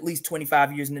planned at least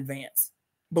 25 years in advance.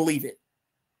 Believe it.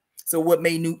 So what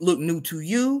may look new to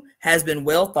you has been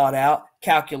well thought out,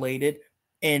 calculated,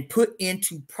 and put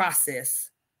into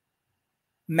process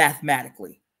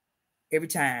mathematically. Every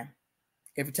time.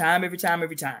 Every time, every time,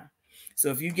 every time. So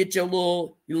if you get your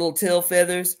little tail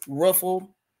feathers ruffled,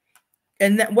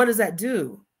 and that, what does that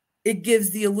do? It gives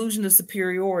the illusion of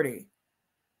superiority.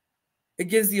 It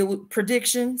gives the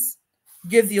predictions,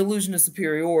 give the illusion of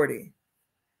superiority.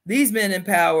 These men in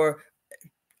power,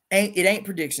 it ain't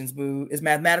predictions, boo. It's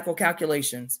mathematical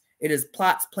calculations. It is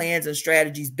plots, plans, and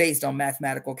strategies based on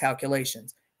mathematical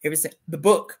calculations. The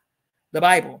book, the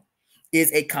Bible,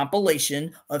 is a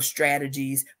compilation of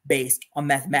strategies based on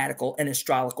mathematical and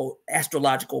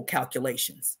astrological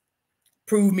calculations.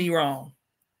 Prove me wrong.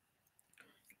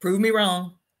 Prove me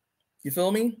wrong. You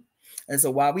feel me? And so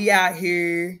while we out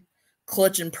here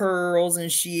clutching pearls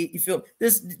and shit, you feel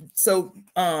this? So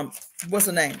what's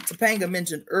the name? Topanga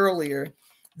mentioned earlier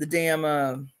the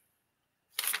damn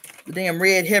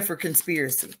red heifer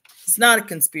conspiracy. It's not a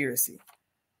conspiracy.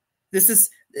 This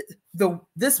is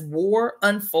this war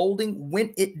unfolding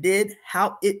when it did,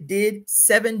 how it did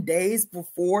 7 days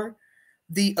before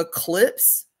the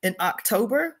eclipse in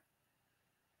October.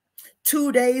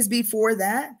 2 days before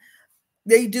that,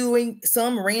 they doing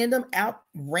some random out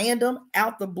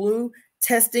the blue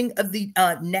testing of the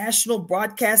national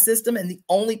broadcast system, and the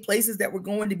only places that were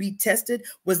going to be tested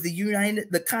was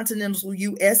the continental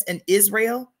U.S. and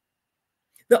Israel.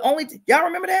 Y'all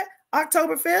remember that?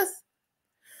 October 5th?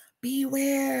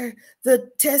 Beware the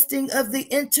testing of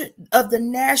the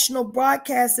national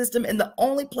broadcast system, and the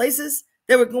only places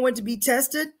that were going to be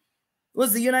tested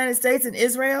was the United States and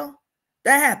Israel.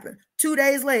 That happened 2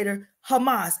 days later.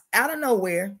 Hamas, out of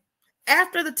nowhere,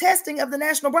 after the testing of the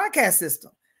national broadcast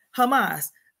system, Hamas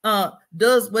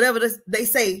does whatever they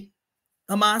say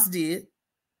Hamas did,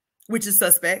 which is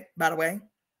suspect, by the way,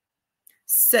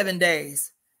 7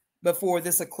 days before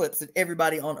this eclipse that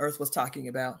everybody on earth was talking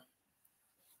about.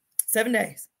 7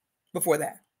 days before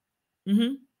that.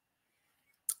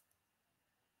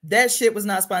 That shit was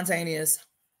not spontaneous.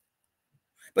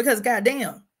 Because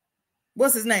goddamn,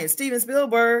 what's his name? Steven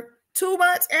Spielberg, 2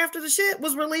 months after the shit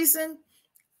was releasing.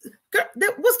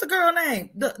 What's the girl name?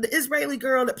 The Israeli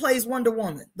girl that plays Wonder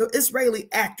Woman. The Israeli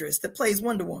actress that plays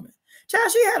Wonder Woman.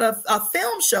 Child, she had a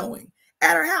film showing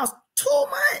at her house 2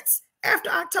 months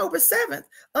after October 7th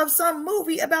of some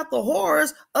movie about the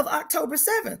horrors of October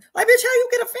 7th. Like, bitch, how you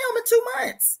get a film in 2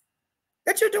 months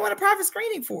that you're doing a private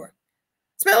screening for?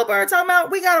 Spielberg talking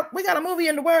about we got a movie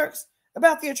in the works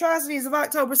about the atrocities of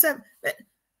October 7th.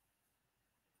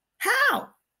 How?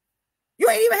 You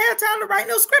ain't even had time to write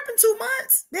no script in 2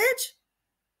 months, bitch.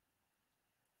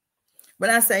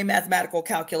 When I say mathematical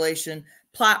calculation,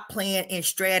 plot, plan, and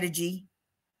strategy,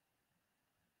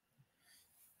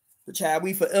 the child,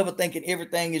 we forever thinking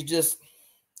everything is just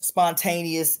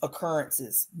spontaneous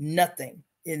occurrences. Nothing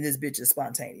in this bitch is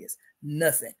spontaneous.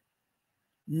 Nothing.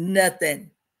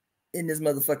 Nothing in this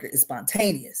motherfucker is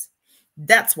spontaneous.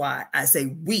 That's why I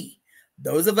say we,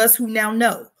 those of us who now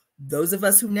know, those of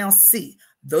us who now see,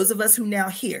 those of us who now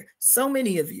hear, so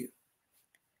many of you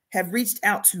have reached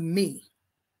out to me.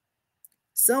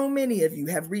 So many of you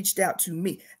have reached out to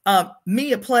me.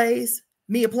 Mia plays.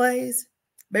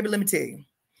 Baby, let me tell you.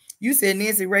 You said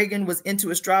Nancy Reagan was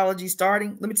into astrology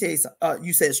starting. Let me tell you something.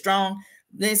 You said strong.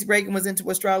 Nancy Reagan was into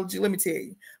astrology. Let me tell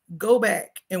you. Go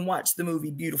back and watch the movie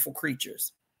Beautiful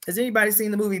Creatures. Has anybody seen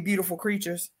the movie Beautiful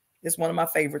Creatures? It's one of my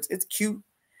favorites. It's cute.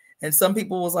 And some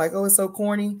people was like, oh, it's so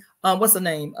corny. What's the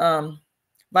name?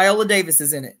 Viola Davis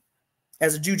is in it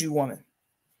as a juju woman.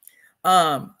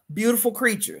 Beautiful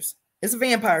Creatures. It's a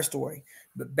vampire story.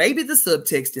 But baby, the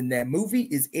subtext in that movie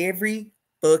is every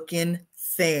fucking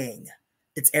thing.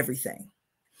 It's everything.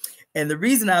 And the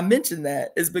reason I mention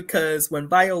that is because when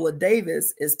Viola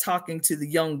Davis is talking to the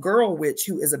young girl witch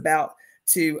who is about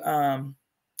to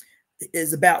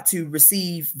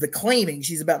receive the claiming,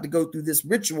 she's about to go through this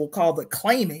ritual called the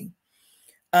claiming.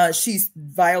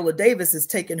 Viola Davis is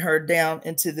taking her down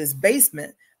into this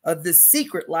basement of this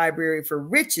secret library for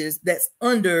riches that's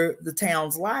under the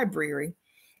town's library.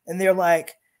 And they're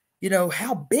like, you know,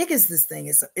 how big is this thing?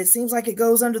 It seems like it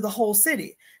goes under the whole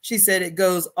city. She said it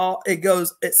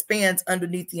spans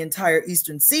underneath the entire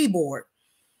eastern seaboard.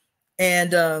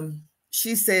 And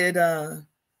she said the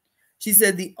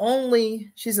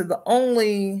only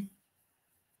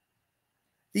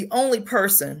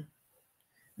person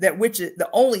that the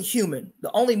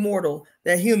only mortal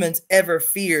that humans ever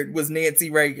feared was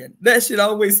Nancy Reagan. That shit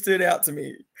always stood out to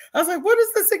me. I was like, what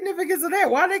is the significance of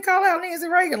that? Why they call out Nancy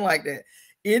Reagan like that?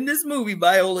 In this movie,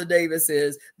 Viola Davis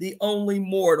says the only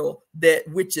mortal that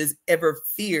witches ever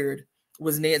feared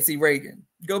was Nancy Reagan.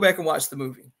 Go back and watch the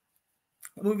movie.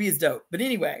 The movie is dope. But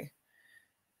anyway,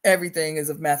 everything is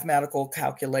of mathematical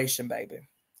calculation, baby.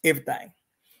 Everything.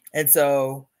 And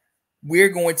so we're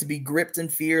going to be gripped in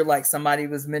fear, like somebody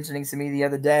was mentioning to me the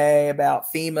other day about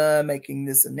FEMA making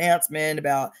this announcement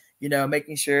about, you know,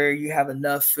 making sure you have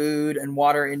enough food and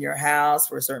water in your house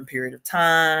for a certain period of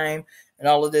time and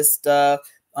all of this stuff.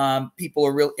 People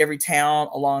are every town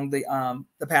along the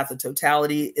path of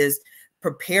totality is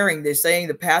preparing. They're saying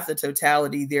the path of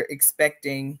totality, they're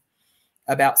expecting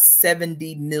about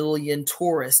 70 million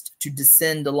tourists to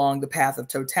descend along the path of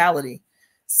totality.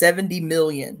 70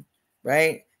 million,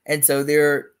 right? And so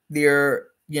they're, you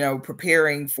know,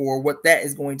 preparing for what that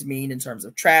is going to mean in terms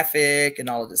of traffic and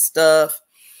all of this stuff.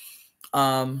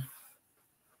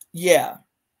 Yeah,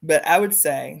 but I would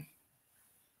say,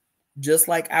 just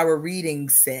like our reading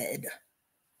said,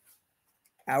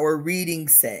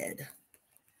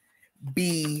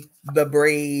 be the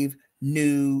brave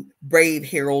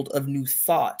herald of new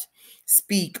thought.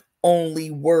 Speak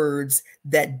only words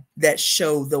that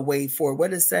show the way forward. What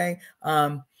does it say?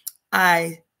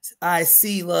 I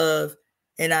see love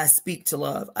and I speak to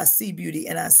love. I see beauty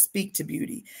and I speak to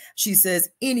beauty. She says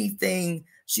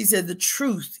the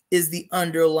truth is the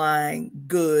underlying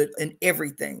good in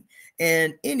everything.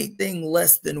 And anything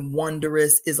less than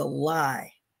wondrous is a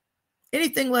lie.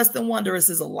 Anything less than wondrous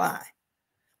is a lie.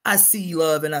 I see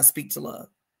love and I speak to love.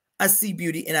 I see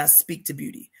beauty and I speak to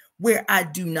beauty. Where I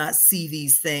do not see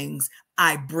these things,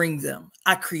 I bring them.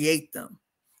 I create them.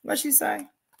 What'd she say?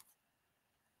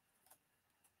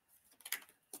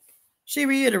 She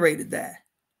reiterated that.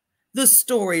 The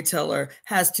storyteller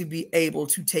has to be able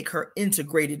to take her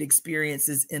integrated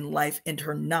experiences in life and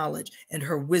her knowledge and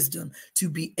her wisdom to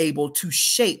be able to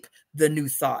shape the new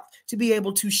thought, to be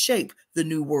able to shape the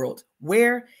new world.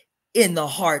 Where? In the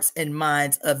hearts and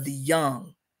minds of the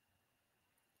young.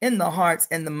 In the hearts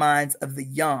and the minds of the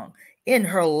young. In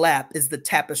her lap is the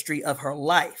tapestry of her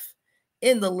life.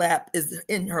 In her lap is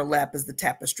the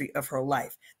tapestry of her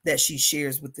life that she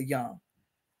shares with the young.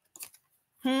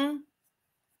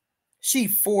 She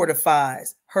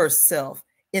fortifies herself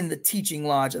in the teaching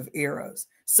lodge of Eros,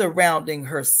 surrounding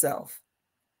herself.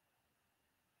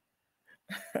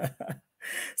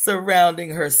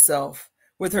 Surrounding herself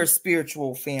with her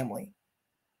spiritual family.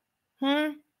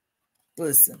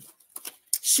 Listen,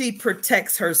 she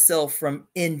protects herself from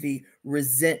envy,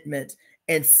 resentment,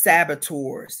 and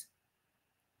saboteurs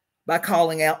by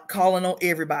calling on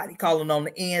everybody, calling on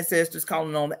the ancestors,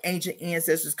 calling on the ancient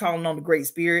ancestors, calling on the Great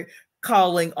Spirit,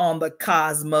 calling on the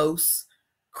cosmos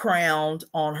crowned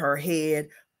on her head,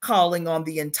 calling on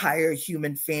the entire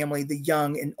human family, the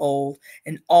young and old,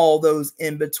 and all those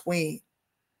in between.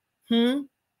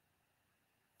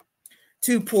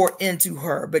 To pour into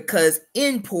her, because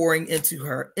in pouring into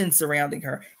her, in surrounding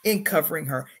her, in covering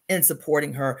her, in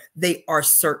supporting her, they are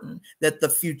certain that the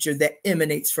future that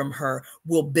emanates from her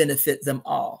will benefit them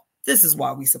all. This is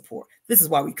why we support. This is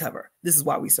why we cover. This is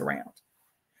why we surround.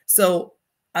 So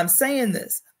I'm saying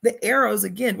this. The arrows,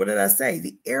 again, what did I say?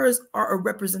 The arrows are a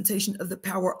representation of the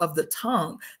power of the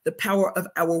tongue, the power of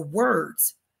our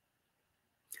words.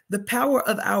 The power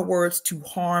of our words to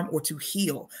harm or to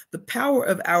heal, the power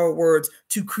of our words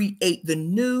to create the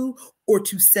new or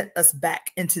to set us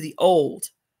back into the old,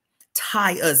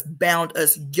 tie us, bound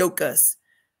us, yoke us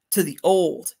to the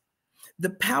old. The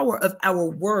power of our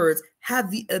words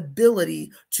have the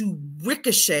ability to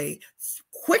ricochet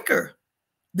quicker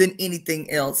than anything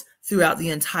else throughout the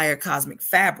entire cosmic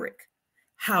fabric.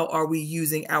 How are we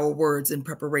using our words in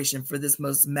preparation for this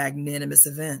most magnanimous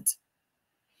event?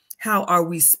 How are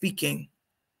we speaking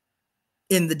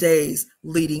in the days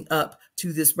leading up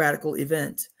to this radical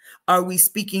event? Are we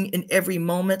speaking in every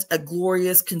moment a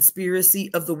glorious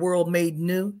conspiracy of the world made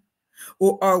new?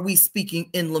 Or are we speaking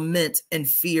in lament and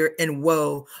fear and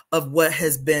woe of what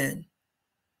has been?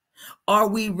 Are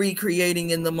we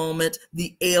recreating in the moment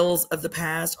the ails of the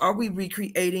past? Are we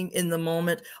recreating in the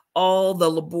moment all the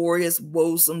laborious,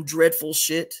 woesome, dreadful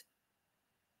shit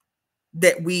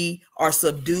that we are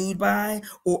subdued by?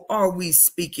 Or are we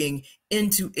speaking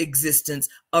into existence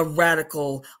a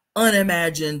radical,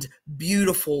 unimagined,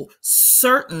 beautiful,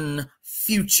 certain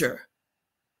future?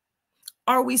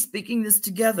 Are we speaking this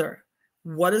together?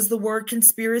 What does the word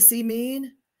conspiracy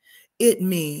mean? It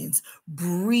means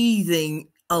breathing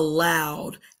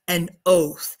aloud an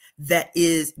oath that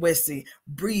is, let's see,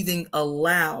 breathing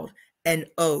aloud an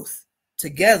oath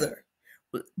together,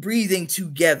 breathing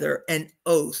together an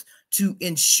oath to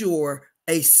ensure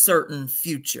a certain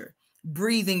future,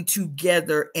 breathing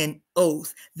together an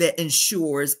oath that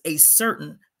ensures a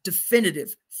certain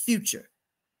definitive future.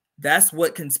 That's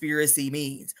what conspiracy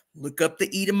means. Look up the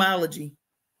etymology.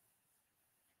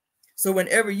 So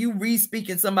whenever you re-speak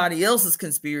in somebody else's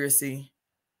conspiracy,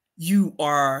 you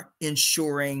are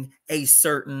ensuring a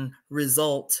certain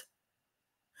result.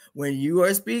 When you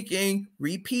are speaking,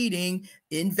 repeating,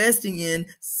 investing in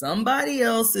somebody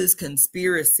else's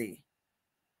conspiracy,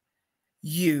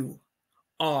 you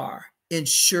are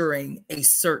ensuring a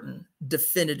certain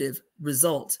definitive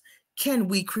result. Can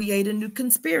we create a new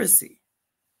conspiracy?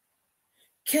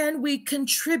 Can we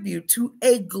contribute to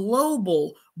a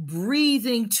global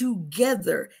breathing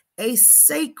together, a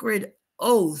sacred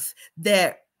oath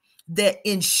that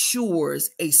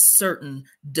ensures a certain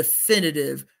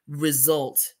definitive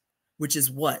result, which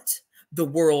is what? The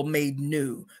world made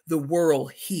new, the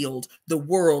world healed, the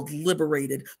world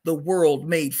liberated, the world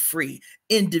made free.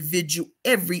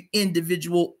 Every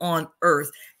individual on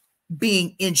earth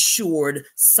being ensured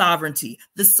sovereignty,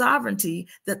 the sovereignty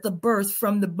that the birth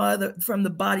from the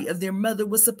body of their mother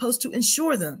was supposed to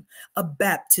ensure them, a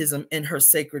baptism in her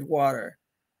sacred water,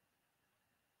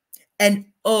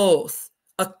 an oath,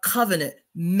 a covenant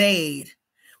made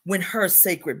when her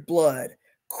sacred blood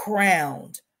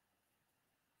crowned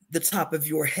the top of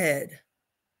your head,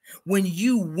 when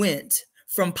you went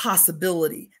from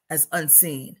possibility as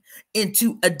unseen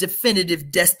into a definitive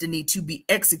destiny to be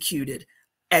executed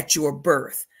at your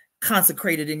birth,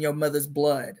 consecrated in your mother's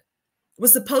blood,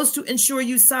 was supposed to ensure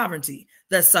you sovereignty,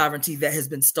 that sovereignty that has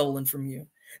been stolen from you,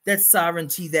 that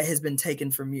sovereignty that has been taken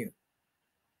from you.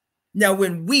 Now,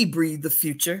 when we breathe the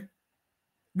future,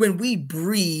 when we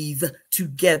breathe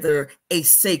together a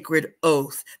sacred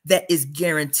oath that is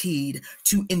guaranteed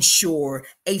to ensure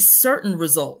a certain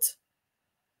result,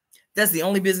 that's the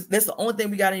only business, that's the only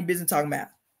thing we got any business talking about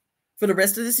for the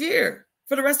rest of this year,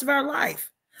 for the rest of our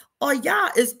life. Yah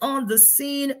is on the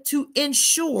scene to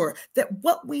ensure that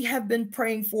what we have been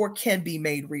praying for can be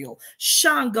made real.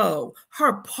 Shango,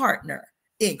 her partner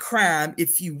in crime,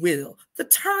 if you will, the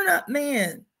turn-up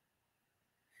man,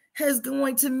 is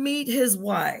going to meet his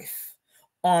wife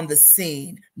on the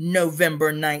scene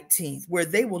November 19th, where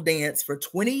they will dance for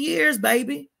 20 years,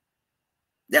 baby.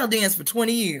 They'll dance for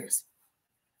 20 years.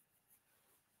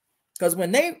 Because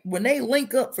when they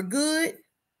link up for good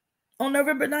on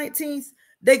November 19th,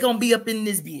 they gonna be up in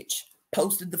this bitch,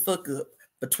 posted the fuck up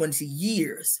for 20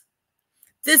 years.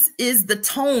 This is the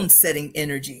tone setting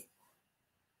energy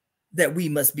that we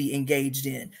must be engaged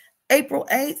in. April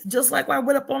 8th, just like I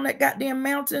went up on that goddamn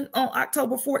mountain on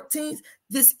October 14th,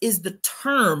 this is the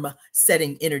term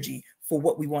setting energy for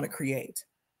what we want to create.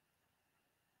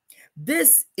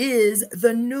 This is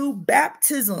the new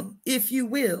baptism, if you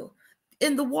will,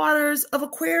 in the waters of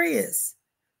Aquarius,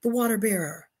 the water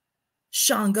bearer,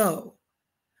 Shango.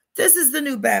 This is the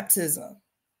new baptism.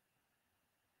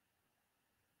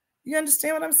 You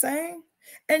understand what I'm saying?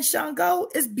 And Shango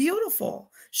is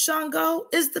beautiful. Shango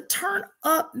is the turn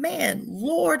up man,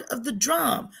 Lord of the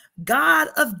drum, God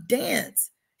of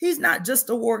dance. He's not just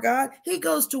a war god. He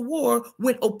goes to war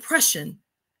when oppression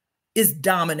is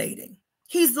dominating.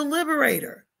 He's the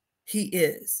liberator. He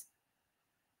is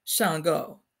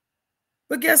Shango.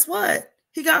 But guess what?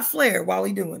 He got flared while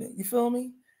he doing it. You feel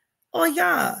me?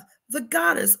 Yah, the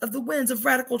goddess of the winds of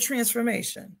radical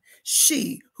transformation.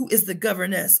 She who is the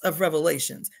governess of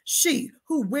revelations. She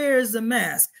who wears a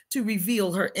mask to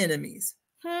reveal her enemies.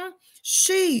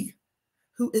 She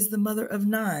who is the mother of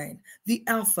nine, the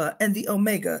Alpha and the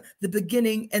Omega, the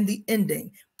beginning and the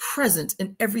ending, present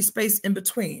in every space in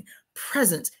between,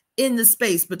 present in the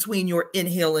space between your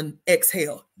inhale and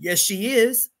exhale. Yes, she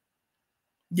is.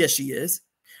 Yes, she is.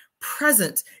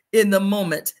 Present in the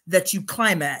moment that you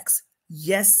climax.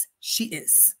 Yes, she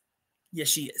is. Yes,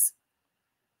 she is.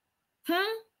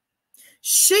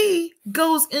 She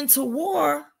goes into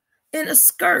war in a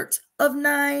skirt of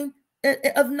nine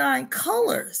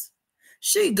colors.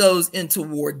 She goes into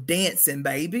war dancing,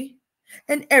 baby.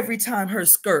 And every time her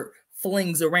skirt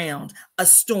flings around, a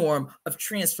storm of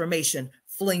transformation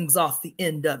flings off the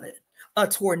end of it. A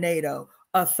tornado,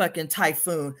 a fucking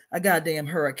typhoon, a goddamn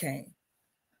hurricane.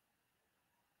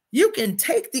 You can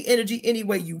take the energy any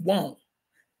way you want.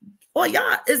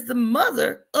 Oya is the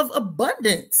mother of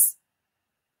abundance.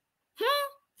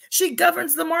 She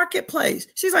governs the marketplace.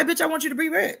 She's like, bitch, I want you to be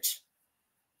rich.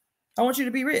 I want you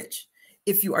to be rich.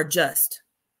 If you are just,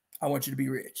 I want you to be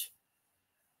rich.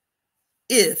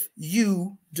 If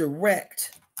you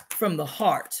direct from the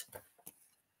heart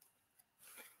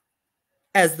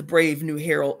as the brave new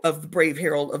herald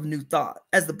of new thought,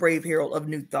 as the brave herald of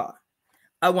new thought,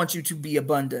 I want you to be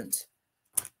abundant.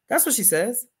 That's what she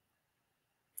says.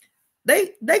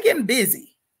 They getting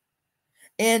busy.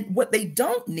 And what they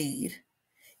don't need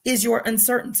is your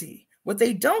uncertainty. What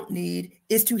they don't need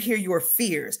is to hear your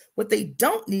fears. What they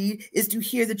don't need is to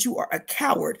hear that you are a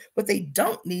coward. What they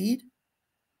don't need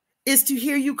is to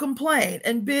hear you complain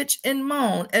and bitch and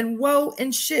moan and woe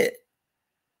and shit.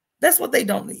 That's what they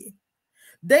don't need.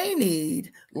 They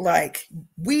need, like,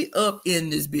 we up in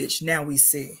this bitch, now we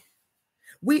see.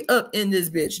 We up in this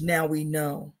bitch, now we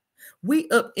know. We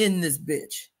up in this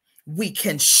bitch. We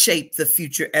can shape the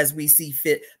future as we see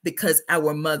fit because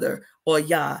our mother or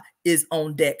Yah is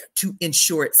on deck to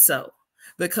ensure it so.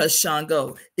 Because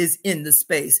Shango is in the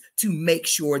space to make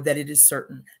sure that it is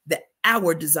certain that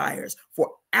our desires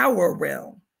for our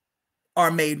realm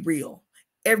are made real.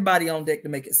 Everybody on deck to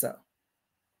make it so.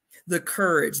 The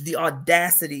courage, the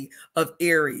audacity of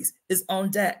Aries is on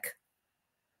deck.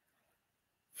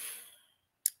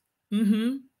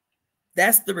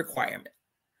 That's the requirement.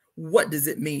 What does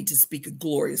it mean to speak a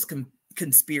glorious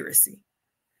conspiracy?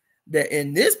 That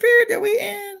in this period that we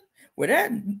in, with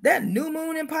that new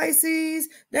moon in Pisces,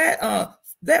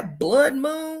 that blood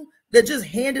moon that just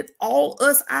handed all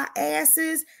us our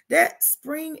asses, that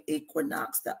spring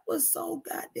equinox, that was so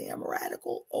goddamn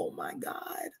radical. Oh my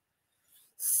God.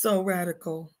 So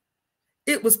radical.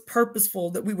 It was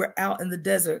purposeful that we were out in the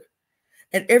desert.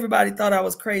 And everybody thought I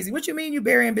was crazy. What you mean you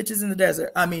burying bitches in the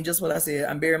desert? I mean, just what I said.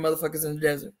 I'm burying motherfuckers in the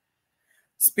desert.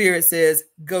 Spirit says,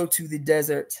 go to the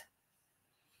desert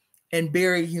and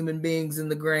bury human beings in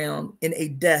the ground in a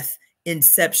death,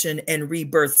 inception, and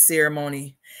rebirth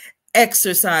ceremony.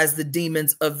 Exorcise the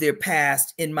demons of their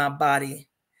past in my body.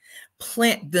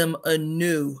 Plant them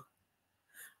anew.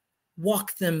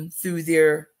 Walk them through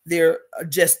their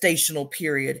gestational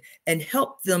period and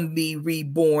help them be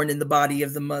reborn in the body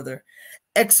of the mother.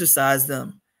 Exorcise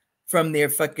them from their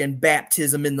fucking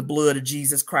baptism in the blood of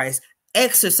Jesus Christ.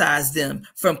 Exorcise them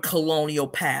from colonial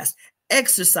past.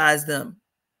 Exorcise them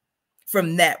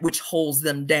from that which holds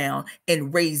them down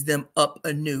and raise them up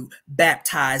anew,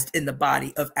 baptized in the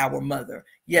body of our mother.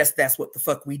 Yes, that's what the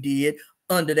fuck we did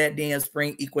under that damn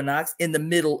spring equinox in the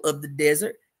middle of the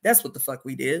desert. That's what the fuck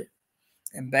we did.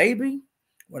 And baby,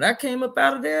 when I came up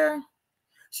out of there,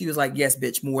 she was like, yes,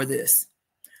 bitch, more of this.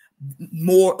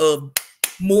 More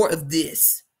of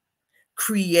this.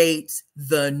 Create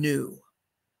the new.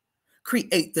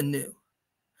 Create the new.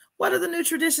 What are the new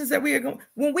traditions that we are going?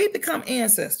 When we become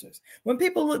ancestors, when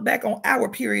people look back on our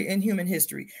period in human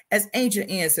history as ancient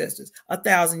ancestors,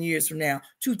 1,000 years from now,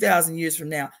 2,000 years from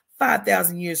now,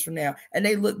 5,000 years from now, and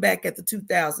they look back at the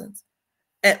 2000s,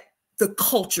 at the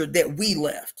culture that we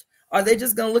left, are they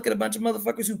just going to look at a bunch of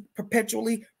motherfuckers who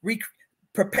perpetually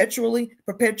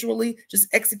just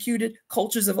executed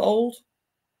cultures of old?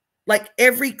 Like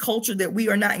every culture that we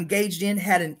are not engaged in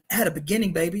had a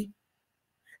beginning, baby.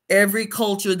 Every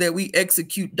culture that we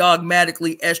execute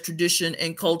dogmatically as tradition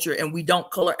and culture and we don't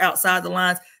color outside the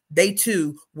lines, they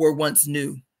too were once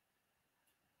new.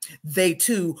 They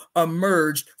too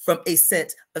emerged from a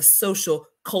set of social,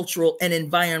 cultural, and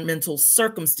environmental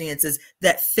circumstances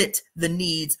that fit the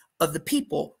needs of the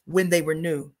people when they were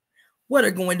new. What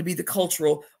are going to be the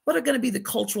cultural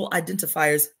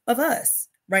identifiers of us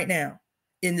right now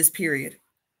in this period?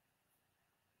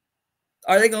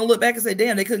 Are they going to look back and say,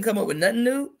 damn, they couldn't come up with nothing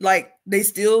new? Like they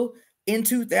still in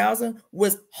 2000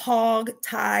 was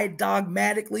hog-tied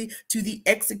dogmatically to the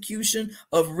execution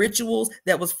of rituals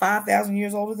that was 5,000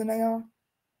 years older than they are?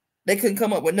 They couldn't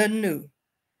come up with nothing new.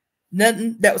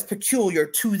 Nothing that was peculiar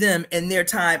to them in their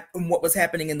time and what was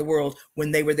happening in the world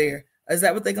when they were there. Is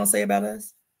that what they're going to say about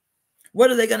us? What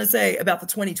are they going to say about the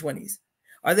 2020s?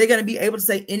 Are they going to be able to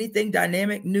say anything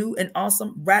dynamic, new, and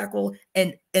awesome, radical,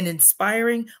 and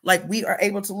inspiring like we are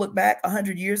able to look back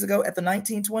 100 years ago at the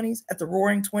 1920s, at the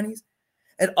roaring 20s,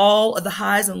 at all of the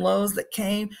highs and lows that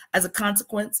came as a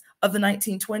consequence of the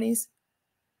 1920s?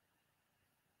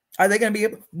 Are they going to be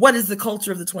able? What is the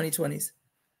culture of the 2020s?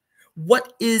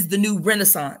 What is the new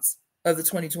renaissance of the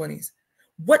 2020s?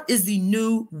 What is the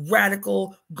new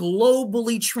radical,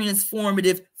 globally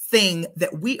transformative thing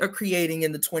that we are creating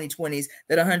in the 2020s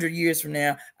that 100 years from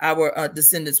now, our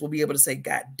descendants will be able to say,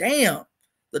 God damn,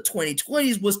 the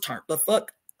 2020s was turned the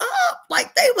fuck up.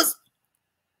 Like they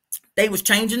was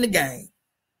changing the game.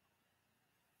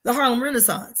 The Harlem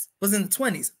Renaissance was in the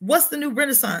 20s. What's the new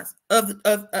Renaissance in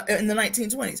the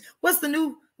 1920s? What's the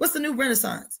new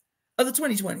Renaissance of the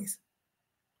 2020s?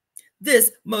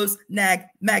 This most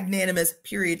magnanimous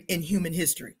period in human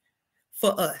history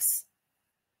for us,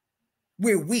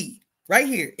 where we, right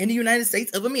here in the United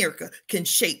States of America, can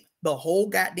shape the whole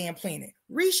goddamn planet,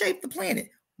 reshape the planet.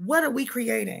 What are we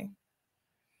creating?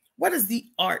 What is the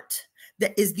art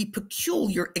that is the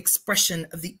peculiar expression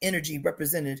of the energy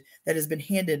represented that has been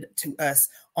handed to us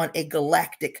on a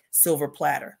galactic silver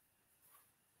platter?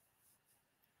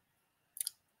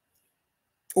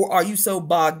 Or are you so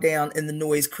bogged down in the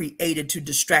noise created to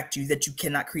distract you that you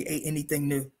cannot create anything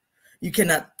new? You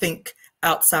cannot think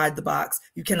outside the box.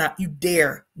 You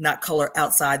dare not color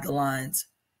outside the lines.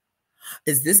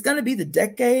 Is this going to be the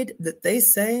decade that they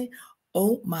say,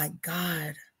 oh my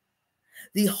God,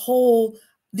 the whole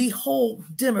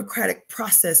democratic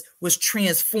process was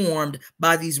transformed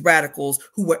by these radicals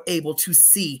who were able to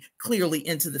see clearly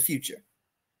into the future?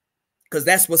 Because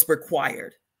that's what's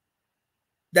required.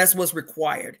 That's what's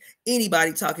required.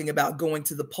 Anybody talking about going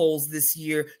to the polls this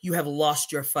year, you have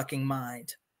lost your fucking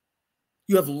mind.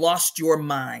 You have lost your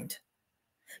mind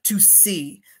to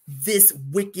see this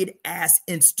wicked ass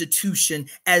institution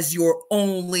as your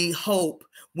only hope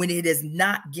when it has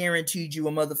not guaranteed you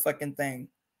a motherfucking thing.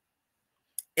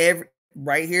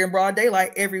 Right here in broad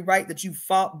daylight, every right that you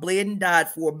fought, bled, and died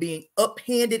for being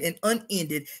uphanded and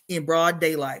unended in broad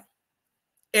daylight.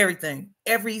 Everything,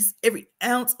 every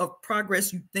ounce of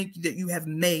progress you think that you have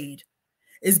made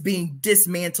is being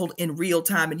dismantled in real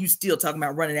time, and you still talking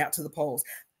about running out to the polls.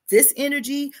 This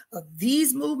energy of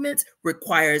these movements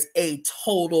requires a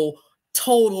total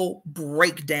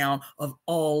breakdown of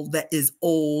all that is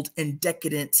old and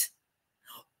decadent,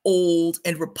 old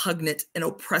and repugnant and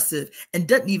oppressive, and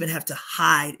doesn't even have to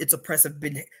hide its oppressive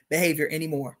behavior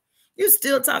anymore. You're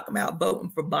still talking about voting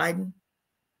for Biden,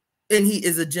 and he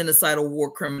is a genocidal war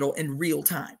criminal in real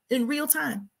time.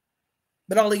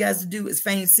 But all he has to do is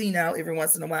feign senile every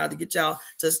once in a while to get y'all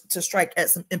to strike at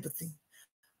some empathy.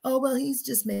 Oh, well, he's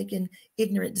just making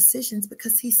ignorant decisions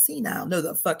because he's senile. No,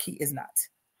 the fuck he is not.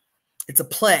 It's a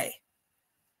play.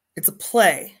 It's a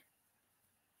play.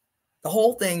 The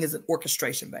whole thing is an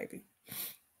orchestration, baby.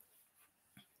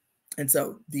 And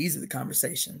so these are the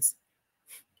conversations.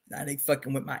 Now they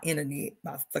fucking with my internet,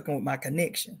 fucking with my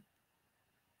connection.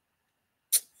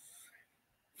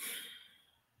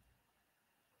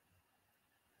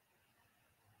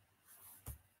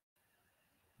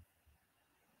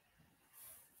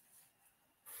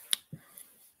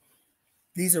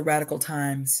 These are radical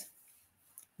times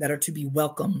that are to be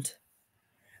welcomed,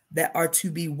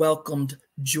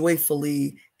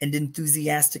 joyfully and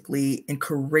enthusiastically and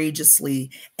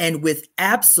courageously and with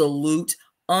absolute,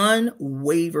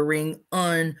 unwavering,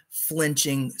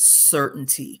 unflinching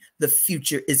certainty. The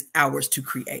future is ours to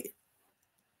create.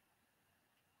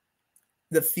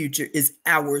 The future is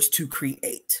ours to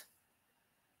create.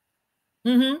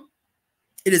 It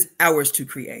is ours to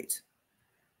create.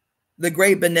 The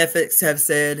great benefics have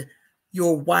said,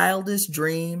 your wildest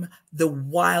dream, the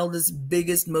wildest,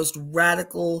 biggest, most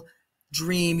radical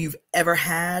dream you've ever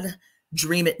had,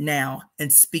 dream it now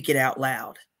and speak it out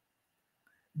loud.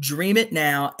 Dream it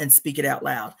now and speak it out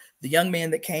loud. The young man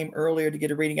that came earlier to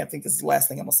get a reading, I think this is the last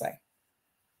thing I'm going to say.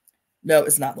 No,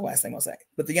 it's not the last thing I'll say.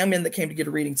 But the young man that came to get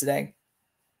a reading today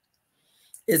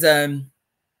is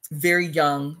very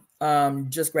young,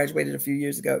 just graduated a few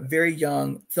years ago, very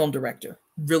young film director.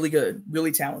 Really good,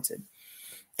 really talented.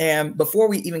 And before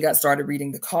we even got started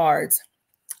reading the cards,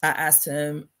 I asked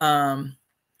him,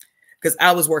 because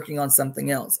I was working on something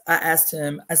else. I asked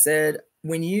him, I said,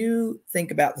 when you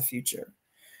think about the future,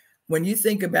 when you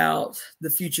think about the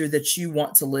future that you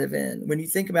want to live in, when you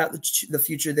think about the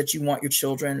future that you want your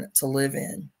children to live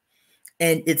in,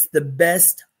 and it's the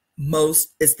best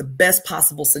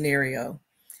possible scenario,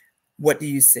 what do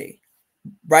you see?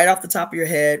 Right off the top of your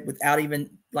head, without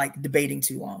even like debating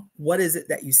too long, what is it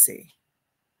that you see?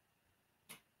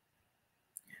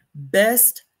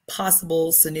 Best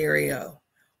possible scenario.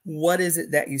 What is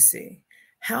it that you see?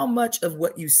 How much of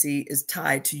what you see is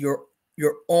tied to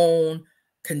your own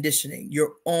conditioning,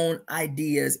 your own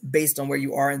ideas based on where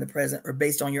you are in the present or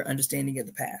based on your understanding of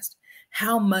the past.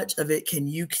 How much of it can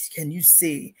you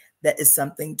see that is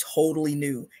something totally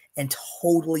new and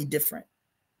totally different?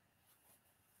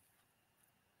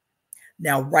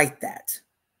 Now write that.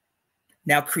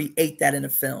 Now create that in a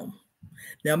film.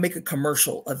 Now make a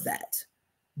commercial of that.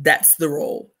 That's the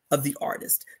role of the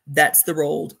artist. That's the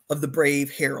role of the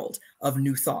brave herald of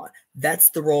new thought. That's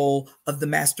the role of the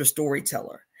master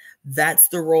storyteller. That's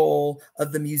the role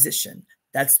of the musician.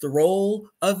 That's the role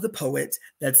of the poet.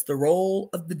 That's the role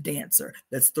of the dancer.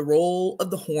 That's the role of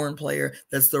the horn player.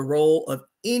 That's the role of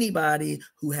anybody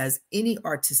who has any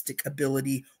artistic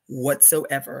ability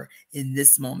whatsoever in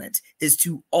this moment, is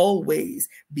to always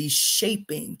be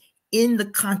shaping in the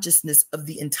consciousness of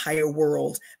the entire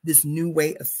world this new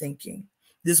way of thinking,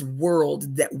 this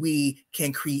world that we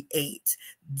can create,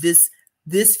 this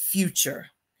future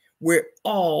where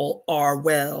all are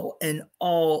well and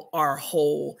all are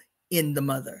whole in the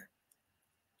mother.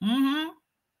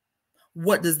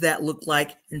 What does that look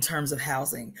like in terms of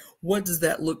housing? What does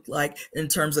that look like in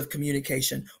terms of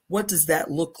communication? What does that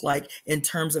look like in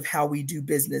terms of how we do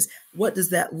business? What does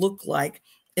that look like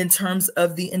in terms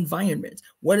of the environment?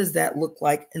 What does that look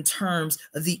like in terms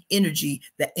of the energy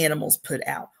that animals put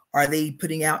out? Are they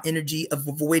putting out energy of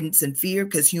avoidance and fear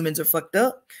because humans are fucked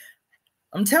up?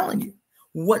 I'm telling you.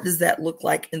 What does that look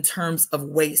like in terms of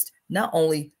waste? Not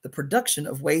only the production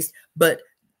of waste, but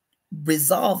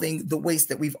resolving the waste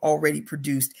that we've already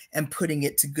produced and putting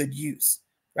it to good use,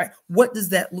 right? What does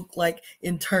that look like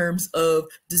in terms of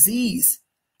disease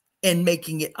and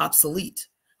making it obsolete?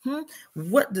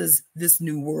 What does this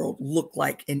new world look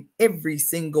like in every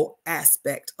single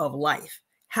aspect of life?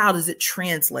 How does it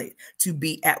translate to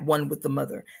be at one with the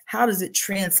mother? How does it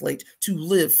translate to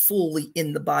live fully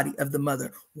in the body of the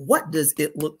mother? What does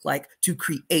it look like to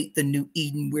create the new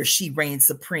Eden where she reigns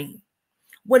supreme?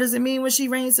 What does it mean when she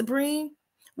reigns supreme?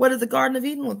 What does the Garden of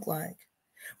Eden look like?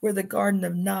 Where the garden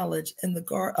of knowledge and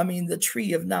the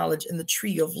tree of knowledge and the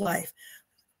tree of life,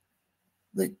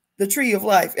 the tree of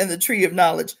life and the tree of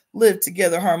knowledge live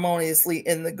together harmoniously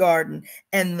in the garden,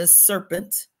 and the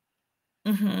serpent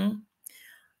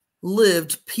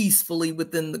lived peacefully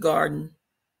within the garden.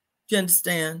 Do you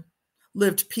understand?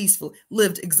 Lived peacefully,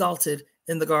 lived exalted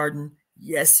in the garden.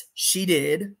 Yes, she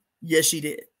did. Yes, she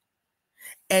did.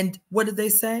 And what did they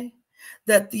say?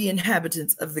 That the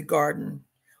inhabitants of the garden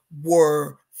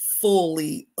were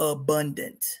fully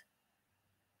abundant,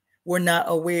 were not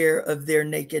aware of their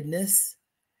nakedness.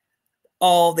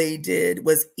 All they did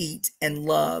was eat and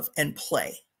love and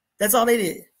play. That's all they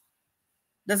did.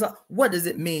 That's all. What does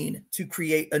it mean to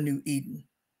create a new Eden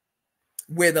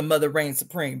where the mother reigns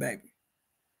supreme, baby?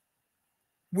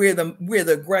 Where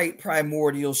the great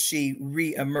primordial she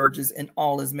reemerges and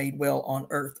all is made well on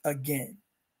earth again.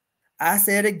 I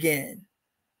said again.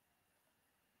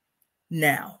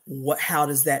 Now, how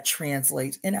does that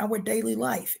translate in our daily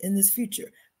life in this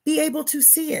future? Be able to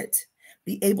see it.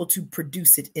 Be able to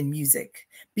produce it in music.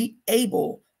 Be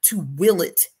able to will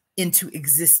it into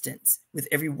existence with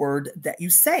every word that you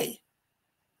say.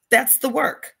 That's the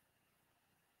work.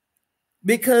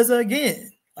 Because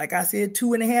again, like I said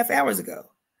 2.5 hours ago,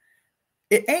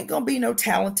 it ain't gonna be no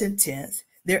talented 10th.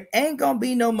 There ain't gonna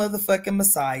be no motherfucking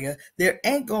messiah. There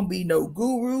ain't gonna be no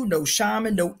guru, no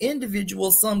shaman, no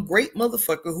individual, some great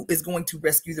motherfucker who is going to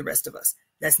rescue the rest of us.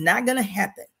 That's not gonna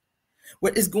happen.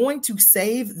 What is going to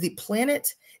save the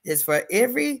planet is for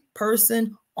every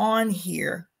person on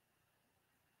here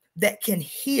that can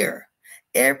hear.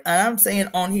 And I'm saying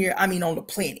on here, I mean on the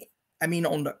planet. I mean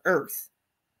on the earth.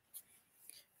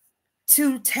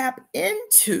 To tap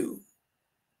into,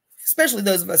 especially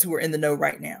those of us who are in the know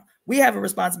right now, we have a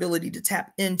responsibility to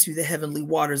tap into the heavenly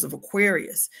waters of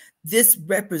Aquarius. This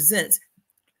represents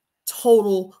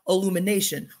total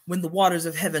illumination when the waters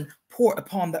of heaven pour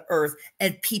upon the earth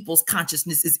and people's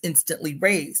consciousness is instantly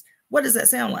raised. What does that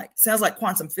sound like? It sounds like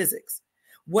quantum physics.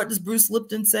 What does Bruce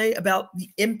Lipton say about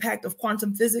the impact of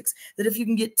quantum physics? That if you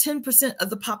can get 10% of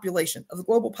the population, of the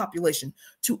global population,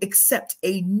 to accept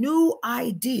a new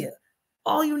idea,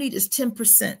 all you need is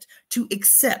 10% to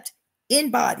accept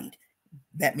embodied.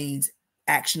 That means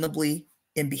actionably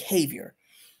in behavior.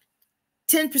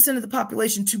 10% of the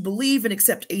population to believe and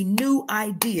accept a new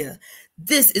idea.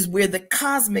 This is where the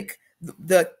cosmic,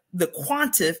 the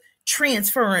quantum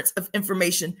transference of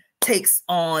information takes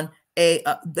on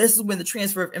this is when the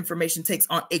transfer of information takes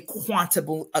on a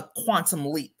quantum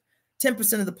leap.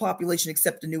 10% of the population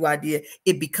accept a new idea,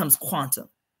 it becomes quantum,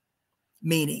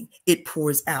 meaning it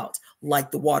pours out like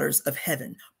the waters of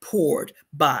heaven poured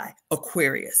by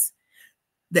Aquarius.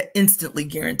 That instantly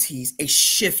guarantees a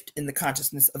shift in the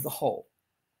consciousness of the whole.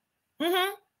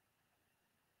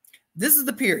 This is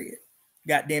the period.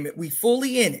 God damn it. We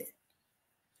fully in it.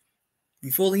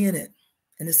 We fully in it.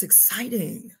 And it's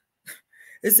exciting.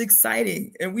 It's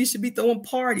exciting. And we should be throwing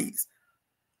parties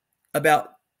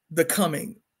about the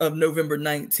coming of November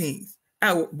 19th.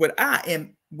 What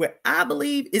I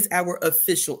believe is our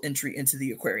official entry into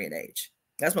the Aquarian age.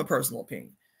 That's my personal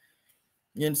opinion.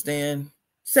 You understand?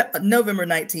 So November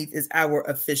 19th is our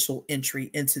official entry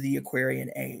into the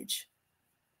Aquarian age.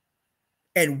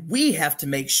 And we have to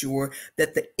make sure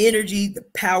that the energy, the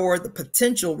power, the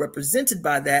potential represented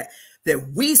by that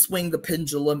we swing the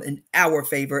pendulum in our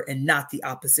favor and not the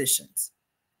opposition's.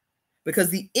 Because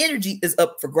the energy is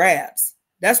up for grabs.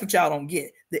 That's what y'all don't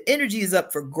get. The energy is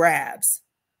up for grabs.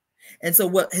 And so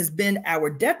what has been our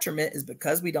detriment is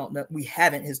because we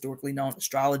haven't historically known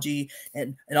astrology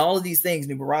and all of these things,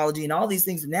 numerology and all these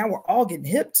things. And now we're all getting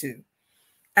hip to.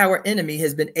 Our enemy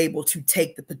has been able to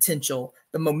take the potential,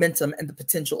 the momentum and the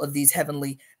potential of these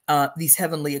heavenly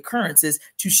occurrences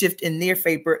to shift in their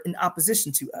favor in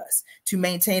opposition to us, to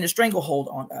maintain a stranglehold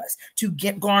on us, to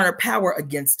garner power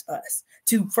against us,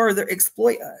 to further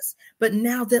exploit us. But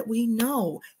now that we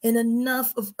know, and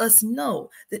enough of us know,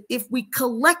 that if we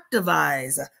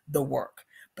collectivize the work,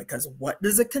 because what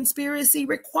does a conspiracy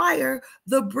require?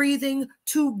 The breathing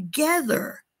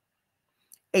together,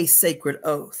 a sacred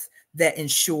oath that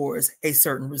ensures a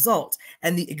certain result.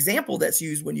 And the example that's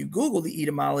used when you Google the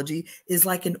etymology is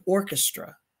like an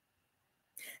orchestra.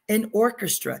 An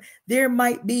orchestra, there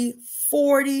might be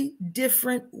 40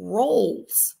 different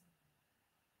roles,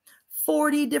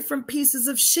 40 different pieces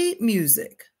of sheet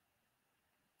music,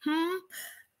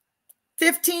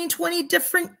 15, 20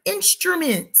 different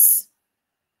instruments.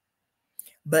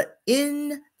 But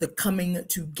in the coming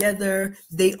together,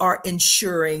 they are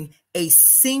ensuring a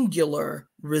singular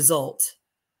result,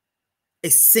 a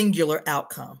singular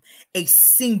outcome, a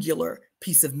singular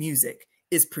piece of music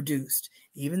is produced.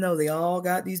 Even though they all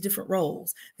got these different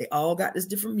roles, they all got this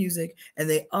different music, and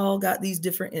they all got these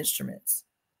different instruments.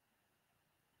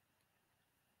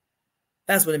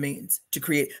 That's what it means to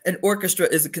create. An orchestra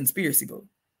is a conspiracy book.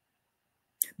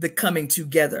 The coming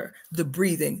together, the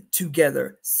breathing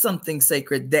together, something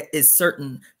sacred that is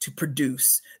certain to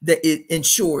produce, that it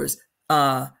ensures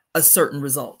a certain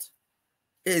result.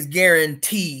 It is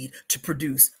guaranteed to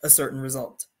produce a certain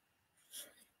result.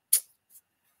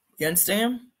 You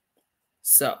understand?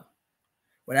 So,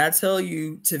 when I tell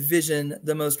you to vision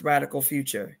the most radical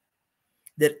future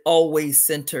that always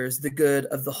centers the good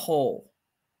of the whole,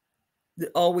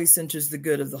 that always centers the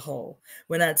good of the whole.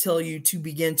 When I tell you to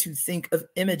begin to think of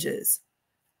images,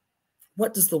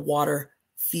 what does the water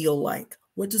feel like?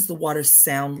 What does the water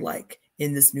sound like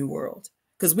in this new world?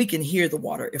 Because we can hear the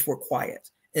water if we're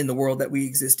quiet in the world that we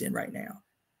exist in right now.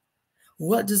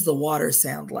 What does the water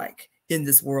sound like in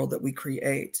this world that we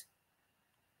create?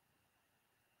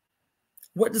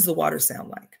 What does the water sound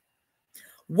like?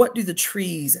 What do the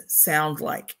trees sound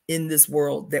like in this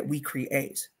world that we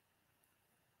create?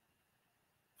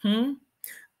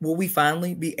 Will we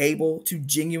finally be able to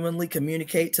genuinely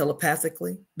communicate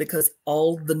telepathically because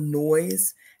all the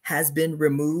noise has been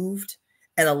removed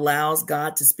and allows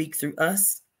God to speak through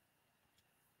us?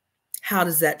 How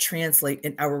does that translate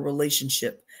in our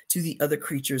relationship to the other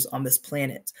creatures on this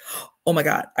planet? Oh my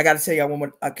God, I got to tell y'all one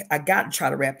more. I got to try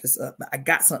to wrap this up, but I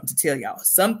got something to tell y'all.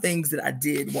 Some things that I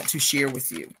did want to share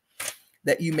with you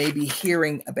that you may be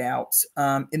hearing about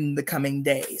in the coming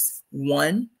days.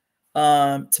 One,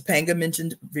 Topanga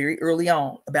mentioned very early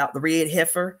on about the red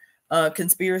heifer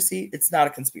conspiracy. It's not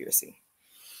a conspiracy.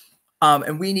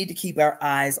 And we need to keep our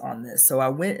eyes on this. So I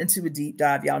went into a deep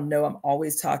dive. Y'all know I'm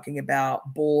always talking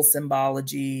about bull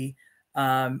symbology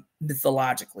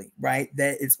mythologically, right?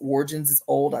 That its origins is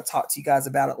old. I talked to you guys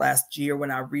about it last week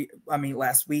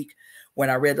when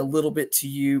I read a little bit to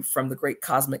you from the Great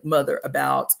Cosmic Mother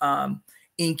about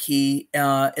Enki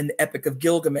in the Epic of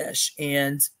Gilgamesh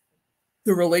and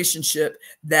the relationship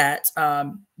that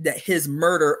that his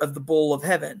murder of the bull of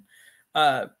heaven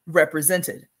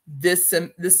represented. This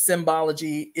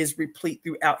symbology is replete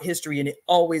throughout history, and it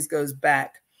always goes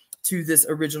back to this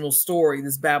original story,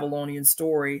 this Babylonian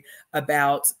story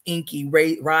about Enki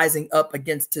rising up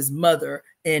against his mother,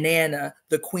 Inanna,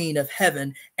 the queen of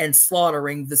heaven, and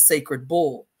slaughtering the sacred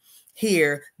bull.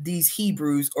 Here, these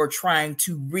Hebrews are trying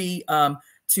to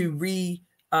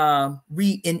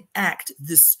reenact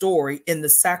this story in the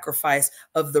sacrifice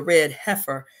of the red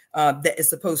heifer that is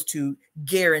supposed to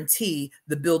guarantee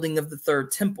the building of the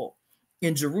third temple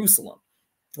in Jerusalem.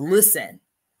 Listen,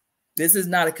 this is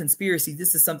not a conspiracy.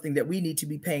 This is something that we need to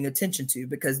be paying attention to,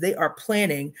 because they are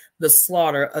planning the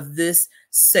slaughter of this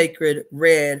sacred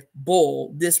red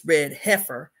bull, this red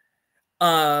heifer,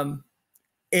 during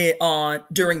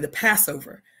the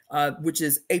Passover, which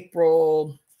is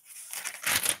April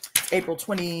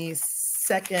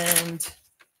 22nd.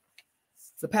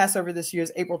 The Passover this year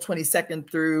is April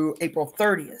 22nd through April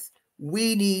 30th.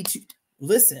 We need to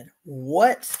listen.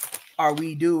 What are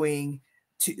we doing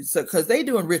because they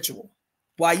doing ritual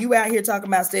while you out here talking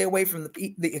about stay away from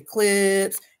the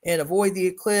eclipse and avoid the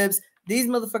eclipse. These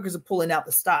motherfuckers are pulling out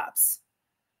the stops.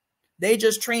 They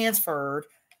just transferred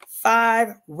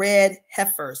 5 red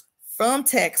heifers from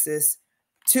Texas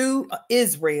to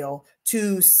Israel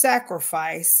to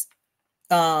sacrifice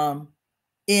in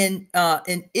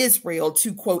Israel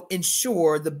to, quote,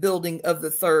 ensure the building of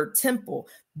the third temple.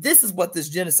 This is what this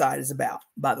genocide is about,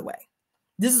 by the way.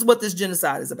 This is what this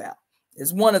genocide is about.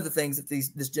 It's one of the things that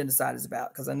this genocide is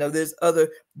about, because I know there's other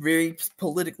very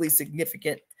politically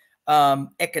significant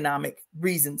economic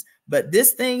reasons. But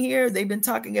this thing here, they've been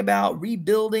talking about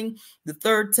rebuilding the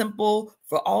third temple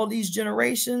for all these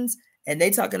generations, and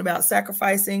they talking about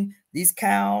sacrificing these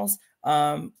cows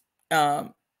in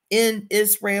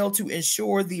Israel to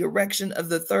ensure the erection of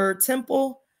the third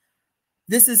temple.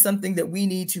 This is something that we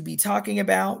need to be talking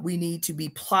about. We need to be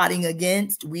plotting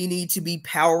against. We need to be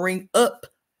powering up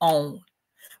on.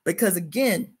 Because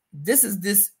again, this is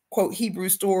this, quote, Hebrew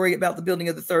story about the building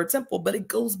of the third temple, but it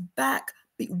goes back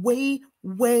way,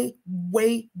 way,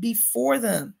 way before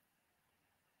them.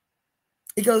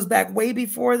 It goes back way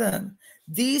before them.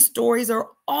 These stories are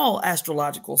all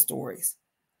astrological stories.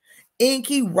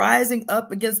 Enki rising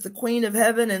up against the queen of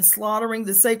heaven and slaughtering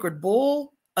the sacred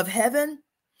bull of heaven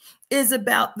is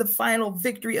about the final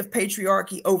victory of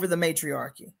patriarchy over the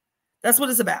matriarchy. That's what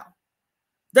it's about.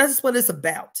 That's what it's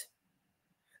about.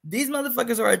 These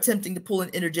motherfuckers are attempting to pull an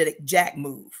energetic jack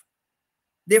move.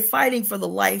 They're fighting for the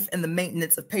life and the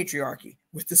maintenance of patriarchy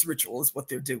with this ritual is what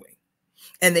they're doing.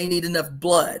 And they need enough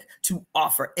blood to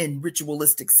offer in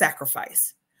ritualistic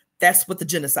sacrifice. That's what the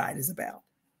genocide is about.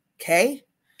 Okay?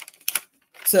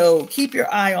 So keep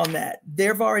your eye on that.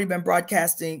 They've already been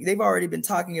broadcasting. They've already been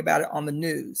talking about it on the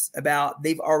news about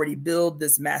they've already built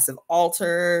this massive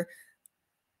altar.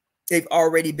 They've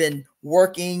already been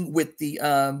working with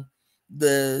the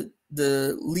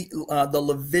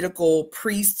Levitical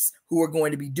priests who are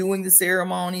going to be doing the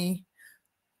ceremony.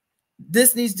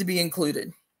 This needs to be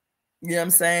included. You know what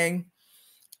I'm saying?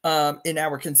 In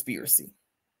our conspiracy.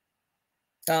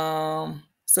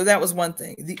 So that was one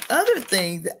thing. The other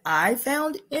thing that I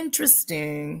found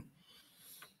interesting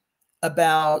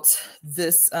about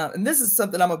this, and this is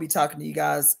something I'm going to be talking to you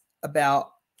guys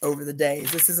about over the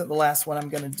days. This isn't the last one I'm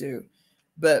going to do,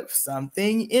 but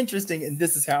something interesting, and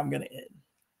this is how I'm going to end.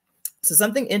 So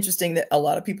something interesting that a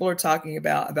lot of people are talking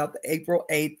about the April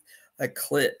 8th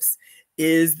eclipse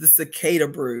is the cicada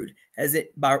brood. Has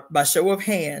it, by show of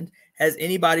hand, has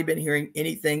anybody been hearing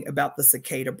anything about the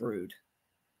cicada brood?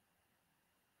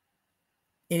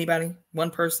 Anybody?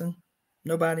 One person?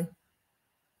 Nobody?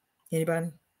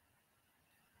 Anybody?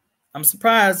 I'm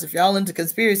surprised if y'all into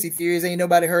conspiracy theories, ain't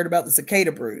nobody heard about the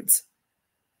cicada broods.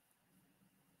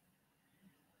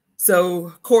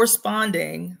 So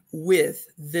corresponding with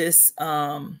this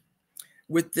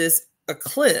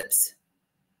eclipse.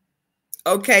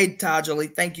 Okay,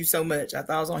 Tajali, thank you so much. I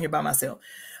thought I was on here by myself.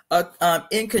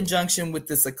 In conjunction with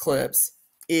this eclipse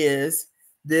is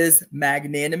this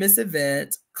magnanimous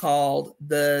event called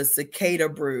the cicada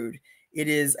brood. It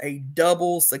is a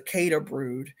double cicada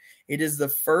brood. It is the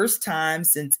first time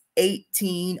since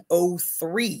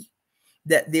 1803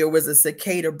 that there was a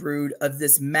cicada brood of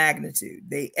this magnitude.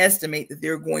 They estimate that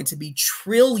there are going to be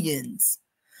trillions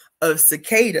of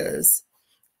cicadas,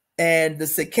 and the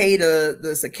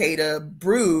cicada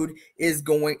brood is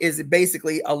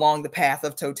basically along the path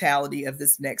of totality of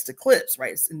this next eclipse,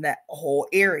 right? It's in that whole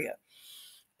area.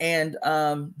 And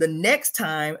the next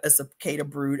time a cicada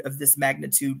brood of this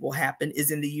magnitude will happen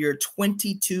is in the year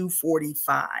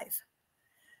 2245.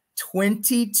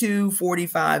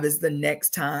 2245 is the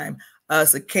next time a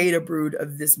cicada brood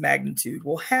of this magnitude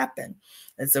will happen.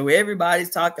 And so everybody's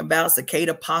talking about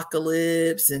cicada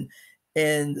apocalypse and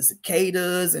the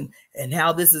cicadas and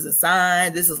how this is a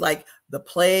sign. This is like the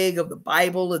plague of the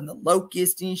Bible and the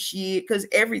locust and shit, because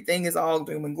everything is all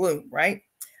doom and gloom, right?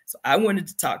 So I wanted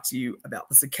to talk to you about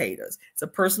the cicadas. It's a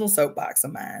personal soapbox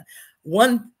of mine.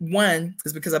 One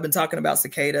is because I've been talking about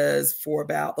cicadas for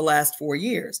about the last 4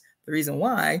 years. The reason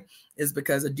why is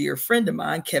because a dear friend of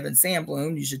mine, Kevin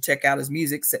Sandbloom, you should check out his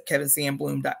music at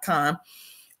kevinsandbloom.com.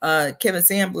 Kevin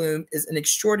Sandbloom is an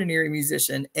extraordinary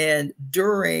musician. And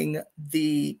during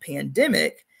the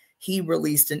pandemic, he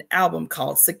released an album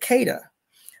called Cicada.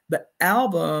 The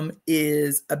album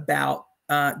is about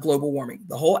global warming.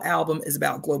 The whole album is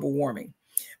about global warming.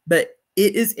 But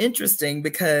it is interesting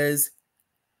because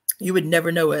you would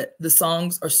never know it. The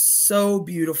songs are so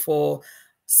beautiful,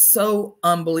 so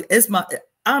unbelievable.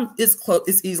 It's close.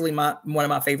 It's easily one of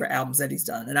my favorite albums that he's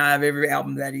done, and I have every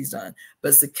album that he's done.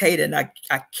 But Cicada, and I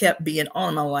kept being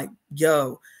on him. I'm like,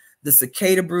 yo, the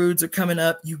Cicada broods are coming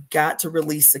up. You got to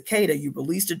release Cicada. You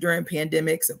released it during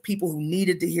pandemic, so people who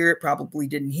needed to hear it probably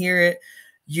didn't hear it.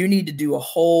 You need to do a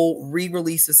whole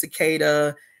re-release of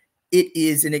Cicada. It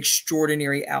is an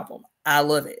extraordinary album. I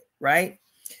love it, right?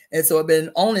 And so I've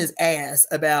been on his ass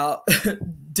about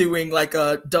doing like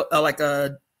a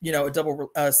you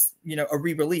know, a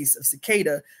re-release of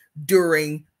Cicada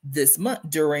during this month,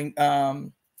 during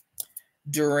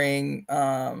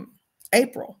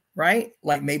April, right?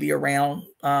 Like maybe around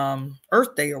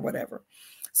Earth Day or whatever.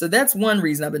 So that's one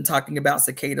reason I've been talking about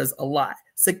cicadas a lot.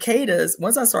 Cicadas,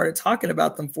 once I started talking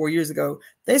about them 4 years ago,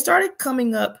 they started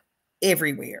coming up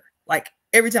everywhere. Like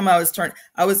every time I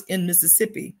was in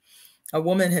Mississippi. A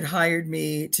woman had hired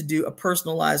me to do a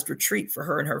personalized retreat for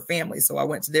her and her family. So I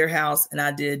went to their house and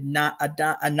I did not a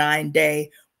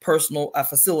 9-day personal, I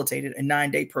facilitated a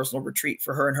 9-day personal retreat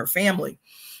for her and her family.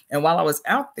 And while I was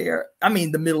out there, I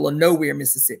mean, the middle of nowhere,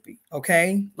 Mississippi,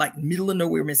 okay? Like middle of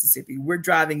nowhere, Mississippi. We're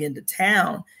driving into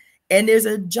town and there's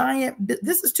a giant,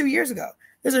 this is 2 years ago.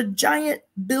 There's a giant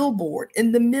billboard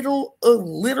in the middle of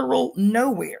literal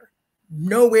nowhere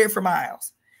for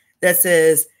miles that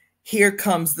says, "Here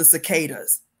comes the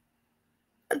cicadas."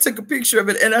 I took a picture of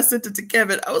it and I sent it to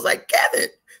Kevin. I was like, Kevin,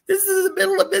 this is the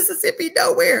middle of Mississippi,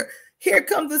 nowhere. Here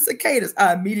comes the cicadas.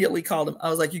 I immediately called him. I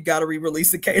was like, you got to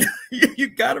re-release Cicada. You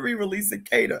got to re-release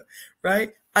Cicada,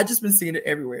 right? I just been seeing it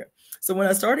everywhere. So when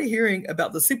I started hearing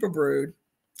about the super brood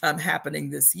happening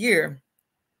this year,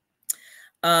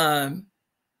 Mia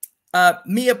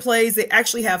Plays, they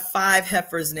actually have 5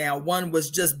 heifers now. One was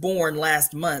just born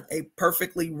last month, a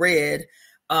perfectly red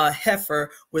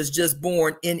heifer was just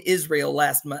born in Israel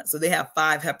last month. So they have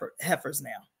 5 heifers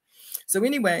now. So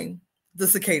anyway, the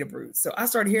cicada broods. So I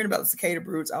started hearing about the cicada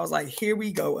broods. I was like, here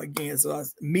we go again. So I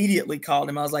immediately called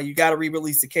him. I was like, you got to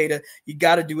re-release Cicada. You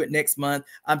got to do it next month.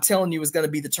 I'm telling you, it's going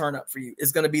to be the turn up for you.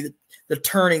 It's going to be the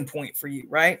turning point for you,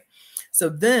 right? So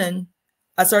then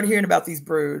I started hearing about these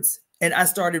broods and I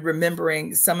started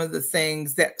remembering some of the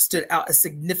things that stood out as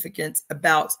significant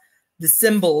about the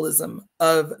symbolism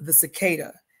of the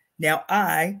cicada. Now,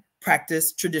 I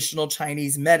practice traditional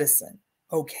Chinese medicine,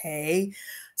 okay?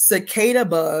 Cicada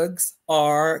bugs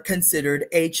are considered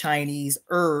a Chinese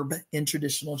herb in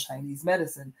traditional Chinese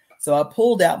medicine. So I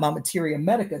pulled out my Materia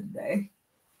Medica today.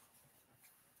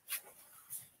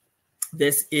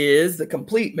 This is the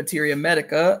complete Materia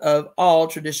Medica of all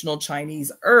traditional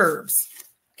Chinese herbs.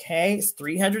 Okay, it's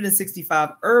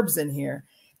 365 herbs in here.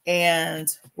 And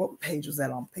what page was that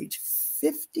on? Page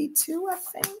 52, I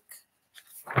think.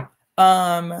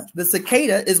 The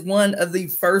cicada is one of the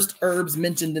first herbs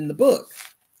mentioned in the book.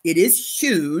 It is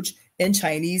huge in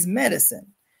Chinese medicine,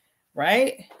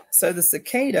 right? So the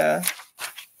cicada,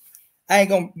 I ain't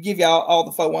gonna give y'all all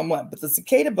the 411, but the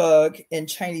cicada bug in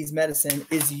Chinese medicine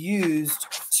is used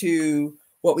to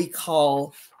what we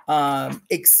call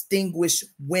extinguish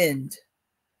wind.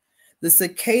 The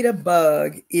cicada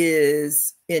bug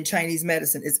is in Chinese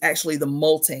medicine. It's actually the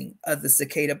molting of the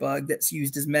cicada bug that's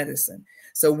used as medicine.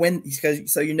 So when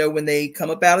they come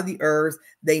up out of the earth,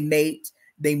 they mate,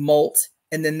 they molt,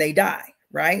 and then they die,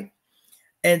 right?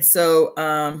 And so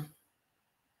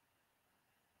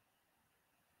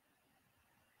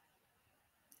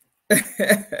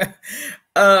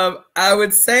I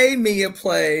would say, Mia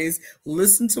Plays,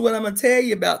 listen to what I'm going to tell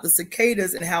you about the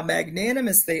cicadas and how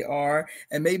magnanimous they are,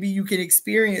 and maybe you can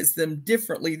experience them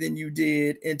differently than you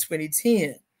did in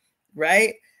 2010,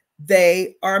 right?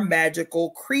 They are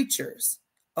magical creatures,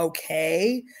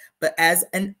 okay? But as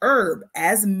an herb,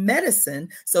 as medicine,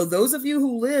 so those of you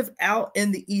who live out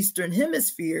in the Eastern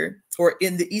Hemisphere or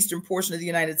in the eastern portion of the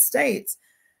United States,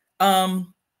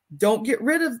 don't get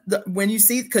rid of when you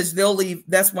see, because they'll leave.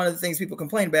 That's one of the things people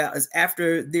complain about is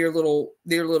after their little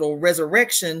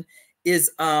resurrection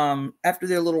is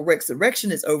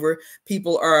is over,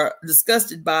 people are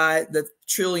disgusted by the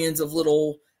trillions of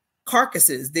little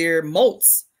carcasses, their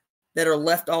molts that are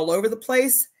left all over the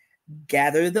place.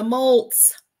 Gather the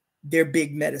molts. They're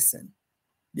big medicine.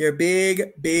 They're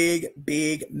big, big,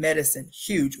 big medicine.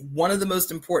 Huge. One of the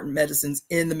most important medicines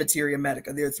in the Materia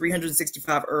Medica. There are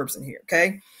 365 herbs in here,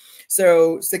 okay?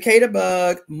 So cicada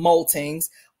bug moltings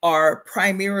are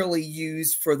primarily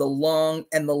used for the lung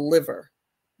and the liver.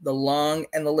 The lung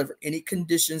and the liver. Any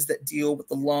conditions that deal with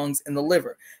the lungs and the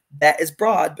liver. That is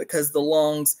broad because the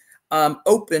lungs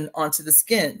open onto the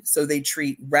skin. So they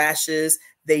treat rashes,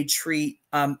 They treat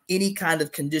any kind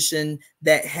of condition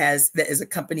that is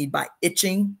accompanied by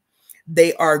itching.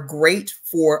 They are great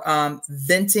for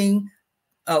venting,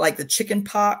 like the chicken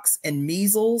pox and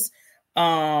measles.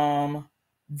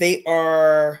 They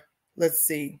are, let's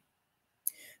see.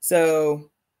 So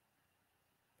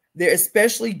they're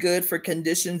especially good for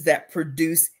conditions that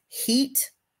produce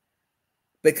heat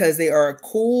because they are a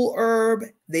cool herb.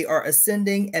 They are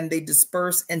ascending and they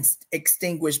disperse and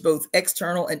extinguish both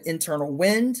external and internal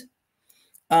wind.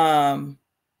 So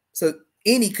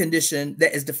any condition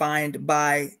that is defined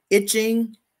by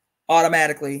itching,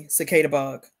 automatically cicada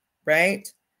bug, right?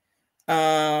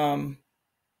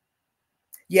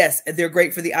 Yes, they're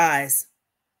great for the eyes.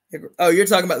 Oh, you're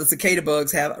talking about the cicada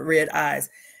bugs have red eyes.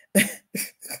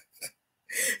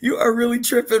 You are really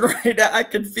tripping right now. I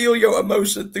can feel your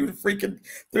emotion through the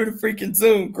freaking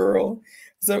Zoom, girl.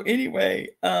 So anyway,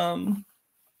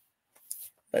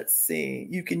 let's see.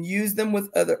 You can use them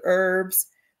with other herbs.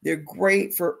 They're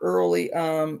great for early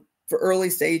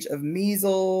stage of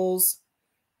measles.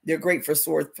 They're great for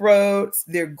sore throats.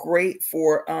 They're great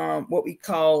for what we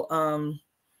call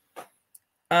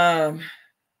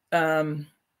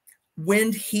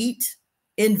wind heat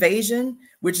invasion,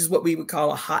 which is what we would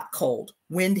call a hot cold.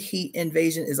 Wind heat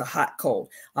invasion is a hot cold.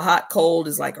 A hot cold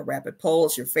is like a rapid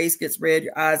pulse. Your face gets red,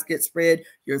 your eyes get red,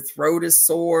 your throat is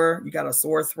sore, you got a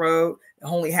sore throat. It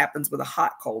only happens with a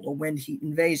hot cold or wind heat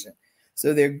invasion.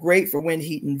 So they're great for wind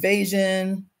heat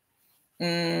invasion.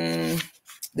 They're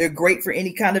great for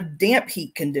any kind of damp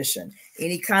heat condition,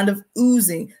 any kind of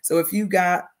oozing. So if you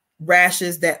got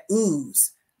rashes that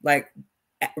ooze, like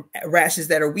rashes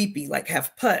that are weepy, like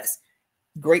have pus,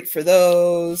 great for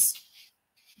those,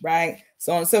 right?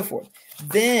 So on and so forth.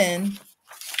 Then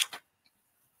I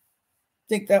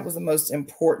think that was the most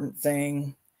important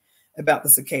thing about the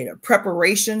cicada.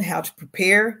 Preparation, how to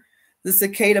prepare the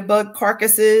cicada bug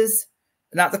carcasses,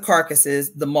 not the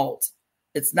carcasses, the molt.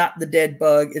 It's not the dead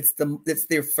bug, it's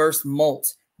their first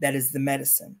molt that is the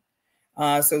medicine.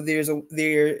 So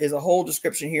there is a whole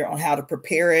description here on how to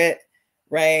prepare it,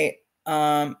 right?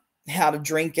 How to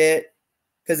drink it,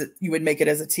 because you would make it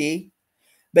as a tea.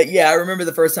 But yeah, I remember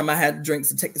the first time I had to drink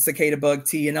cicada bug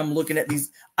tea, and I'm looking at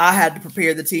these. I had to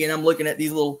prepare the tea, and I'm looking at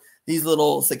these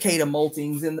little cicada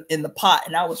moltings in the pot,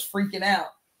 and I was freaking out.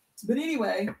 But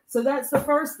anyway, so that's the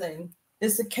first thing.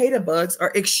 Is cicada bugs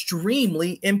are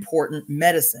extremely important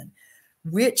medicine,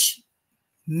 which,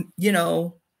 you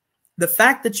know, the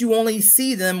fact that you only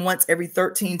see them once every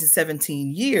 13 to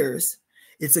 17 years,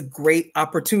 it's a great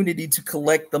opportunity to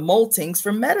collect the moltings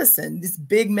for medicine. This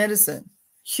big medicine,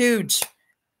 huge.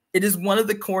 It is one of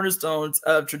the cornerstones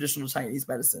of traditional Chinese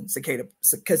medicine,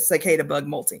 cicada bug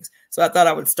moltings. So I thought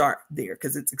I would start there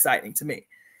because it's exciting to me.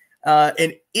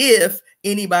 And if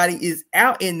anybody is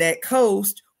out in that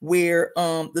coast where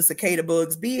the cicada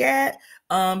bugs be at,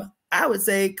 I would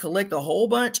say collect a whole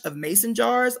bunch of mason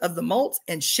jars of the molts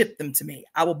and ship them to me.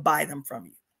 I will buy them from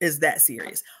you. Is that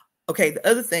serious? Okay, the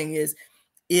other thing is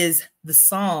the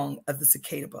song of the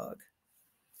cicada bug.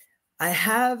 I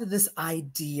have this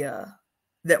idea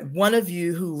that one of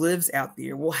you who lives out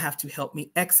there will have to help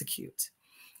me execute.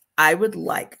 I would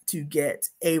like to get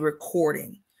a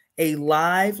recording, a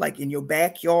live, like in your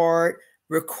backyard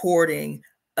recording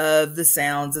of the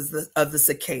sounds of the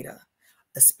cicada,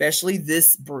 especially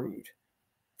this brood,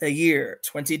 the year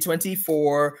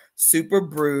 2024 super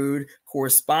brood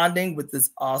corresponding with this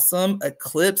awesome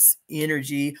eclipse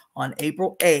energy on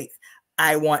April 8th.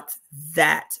 I want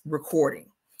that recording.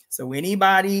 So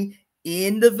anybody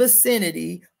in the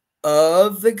vicinity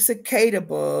of the cicada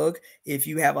bug, if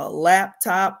you have a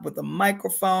laptop with a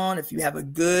microphone, if you have a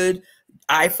good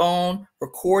iPhone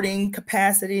recording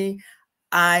capacity,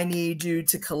 I need you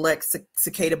to collect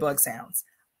cicada bug sounds.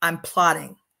 I'm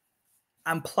plotting.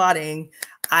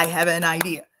 I have an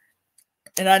idea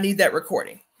and I need that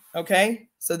recording. Okay.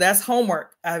 So that's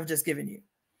homework I've just given you.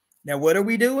 Now, what are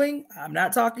we doing? I'm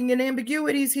not talking in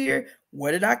ambiguities here.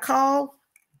 What did I call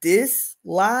this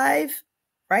live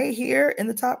right here in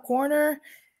the top corner?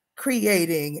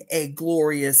 Creating a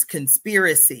glorious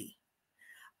conspiracy.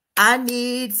 I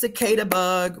need cicada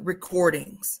bug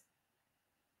recordings.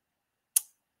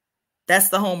 That's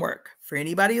the homework. For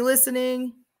anybody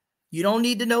listening, you don't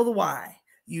need to know the why.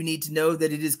 You need to know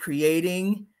that it is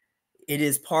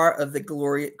part of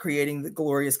creating the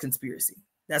glorious conspiracy.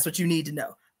 That's what you need to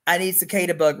know. I need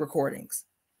cicada bug recordings.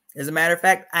 As a matter of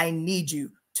fact, I need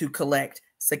you to collect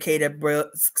cicada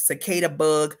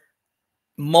bug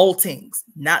moltings,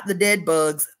 not the dead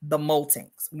bugs, the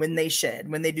moltings, when they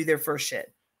shed, when they do their first shed.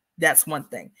 That's one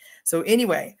thing. So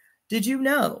anyway, did you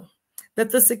know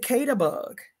that the cicada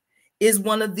bug is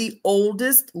one of the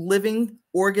oldest living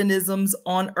organisms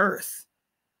on Earth.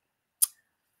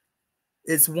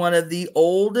 It's one of the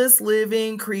oldest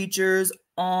living creatures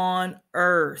on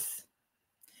Earth.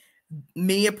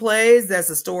 Mia plays, that's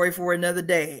a story for another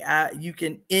day. You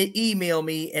can email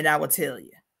me and I will tell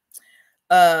you.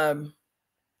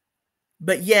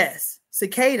 But yes,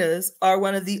 cicadas are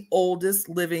one of the oldest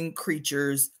living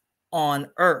creatures on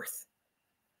Earth.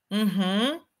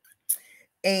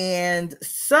 And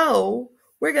so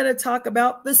we're going to talk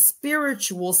about the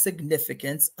spiritual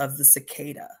significance of the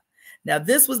cicada. Now,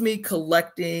 this was me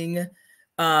collecting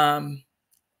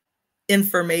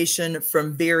information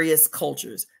from various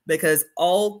cultures, because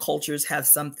all cultures have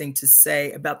something to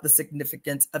say about the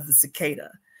significance of the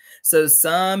cicada. So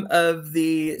some of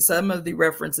the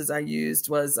references I used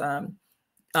was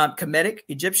Kemetic,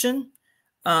 Egyptian,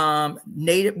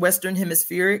 native, Western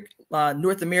Hemispheric,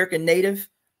 North American native,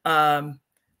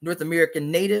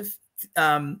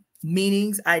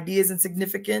 meanings, ideas, and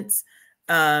significance,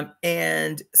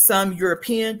 and some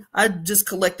European. I just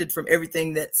collected from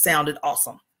everything that sounded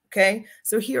awesome. Okay,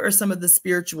 so here are some of the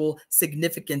spiritual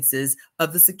significances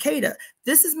of the cicada.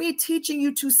 This is me teaching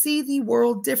you to see the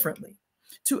world differently,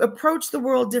 to approach the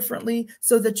world differently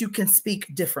so that you can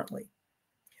speak differently.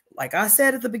 Like I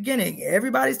said at the beginning,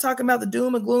 everybody's talking about the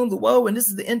doom and gloom, the woe, and this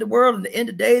is the end of the world and the end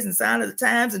of days and sign of the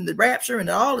times and the rapture and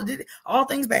all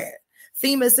things bad.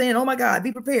 FEMA is saying, oh my God,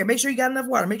 be prepared. Make sure you got enough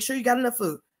water. Make sure you got enough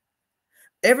food.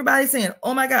 Everybody's saying,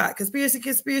 oh my God, conspiracy,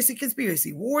 conspiracy,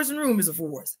 conspiracy, wars and rumors of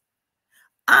wars.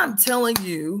 I'm telling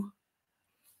you,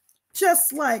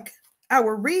 just like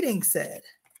our reading said,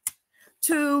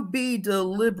 to be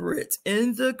deliberate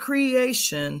in the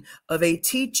creation of a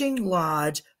teaching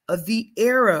lodge of the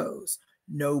arrows.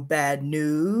 No bad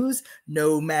news,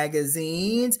 no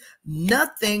magazines,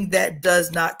 nothing that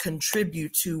does not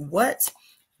contribute to what?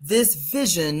 This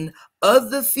vision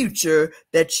of the future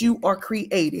that you are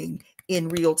creating in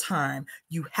real time.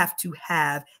 You have to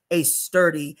have a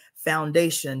sturdy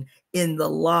foundation in the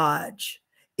lodge,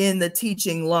 in the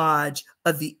teaching lodge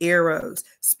of the arrows.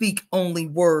 Speak only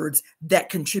words that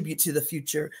contribute to the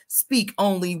future. Speak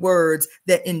only words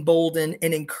that embolden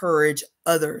and encourage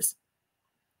others.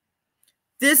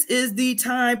 This is the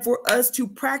time for us to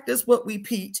practice what we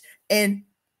teach and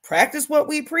practice what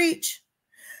we preach.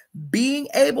 Being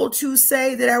able to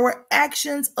say that our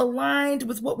actions aligned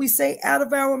with what we say out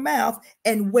of our mouth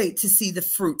and wait to see the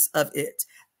fruits of it.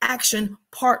 Action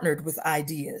partnered with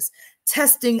ideas,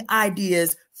 testing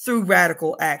ideas through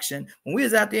radical action. When we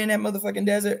was out there in that motherfucking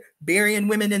desert, burying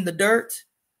women in the dirt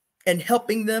and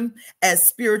helping them as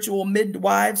spiritual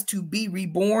midwives to be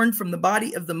reborn from the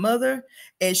body of the mother.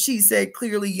 And she said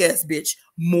clearly, yes, bitch,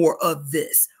 more of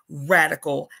this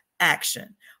radical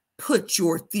action. Put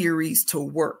your theories to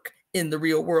work in the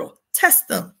real world. Test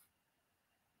them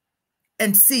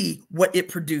and see what it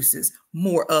produces.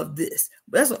 More of this.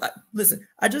 That's what listen,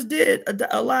 I just did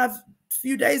a live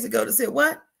few days ago to say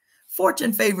what?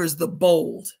 Fortune favors the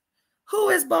bold. Who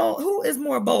is bold? Who is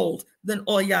more bold than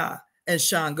Oya and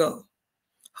Shango?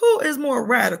 Who is more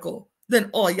radical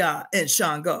than Oya and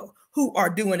Shango, who are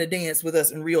doing a dance with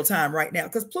us in real time right now?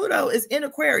 Because Pluto is in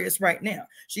Aquarius right now.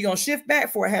 She's going to shift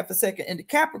back for a half a second into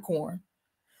Capricorn,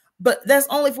 but that's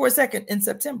only for a second in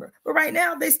September. But right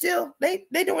now, they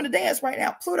doing a dance right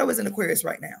now. Pluto is in Aquarius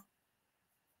right now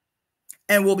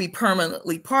and will be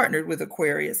permanently partnered with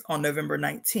Aquarius on November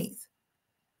 19th.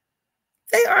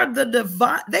 They are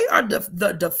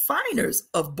the definers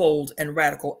of bold and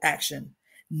radical action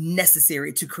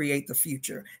necessary to create the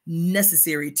future,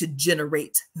 necessary to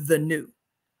generate the new.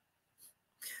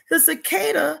 The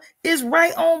cicada is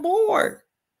right on board.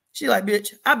 She like,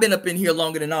 bitch, I've been up in here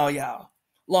longer than all y'all,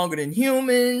 longer than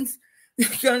humans.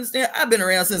 You understand? I've been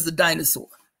around since the dinosaur.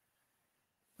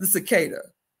 The cicada,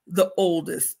 the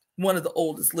oldest, one of the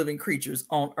oldest living creatures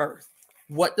on Earth.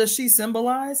 What does she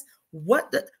symbolize?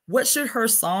 What should her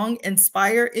song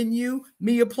inspire in you,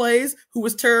 Mia Plays, who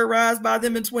was terrorized by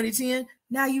them in 2010?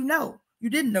 Now you know. You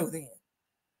didn't know then.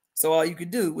 So all you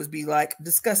could do was be like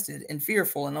disgusted and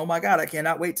fearful and, oh my God, I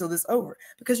cannot wait till this is over,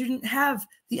 because you didn't have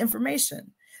the information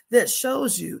that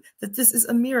shows you that this is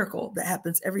a miracle that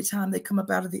happens every time they come up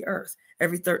out of the earth,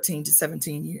 every 13 to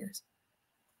 17 years.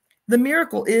 The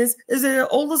miracle is they're the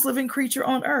oldest living creature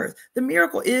on earth. The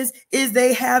miracle is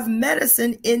they have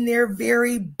medicine in their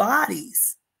very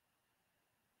bodies.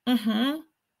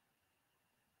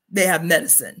 They have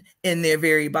medicine in their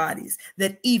very bodies,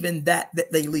 that even that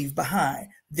they leave behind,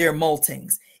 their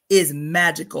moltings, is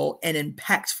magical and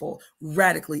impactful,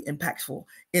 radically impactful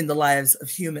in the lives of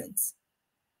humans.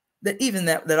 That even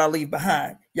that I leave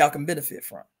behind, y'all can benefit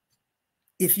from,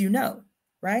 if you know,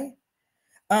 right?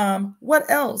 What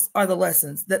else are the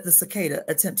lessons that the cicada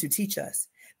attempt to teach us?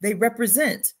 They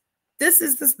represent, this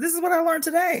is what I learned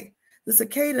today. The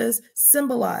cicadas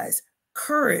symbolize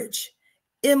courage,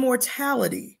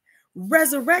 immortality,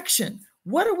 resurrection.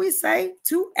 What did we say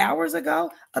 2 hours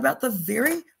ago about the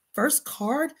very first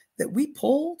card that we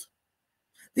pulled?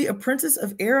 The Apprentice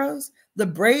of Arrows, the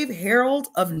brave herald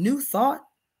of new thought.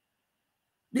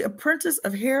 The Apprentice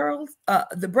of Herald,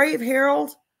 the brave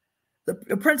herald, the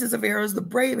Apprentice of Arrows, the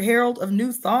brave herald of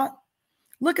new thought.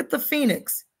 Look at the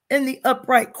phoenix in the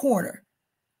upright corner.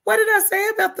 What did I say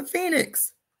about the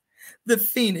phoenix? The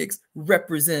phoenix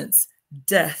represents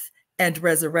death and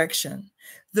resurrection.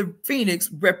 The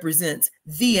phoenix represents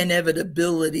the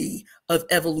inevitability of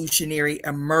evolutionary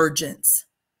emergence,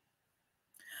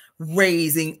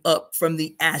 raising up from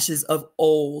the ashes of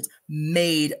old,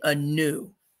 made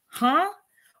anew. Huh?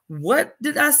 What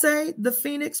did I say the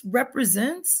phoenix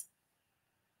represents?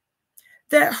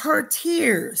 That her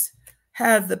tears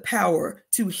have the power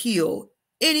to heal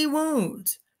any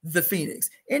wound, the phoenix.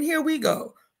 And here we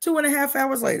go, 2.5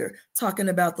 hours later, talking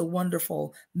about the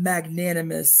wonderful,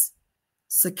 magnanimous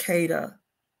cicada,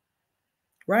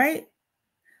 right?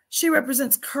 She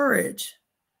represents courage.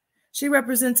 She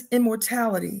represents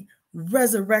immortality,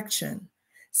 resurrection,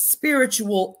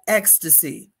 spiritual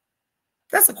ecstasy.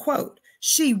 That's a quote.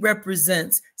 She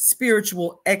represents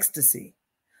spiritual ecstasy.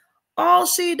 All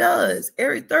she does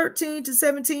every 13 to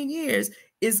 17 years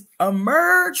is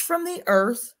emerge from the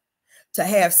earth to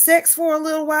have sex for a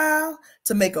little while,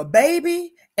 to make a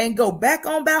baby, and go back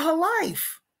on about her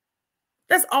life.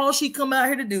 That's all she come out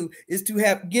here to do, is to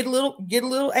get a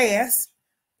little ass.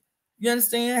 You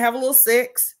understand? Have a little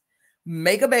sex,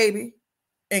 make a baby,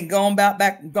 and gone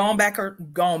back to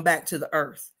the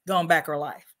earth, gone back to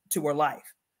her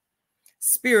life.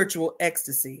 Spiritual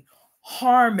ecstasy,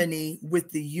 harmony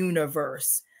with the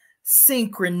universe,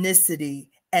 synchronicity,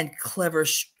 and clever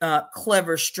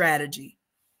strategy.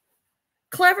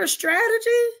 Clever strategy?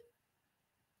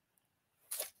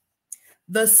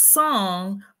 The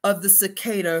song of the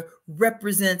cicada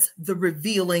represents the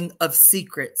revealing of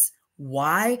secrets.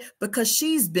 Why? Because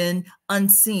she's been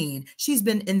unseen. She's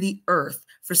been in the earth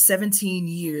for 17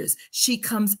 years. She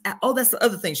comes out. Oh, that's the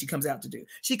other thing she comes out to do.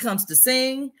 She comes to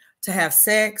sing, to have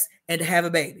sex, and to have a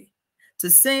baby. To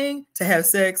sing, to have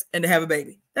sex, and to have a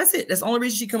baby. That's it. That's the only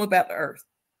reason she come up out the earth.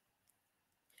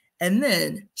 And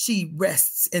then she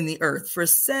rests in the earth for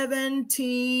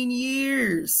 17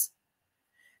 years.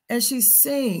 And she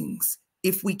sings,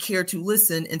 if we care to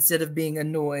listen instead of being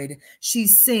annoyed. She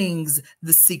sings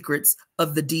the secrets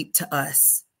of the deep to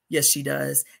us. Yes, she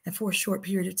does. And for a short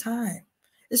period of time.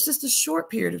 It's just a short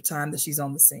period of time that she's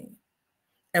on the scene.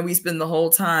 And we spend the whole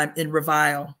time in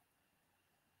revile,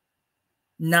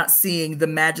 not seeing the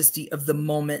majesty of the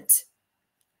moment,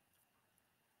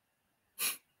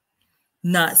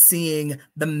 not seeing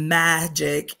the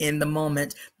magic in the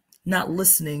moment, not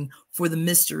listening for the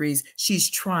mysteries she's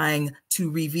trying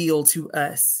to reveal to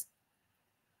us.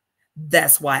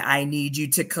 That's why I need you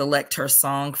to collect her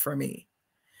song for me.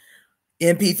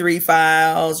 MP3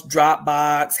 files,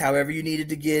 Dropbox, however you needed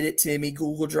to get it to me,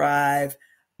 Google Drive.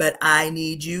 But I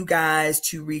need you guys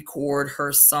to record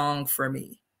her song for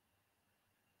me.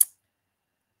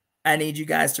 I need you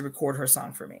guys to record her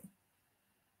song for me.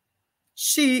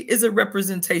 She is a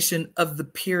representation of the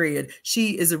period.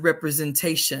 She is a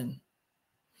representation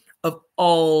of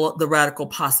all the radical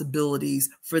possibilities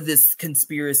for this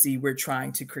conspiracy we're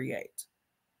trying to create.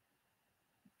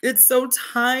 It's so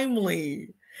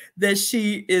timely that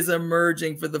she is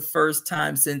emerging for the first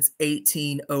time since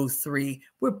 1803.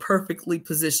 We're perfectly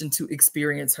positioned to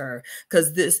experience her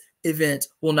because this event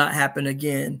will not happen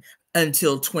again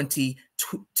until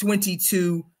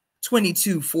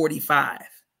 2245.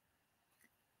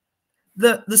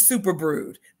 The super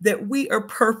brood that we are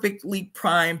perfectly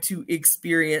primed to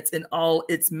experience in all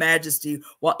its majesty,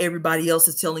 while everybody else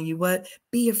is telling you what?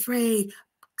 Be afraid.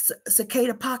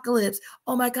 Cicada apocalypse.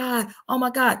 Oh my God. Oh my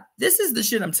God. This is the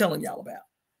shit I'm telling y'all about.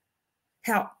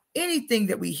 How anything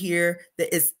that we hear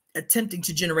that is attempting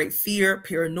to generate fear,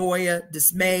 paranoia,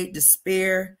 dismay,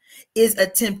 despair is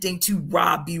attempting to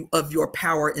rob you of your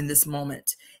power in this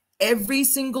moment. Every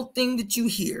single thing that you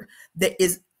hear that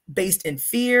is based in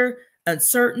fear,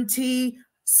 uncertainty,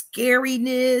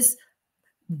 scariness,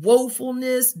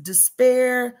 woefulness,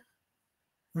 despair,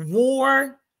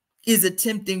 war is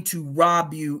attempting to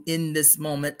rob you in this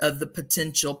moment of the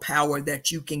potential power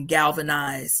that you can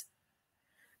galvanize.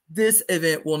 This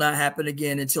event will not happen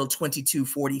again until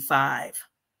 2245.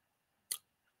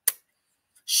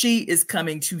 She is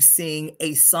coming to sing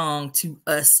a song to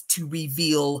us to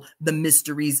reveal the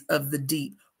mysteries of the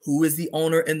deep. Who is the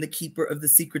owner and the keeper of the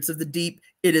secrets of the deep?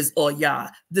 It is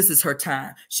Oya. This is her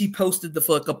time. She posted the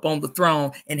fuck up on the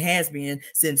throne and has been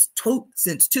since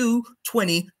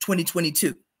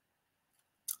 2022.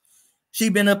 She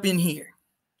been up in here.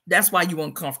 That's why you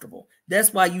uncomfortable.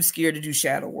 That's why you scared to do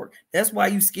shadow work. That's why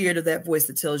you scared of that voice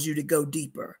that tells you to go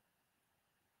deeper.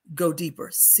 Go deeper.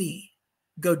 See.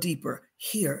 Go deeper.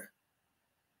 Hear.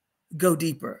 Go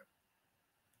deeper.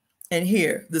 And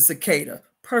here, the cicada,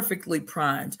 perfectly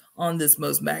primed on this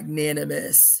most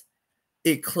magnanimous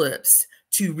eclipse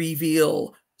to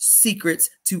reveal secrets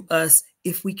to us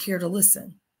if we care to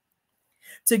listen,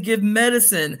 to give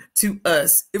medicine to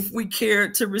us if we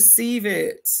care to receive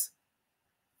it.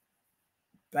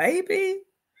 Baby,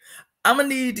 I'm going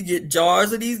to need to get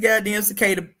jars of these goddamn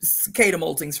cicada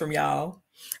moltings from y'all.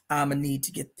 I'm going to need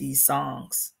to get these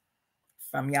songs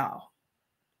from y'all.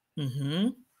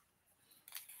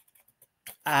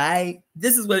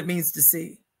 This is what it means to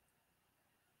see.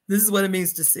 This is what it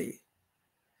means to see.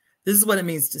 This is what it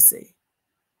means to see.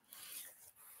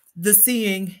 The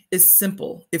seeing is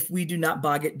simple if we do not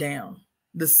bog it down.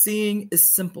 The seeing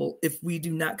is simple if we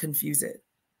do not confuse it.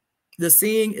 The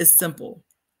seeing is simple.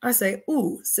 I say,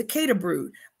 ooh, cicada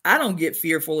brood. I don't get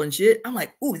fearful and shit. I'm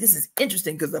like, ooh, this is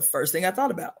interesting because the first thing I thought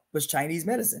about was Chinese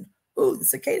medicine. Ooh, the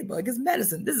cicada bug is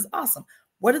medicine. This is awesome.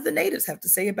 What do the natives have to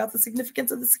say about the significance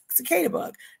of the cicada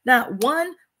bug? Not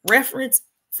one reference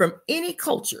from any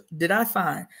culture did I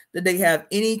find that they have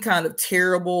any kind of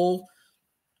terrible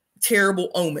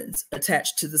omens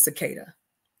attached to the cicada.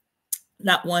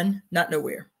 Not one, not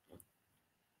nowhere.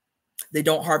 They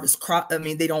don't harvest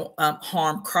they don't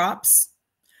harm crops.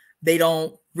 They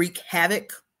don't wreak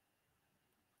havoc.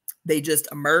 They just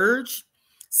emerge,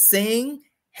 sing,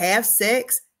 have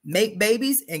sex, make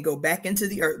babies, and go back into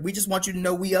the earth. We just want you to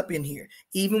know we up in here.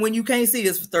 Even when you can't see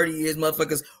us for 30 years,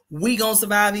 motherfuckers, we gonna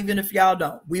survive even if y'all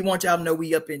don't. We want y'all to know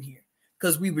we up in here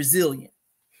because we resilient.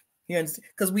 You understand?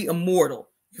 Because we immortal.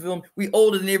 You feel me? We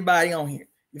older than everybody on here.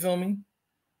 You feel me?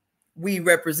 We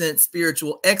represent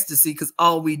spiritual ecstasy because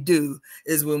all we do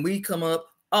is when we come up,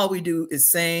 all we do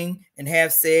is sing and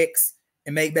have sex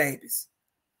and make babies.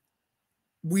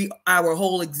 Our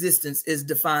whole existence is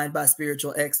defined by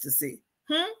spiritual ecstasy.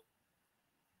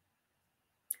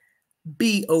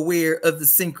 Be aware of the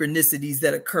synchronicities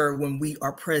that occur when we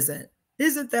are present.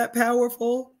 Isn't that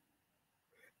powerful?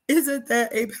 Isn't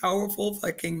that a powerful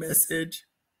fucking message?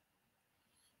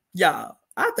 Y'all,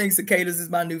 I think cicadas is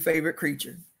my new favorite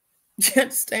creature. You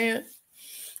understand?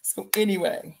 So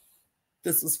anyway,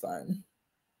 this was fun.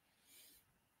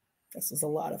 This was a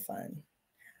lot of fun.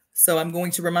 So I'm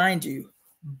going to remind you,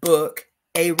 book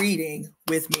a reading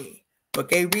with me.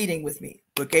 Book a reading with me.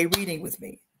 Book a reading with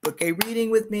me. Book a reading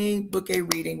with me. Book a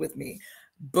reading with me.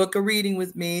 Book a reading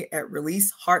with me at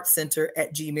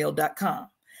releaseheartcenter@gmail.com.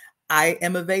 I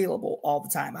am available all the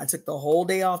time. I took the whole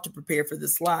day off to prepare for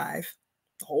this live.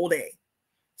 The whole day.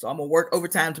 So I'm going to work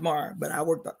overtime tomorrow. But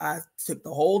I took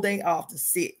the whole day off to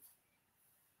sit.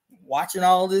 Watching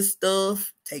all this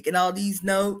stuff. Taking all these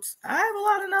notes. I have a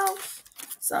lot of notes.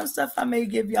 Some stuff I may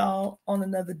give y'all on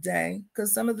another day.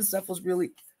 Because some of the stuff was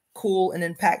really cool and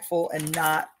impactful and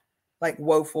not like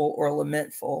woeful or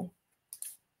lamentful.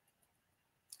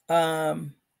 Yeah.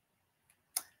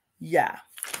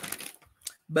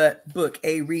 But book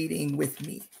a reading with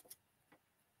me.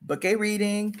 Book a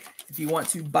reading. If you want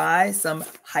to buy some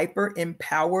hyper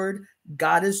empowered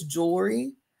goddess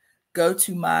jewelry, go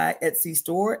to my Etsy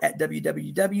store at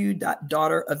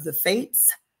www.DaughterOfTheFates.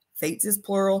 Fates is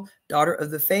plural.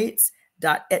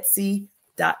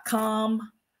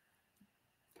 DaughterOfTheFates.etsy.com.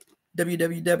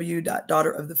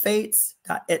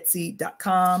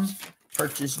 www.DaughterOfTheFates.etsy.com.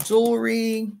 Purchase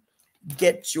jewelry.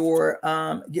 Get your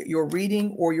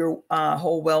reading or your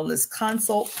whole wellness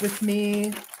consult with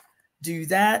me. Do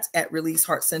that at Release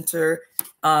Heart Center,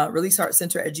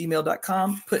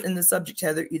 releaseheartcenter@gmail.com. Put in the subject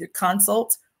header either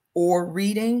consult or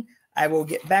reading. I will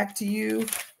get back to you.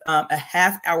 A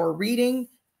half-hour reading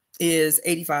is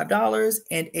 $85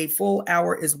 and a full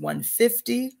hour is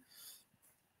 $150.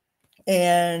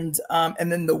 And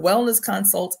then the wellness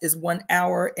consult is 1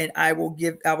 hour, and I will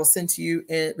send to you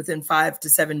within 5 to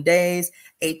 7 days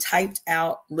a typed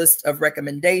out list of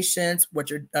recommendations,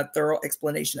 which are a thorough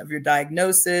explanation of your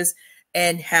diagnosis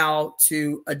and how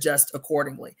to adjust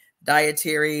accordingly.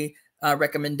 Dietary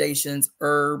recommendations,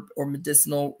 herb or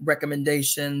medicinal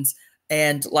recommendations,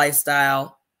 and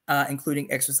lifestyle,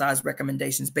 including exercise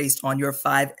recommendations based on your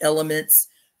 5 elements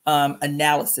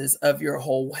analysis of your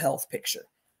whole health picture.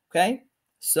 Okay,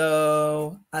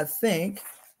 so I think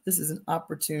this is an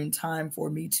opportune time for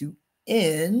me to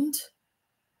end.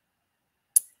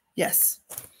 Yes,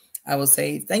 I will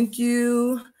say thank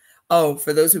you. Oh,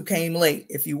 for those who came late,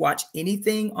 if you watch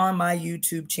anything on my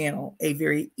YouTube channel, a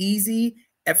very easy,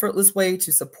 effortless way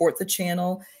to support the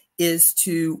channel is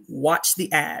to watch the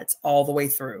ads all the way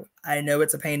through. I know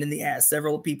it's a pain in the ass.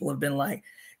 Several people have been like,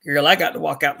 girl, I got to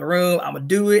walk out the room. I'm going to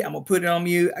do it. I'm going to put it on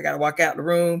mute. I got to walk out the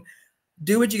room.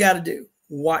 Do what you got to do.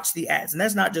 Watch the ads. And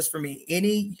that's not just for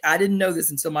me. I didn't know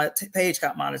this until my page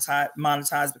got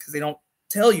monetized because they don't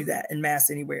tell you that in mass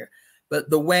anywhere. But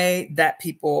the way that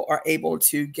people are able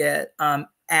to get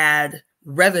ad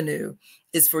revenue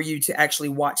is for you to actually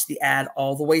watch the ad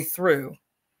all the way through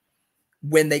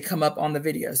when they come up on the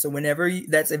video. So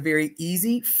that's a very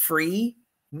easy, free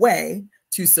way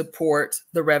to support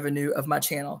the revenue of my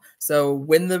channel. So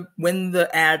when the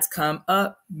ads come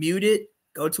up, mute it,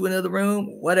 go to another room,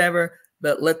 whatever,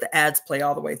 but let the ads play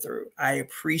all the way through. I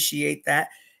appreciate that.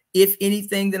 If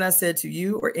anything that I said to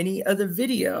you or any other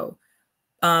video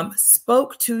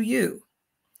spoke to you,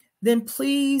 then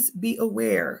please be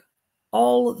aware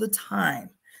all of the time.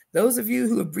 Those of you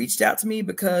who have reached out to me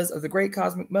because of the Great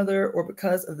Cosmic Mother or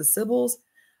because of the Sibyls,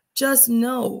 just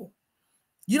know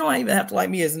you don't even have to like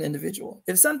me as an individual.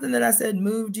 If something that I said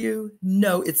moved you,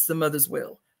 no, it's the Mother's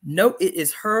will. No, it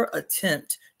is her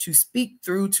attempt to speak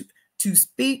through to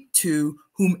speak to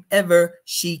whomever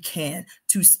she can,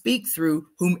 to speak through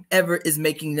whomever is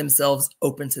making themselves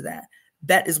open to that.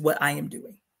 That is what I am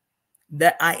doing.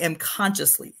 That I am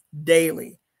consciously,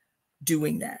 daily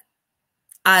doing that.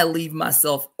 I leave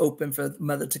myself open for the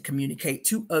Mother to communicate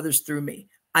to others through me.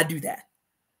 I do that.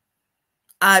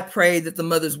 I pray that the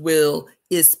Mother's will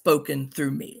is spoken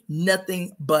through me.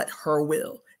 Nothing but her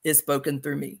will is spoken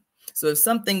through me. So if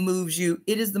something moves you,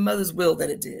 it is the Mother's will that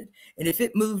it did. And if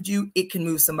it moved you, it can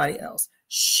move somebody else.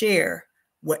 Share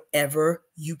whatever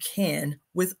you can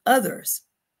with others.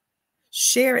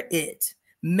 Share it.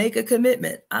 Make a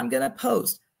commitment. I'm going to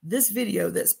post this video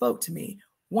that spoke to me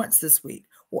once this week,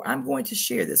 or I'm going to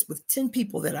share this with 10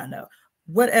 people that I know.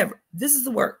 Whatever. This is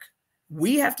the work.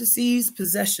 We have to seize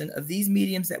possession of these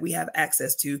mediums that we have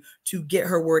access to get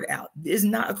her word out. It's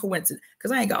not a coincidence,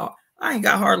 because I ain't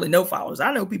got hardly no followers.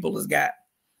 I know people that's got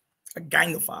a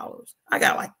gang of followers. I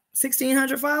got like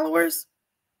 1,600 followers.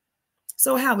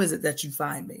 So how is it that you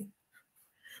find me?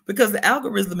 Because the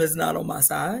algorithm is not on my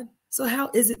side. So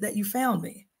how is it that you found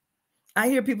me? I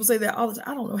hear people say that all the time.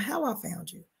 I don't know how I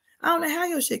found you. I don't know how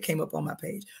your shit came up on my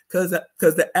page, because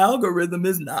the algorithm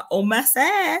is not on my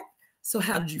side. So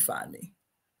how did you find me?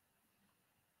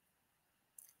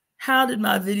 How did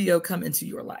my video come into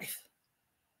your life?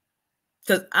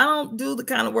 Because I don't do the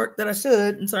kind of work that I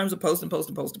should in terms of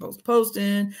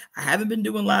posting. I haven't been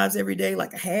doing lives every day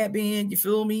like I had been. You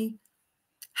feel me?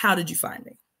 How did you find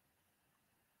me?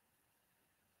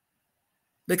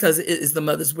 Because it is the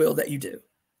Mother's will that you do.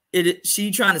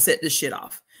 She trying to set this shit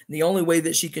off. And the only way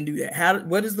that she can do that.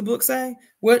 What does the book say?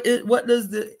 What does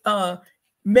the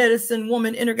Medicine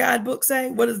Woman Inner Guide book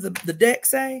say? What does the deck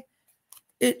say?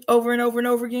 It over and over and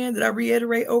over again. Did I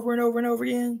reiterate over and over and over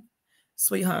again?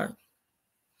 Sweetheart,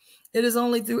 it is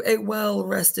only through a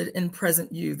well-rested and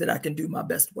present you that I can do my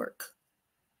best work.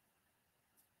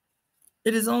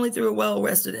 It is only through a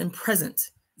well-rested and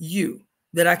present you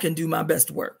that I can do my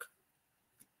best work.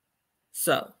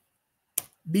 So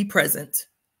be present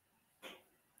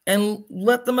and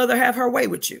let the Mother have her way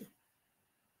with you.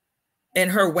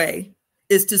 And her way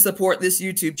is to support this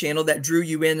YouTube channel that drew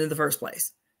you in the first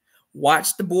place.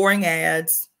 Watch the boring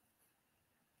ads,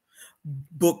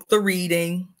 book the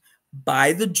reading,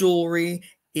 buy the jewelry.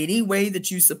 Any way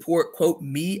that you support, quote,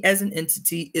 me as an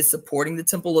entity is supporting the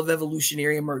Temple of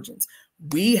Evolutionary Emergence.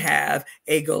 We have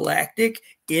a galactic,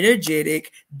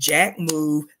 energetic jack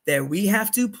move that we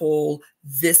have to pull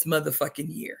this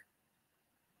motherfucking year.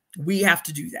 We have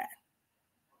to do that.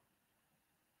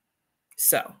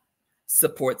 So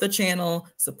support the channel,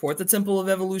 support the Temple of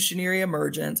Evolutionary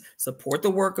Emergence, support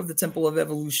the work of the Temple of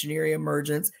Evolutionary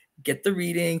Emergence, get the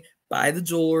reading, buy the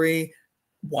jewelry,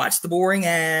 watch the boring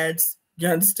ads. You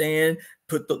understand?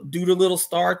 Do the little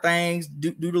star things,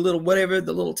 do the little whatever,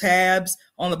 the little tabs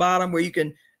on the bottom where you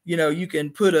can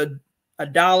put a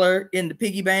dollar in the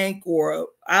piggy bank, or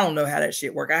I don't know how that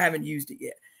shit work. I haven't used it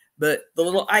yet. But the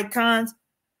little icons,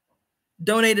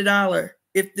 donate $1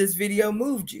 if this video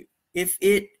moved you, if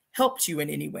it helped you in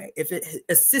any way, if it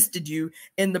assisted you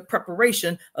in the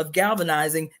preparation of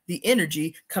galvanizing the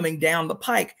energy coming down the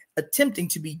pike, attempting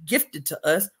to be gifted to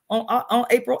us on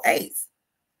April 8th.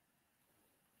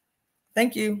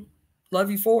 Thank you.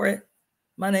 Love you for it.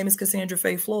 My name is Cassandra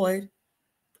Faye Floyd,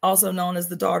 also known as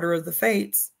the Daughter of the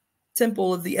Fates,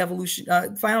 Temple of the Evolution,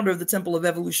 founder of the Temple of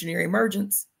Evolutionary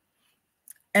Emergence.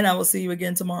 And I will see you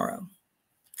again tomorrow.